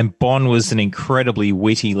 And Bon was an incredibly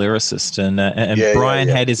witty lyricist, and Brian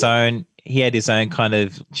had his own. He had his own kind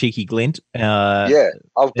of cheeky glint.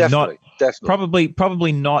 Definitely.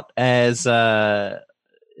 Probably not as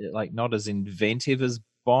like not as inventive as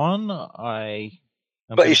Bon.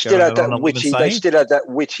 But he still had that witty. They still had that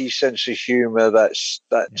witty sense of humour.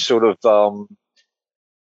 Sort of.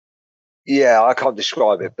 Yeah, I can't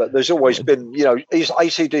describe it, but there's always been,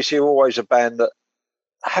 AC/DC are always a band that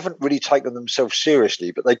haven't really taken themselves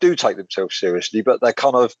seriously, but they do take themselves seriously. But they're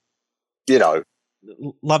kind of,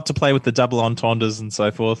 love to play with the double entendres and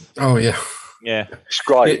so forth. Oh yeah, yeah, it's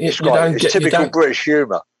great. It's great. It's typical British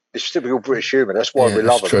humour. It's typical British humour. That's why we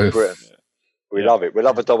love it in Britain. We love it. We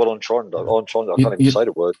love a double entendre. I can't even say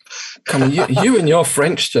the word. Come on, you and your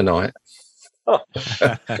French tonight.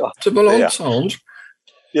 Double entendre.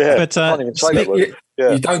 Yeah, but can't even say that word.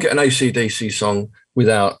 You don't get an AC/DC song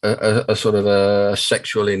without a sort of a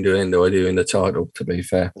sexual innuendo in the title. To be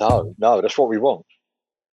fair, no, that's what we want,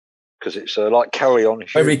 because it's like Carry On.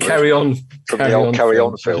 Maybe Carry On from the old Carry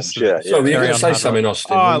On films. So you're going to say something,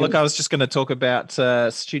 Austin? Oh, look, I was just going to talk about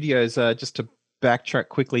Studios. Just to backtrack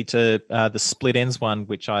quickly to the Split Ends one,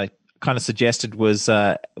 which I kind of suggested was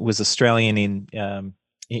Australian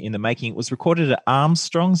in the making. It was recorded at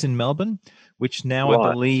Armstrong's in Melbourne, which now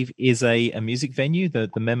I believe is a music venue, the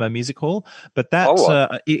Memo Music Hall. But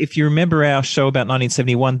that, if you remember our show about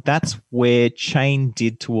 1971, that's where Chain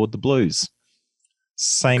did Toward the Blues.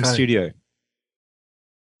 Same studio.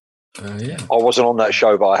 Yeah. I wasn't on that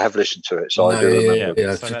show, but I have listened to it, so I do remember.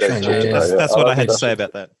 Yeah, that's what I had to say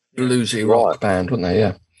about that. Bluesy rock band, weren't they?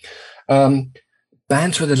 Yeah.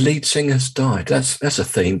 Bands where the lead singer's died. That's a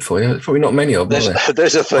theme for you. There's probably not many of them.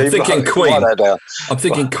 There's a theme. I'm thinking Queen. I'm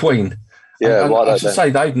thinking Queen. Yeah, and I should say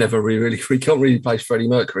they've never really can't really place Freddie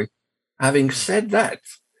Mercury. Having said that,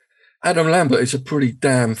 Adam Lambert is a pretty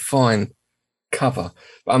damn fine cover,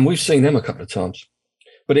 and we've seen them a couple of times.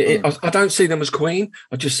 But I don't see them as Queen.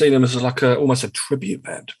 I just see them as almost a tribute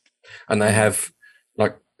band, and they have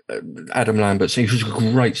like Adam Lambert. He's a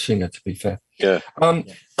great singer, to be fair. Yeah.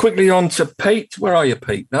 Quickly on to Pete. Where are you,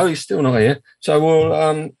 Pete? No, he's still not here.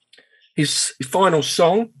 So his final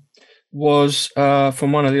song was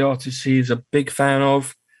from one of the artists he's a big fan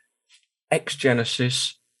of,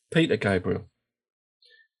 ex-Genesis, Peter Gabriel.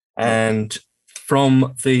 And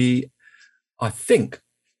from I think,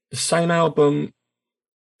 the same album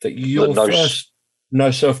that your first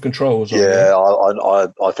No Self-Control was on. Yeah,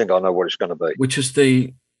 I think I know what it's going to be. Which is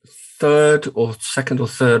the second or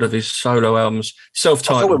third of his solo albums,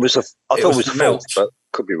 self-titled. I thought it was Melt, but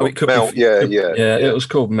could be wrong. Melt, yeah. It was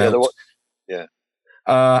called Melt. Yeah.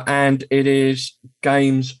 And it is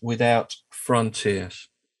Games Without Frontiers.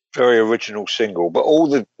 Very original single, but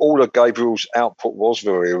all of Gabriel's output was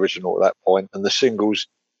very original at that point, and the singles,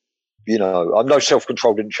 I know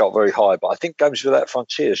Self-Control didn't chart very high, but I think Games Without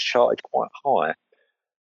Frontiers charted quite high.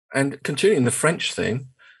 And continuing the French theme,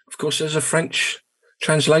 of course, there's a French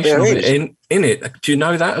translation of it in it. Do you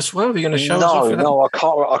know that as well? Are you going to show us off with that? No, I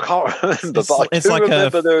can't remember. It's like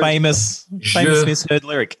a famous misheard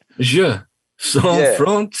lyric. Je sans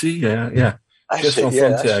frontières. Yeah. Just on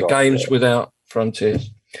frontier. Games Without Frontiers.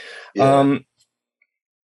 Yeah.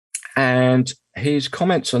 And his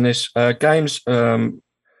comments on this, Games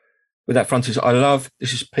Without Frontiers, I love,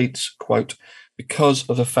 this is Pete's quote, because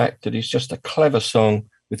of the fact that it's just a clever song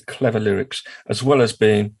with clever lyrics, as well as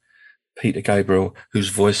being Peter Gabriel, whose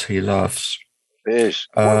voice he loves. It is.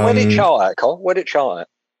 Where did it chart at, Con? Where did it chart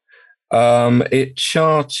at? It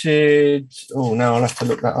charted, now I'll have to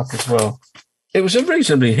look that up as well. It was a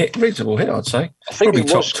reasonable hit, I'd say. I think probably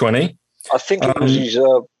top 20. I think it was his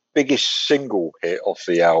biggest single hit off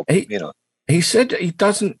the album, He said he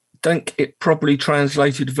doesn't think it probably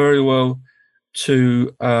translated very well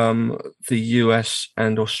to the US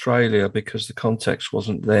and Australia because the context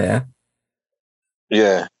wasn't there.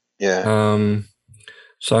 Yeah.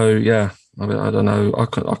 So yeah, I don't know. I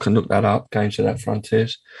can look that up. Games Without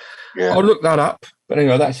Frontiers. Yeah, I'll look that up. But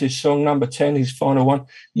anyway, that's his song number 10, his final one.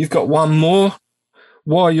 You've got one more.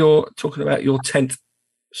 While you're talking about your 10th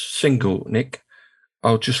single, Nick,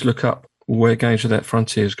 I'll just look up where Games Without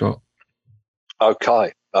Frontiers got.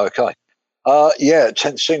 Okay.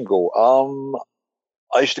 10th single.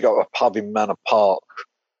 I used to go to a pub in Manor Park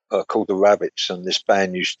called The Rabbits, and this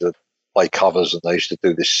band used to play covers, and they used to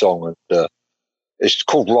do this song, and it's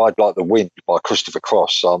called Ride Like the Wind by Christopher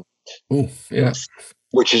Cross.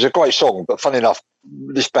 Which is a great song, but funny enough,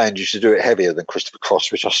 this band used to do it heavier than Christopher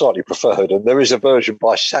Cross, which I slightly preferred, and there is a version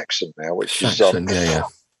by Saxon now, which is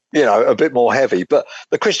a bit more heavy. But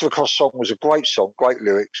the Christopher Cross song was a great song, great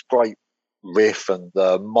lyrics, great riff, and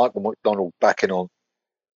Michael McDonald backing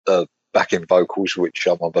vocals, which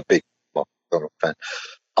I'm a big Michael McDonald fan.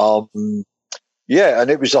 And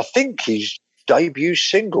it was, I think, his debut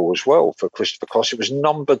single as well for Christopher Cross. It was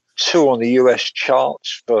number 2 on the US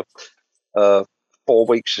charts for 4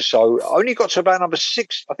 weeks or so. I only got to about number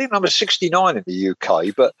 69 in the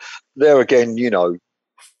UK. But there again,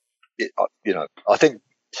 I think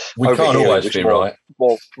we can't always be right.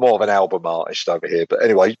 More of an album artist over here. But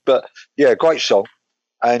anyway, yeah, great song,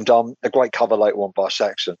 and a great cover later on by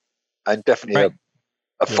Saxon, and definitely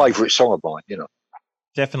a favourite song of mine.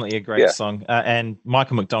 Definitely a great song. And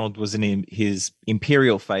Michael McDonald was in his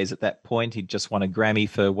imperial phase at that point. He'd just won a Grammy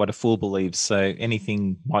for What a Fool Believes. So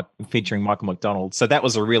anything featuring Michael McDonald. So that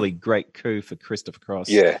was a really great coup for Christopher Cross.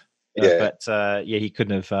 Yeah. But he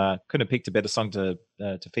couldn't have picked a better song to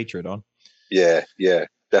feature it on. Yeah,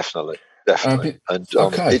 definitely. And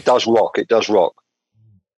it does rock. It does rock.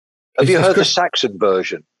 Have you heard the Saxon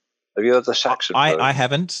version? Have you heard the Saxon version? I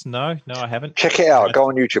haven't. No, I haven't. Check it out. Go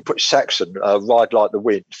on YouTube. Put Saxon, Ride Like the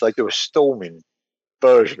Wind. They do a storming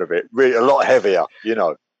version of it. Really, a lot heavier,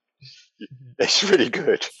 It's really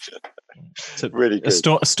good. It's really good.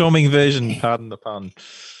 A storming version, pardon the pun.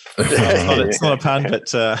 It's not a pun,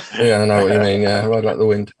 but... I know what you mean. Ride Like the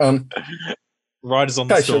Wind. Riders on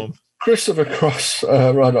the Storm. So Christopher Cross,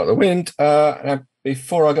 Ride Like the Wind.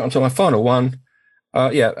 Before I got onto my final one,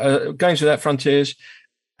 Games Without Frontiers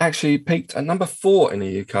actually peaked at number 4 in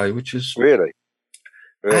the UK, which is really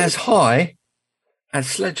as high as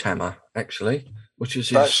Sledgehammer, actually, which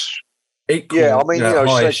is equal. Yeah, I mean,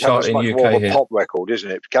 Sledgehammer's much more of a here. pop record, isn't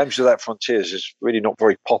it? Games Without Frontiers is really not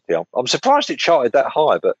very poppy. I'm surprised it charted that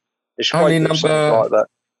high, but it's only great number like that.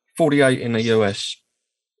 48 in the US.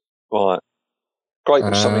 Right. Great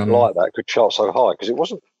that something like that could chart so high, because it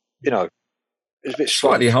wasn't, it was a bit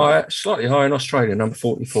slightly higher in Australia, number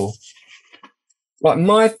 44. Right,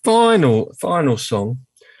 my final song,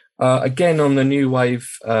 again on the new wave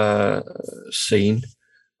scene,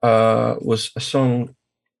 was a song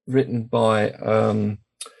written by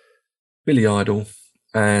Billy Idol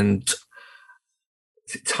and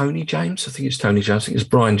is it Tony James? I think it's Tony James. I think it's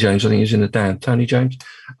Brian James. I think he's in the band. Tony James.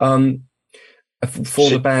 For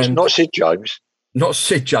the band. Not Sid James. Not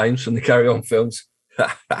Sid James from the Carry On films.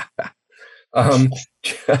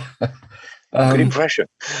 Good impression.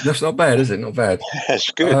 That's not bad, is it? Not bad.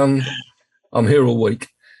 That's good. I'm here all week.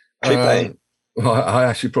 Well, I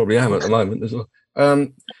actually probably am at the moment as well.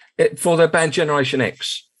 For their band Generation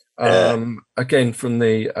X. Again, from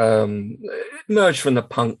the merged from the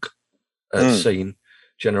punk scene,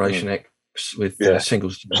 Generation X with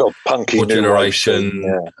singles. Sort of punky Generation.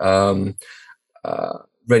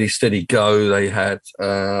 Ready, Steady, Go, they had,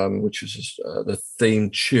 which was the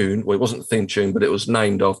theme tune. Well, it wasn't the theme tune, but it was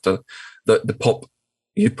named after the pop.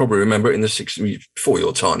 You'd probably remember it in the 60s, before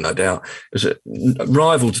your time, no doubt. It was a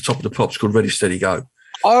rival to Top of the Pops called Ready, Steady, Go.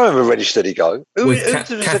 I remember Ready, Steady, Go. With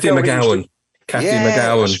Kathy McGowan. Kathy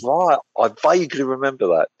McGowan. That's right. I vaguely remember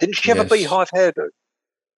that. Didn't she have a beehive hairdo?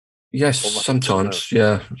 Yes, sometimes.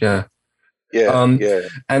 Yeah.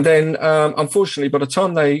 And then, unfortunately, by the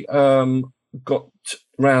time they got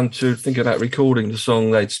round to thinking about recording the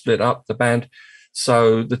song, they'd split up the band.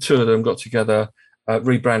 So the two of them got together,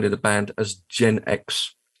 rebranded the band as Gen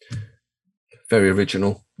X. Very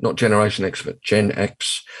original. Not Generation X, but Gen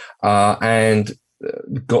X. And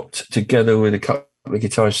got together with a couple of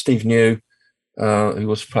guitarists, Steve New, who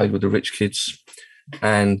was played with the Rich Kids,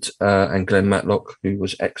 and Glenn Matlock, who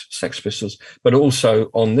was ex-Sex Pistols. But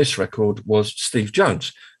also on this record was Steve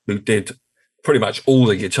Jones, who did pretty much all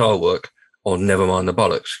the guitar work on Nevermind the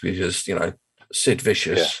Bollocks, because, Sid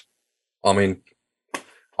Vicious, I mean,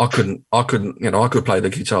 I could play the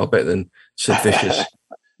guitar better than Sid Vicious,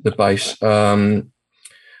 the bass. Well,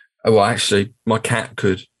 actually, my cat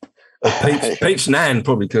could. Pete's nan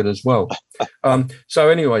probably could as well. So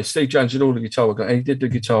anyway, Steve Jones did all the guitar work, and he did the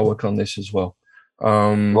guitar work on this as well.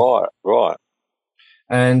 Right.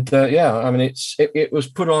 And I mean, it was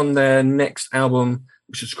put on their next album,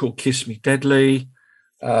 which is called Kiss Me Deadly,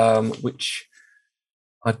 which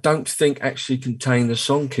I don't think actually contained the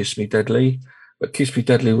song Kiss Me Deadly, but Kiss Me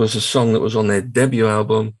Deadly was a song that was on their debut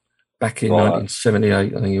album back in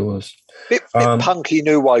 1978, I think it was. Bit punky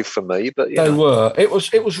new wave for me, but they were. It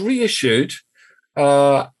was reissued,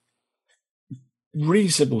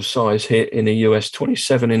 reasonable size hit in the US,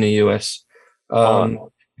 27 in the US,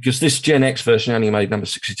 because this Gen X version only made number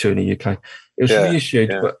 62 in the UK. It was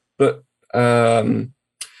reissued, but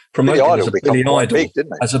promoted as a Billy Idol,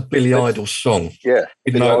 as a Billy Idol song. Yeah,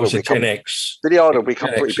 even though it was a Gen X. Billy Idol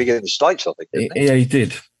became pretty big in the States, I think. Didn't he? Yeah, he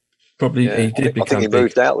did. Probably he did. I think he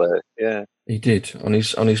moved out there. Yeah, he did on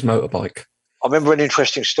his motorbike. I remember an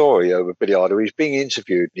interesting story with Billy Idol. He's being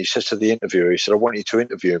interviewed, and he says to the interviewer, he said, "I want you to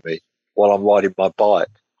interview me while I'm riding my bike."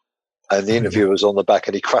 And the interviewer was on the back,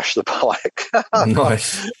 and he crashed the bike.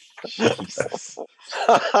 Nice.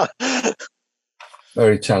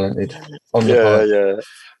 Very talented on the pipe. Yeah.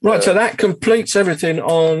 Right, so that completes everything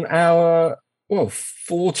on our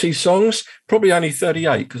 40 songs. Probably only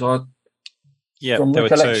 38 because from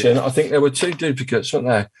recollection, I think there were 2 duplicates, weren't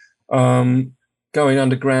there? Going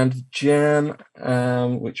Underground Jam,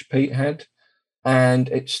 which Pete had, and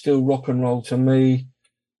It's Still Rock and Roll to Me,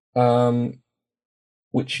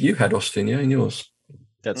 which you had, Austin, in yours.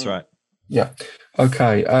 That's right. Yeah.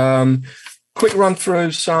 Okay. Quick run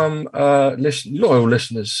through some loyal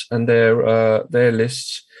listeners and their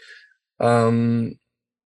lists.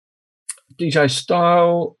 DJ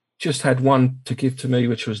Style just had one to give to me,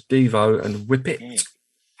 which was Devo and Whip It.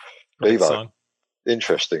 Devo.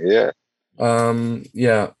 Interesting, yeah.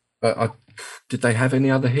 Did they have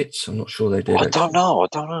any other hits? I'm not sure they did. I don't know.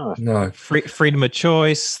 No. Freedom of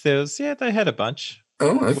Choice. They had a bunch.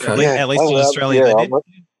 Oh, okay. At least in Australia they did.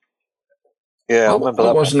 I remember that.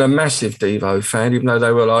 I wasn't a massive Devo fan, even though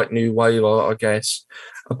they were like new wave, I guess.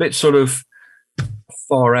 A bit sort of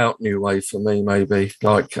far out new wave for me, maybe.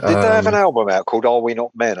 Like, did they have an album out called "Are We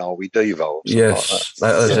Not Men? Are We Devo?" Yes,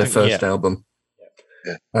 that was their first album.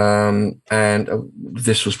 Yeah. And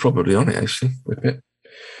this was probably on it actually. With it.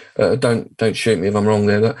 Don't shoot me if I'm wrong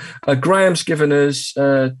there. But Graham's given us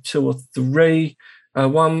 2 or 3.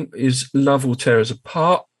 One is "Love Will Tear Us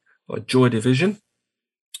Apart" by Joy Division.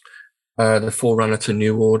 The forerunner to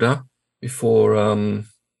New Order, before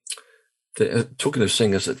talking of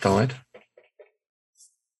singers that died.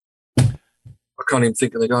 I can't even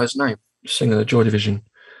think of the guy's name, singer of the Joy Division.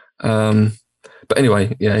 But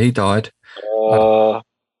anyway, yeah, he died. You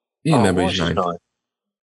remember his name?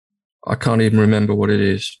 I can't even remember what it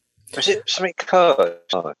is. Was it something Curtis?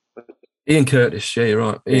 Ian Curtis, yeah, you're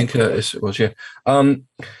right. Ian Curtis it was, yeah.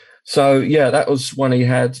 So, yeah, that was one he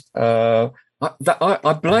had.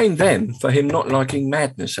 I blame them for him not liking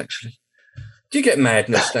Madness, actually. Do you get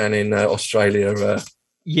Madness down in Australia?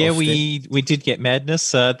 Yeah, we did get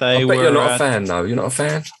Madness. You're not a fan, though. You're not a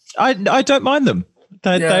fan? I don't mind them.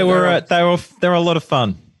 They were a lot of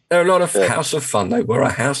fun. They're a lot of house of fun. They were a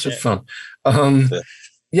house of fun. A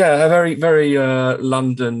very, very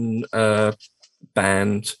London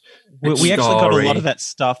band. We actually got a lot of that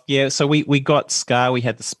stuff. Yeah, so we got Ska. We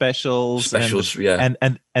had the Specials, and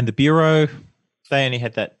the Bureau. They only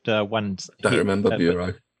had that one. Don't remember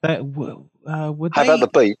Bureau. How about the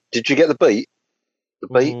Beat? Did you get the Beat? The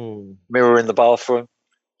Beat? Ooh. Mirror in the Bathroom?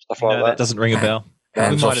 Stuff like that. That doesn't ring a bell.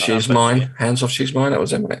 Hands Off She's Mine. Hands Off She's Mine. That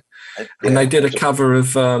was them, wasn't it? And they did a cover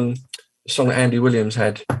of a song that Andy Williams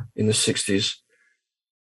had in the 60s.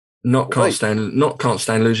 Can't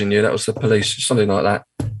Stand Losing You. That was the Police. Something like that.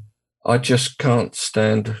 I just can't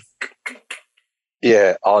stand.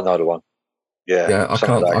 Yeah, I know the one. Yeah, I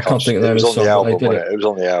can't think of that. It was on the album. It was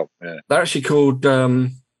on the album. Yeah. They're actually called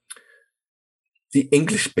the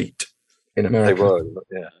English Beat in America. They were,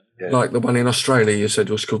 yeah. Like the one in Australia, you said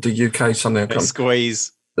was called the UK something.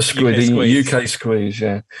 Squeeze. The UK Squeeze.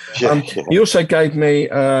 Yeah. You also gave me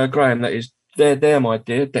Graham. That is there, my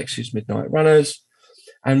dear. Dexys Midnight Runners,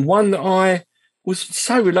 and one that I was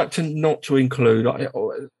so reluctant not to include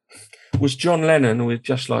was John Lennon with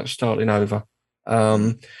Just Like Starting Over.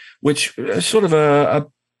 Which is sort of a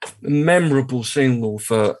memorable single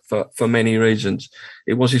for many reasons.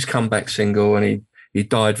 It was his comeback single, and he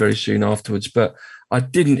died very soon afterwards. But I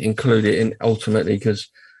didn't include it in ultimately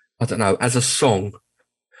because, I don't know, as a song,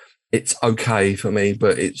 it's okay for me,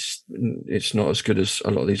 but it's not as good as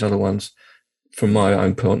a lot of these other ones from my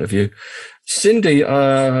own point of view. Cindy,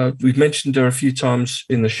 we've mentioned her a few times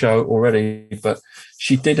in the show already, but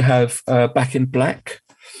she did have Back in Black.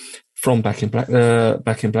 From Back in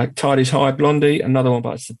Black, Tidy's High, Blondie, another one,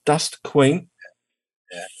 but it's the Dust Queen.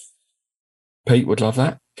 Yeah. Pete would love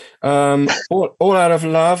that. All Out of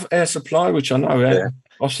Love, Air Supply, which I know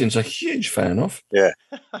Austin's a huge fan of. Yeah.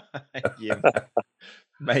 Yeah.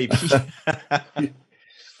 Maybe.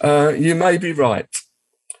 You may be right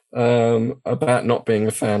about not being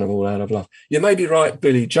a fan of All Out of Love. You may be right,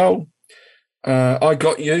 Billy Joel. I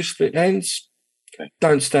Got You, Split Ends. Okay.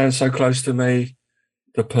 Don't Stand So Close to Me.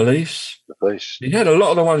 The Police. You had a lot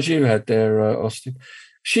of the ones you had there, Austin.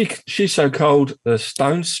 She's So Cold, the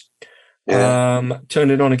Stones. Yeah.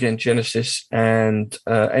 Turn It On Again, Genesis, and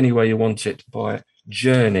Any Way You Want It by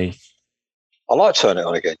Journey. I like Turn It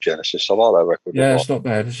On Again, Genesis. I like that record. Yeah, it's not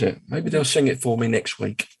bad, is it? Maybe they'll sing it for me next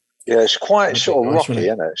week. Yeah, it's quite sort of rocky,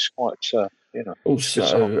 isn't it? It's quite,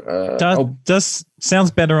 Also, does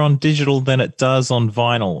sounds better on digital than it does on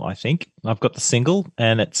vinyl. I think I've got the single,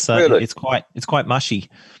 and it's really? it's quite mushy.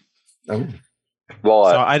 Oh.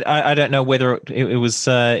 Right. So I don't know whether it was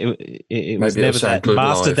it was never that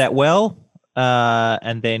mastered live. That well.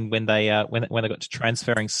 And then when they got to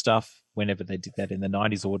transferring stuff whenever they did that in the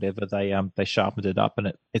 90s or whatever, they sharpened it up,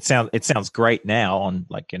 and it sounds great now on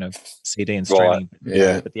CD and streaming. Right.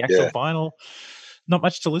 Yeah. But the actual vinyl, not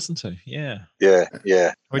much to listen to. Yeah.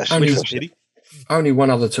 Which is a pity. Only one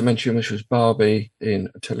other to mention, which was Barbie in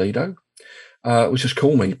Toledo, which was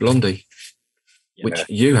Call Me Blondie, which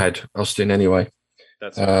you had, Austin, anyway.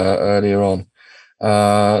 That's earlier on.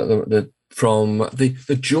 From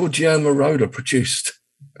the Giorgio Moroder produced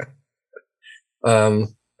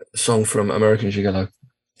song from American Gigolo.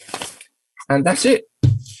 And that's it.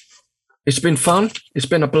 It's been fun. It's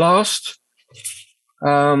been a blast.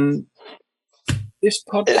 This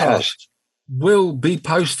podcast will be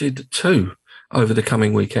posted too over the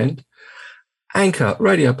coming weekend. Anchor,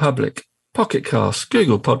 Radio Public, Pocket Cast,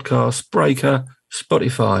 Google Podcasts, Breaker,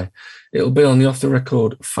 Spotify. It'll be on the Off the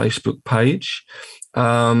Record Facebook page,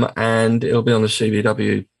 and it'll be on the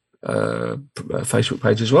CBW Facebook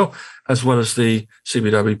page as well as the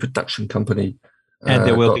CBW Production Company. And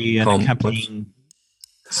there will be an accompanying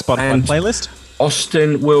Spotify playlist.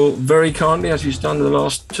 Austin will very kindly, as he's done in the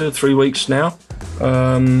last 2 or 3 weeks now.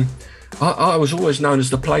 I was always known as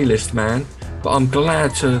the playlist man, but I'm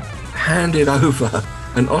glad to hand it over.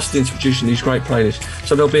 And Austin's producing these great playlists.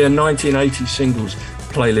 So there'll be a 1980 singles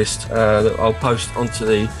playlist that I'll post onto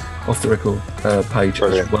the Off the Record page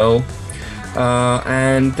as well.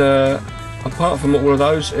 And apart from all of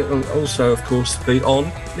those, it'll also, of course, be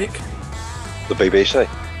on, Nick? The BBC.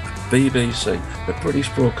 BBC, the British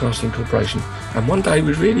Broadcasting Corporation. And one day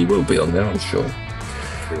we really will be on there, I'm sure.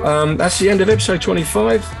 That's the end of episode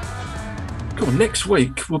 25. God, next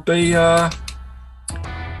week will be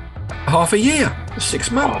half a year,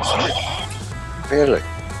 6 months. Oh, really?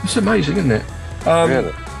 It's amazing, isn't it?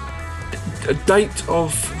 Really? A date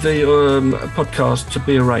of the podcast to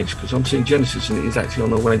be arranged, because I'm seeing Genesis and it is actually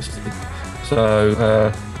on a Wednesday. So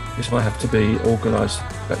this might have to be organised.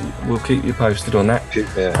 We'll keep you posted on that.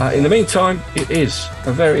 In the meantime, it is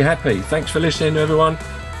a very happy. Thanks for listening, everyone.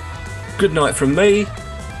 Good night from me.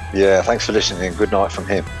 Yeah, thanks for listening. Good night from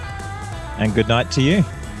him. And good night to you.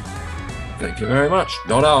 Thank you very much.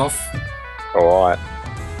 Not off. All right.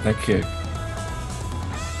 Thank you.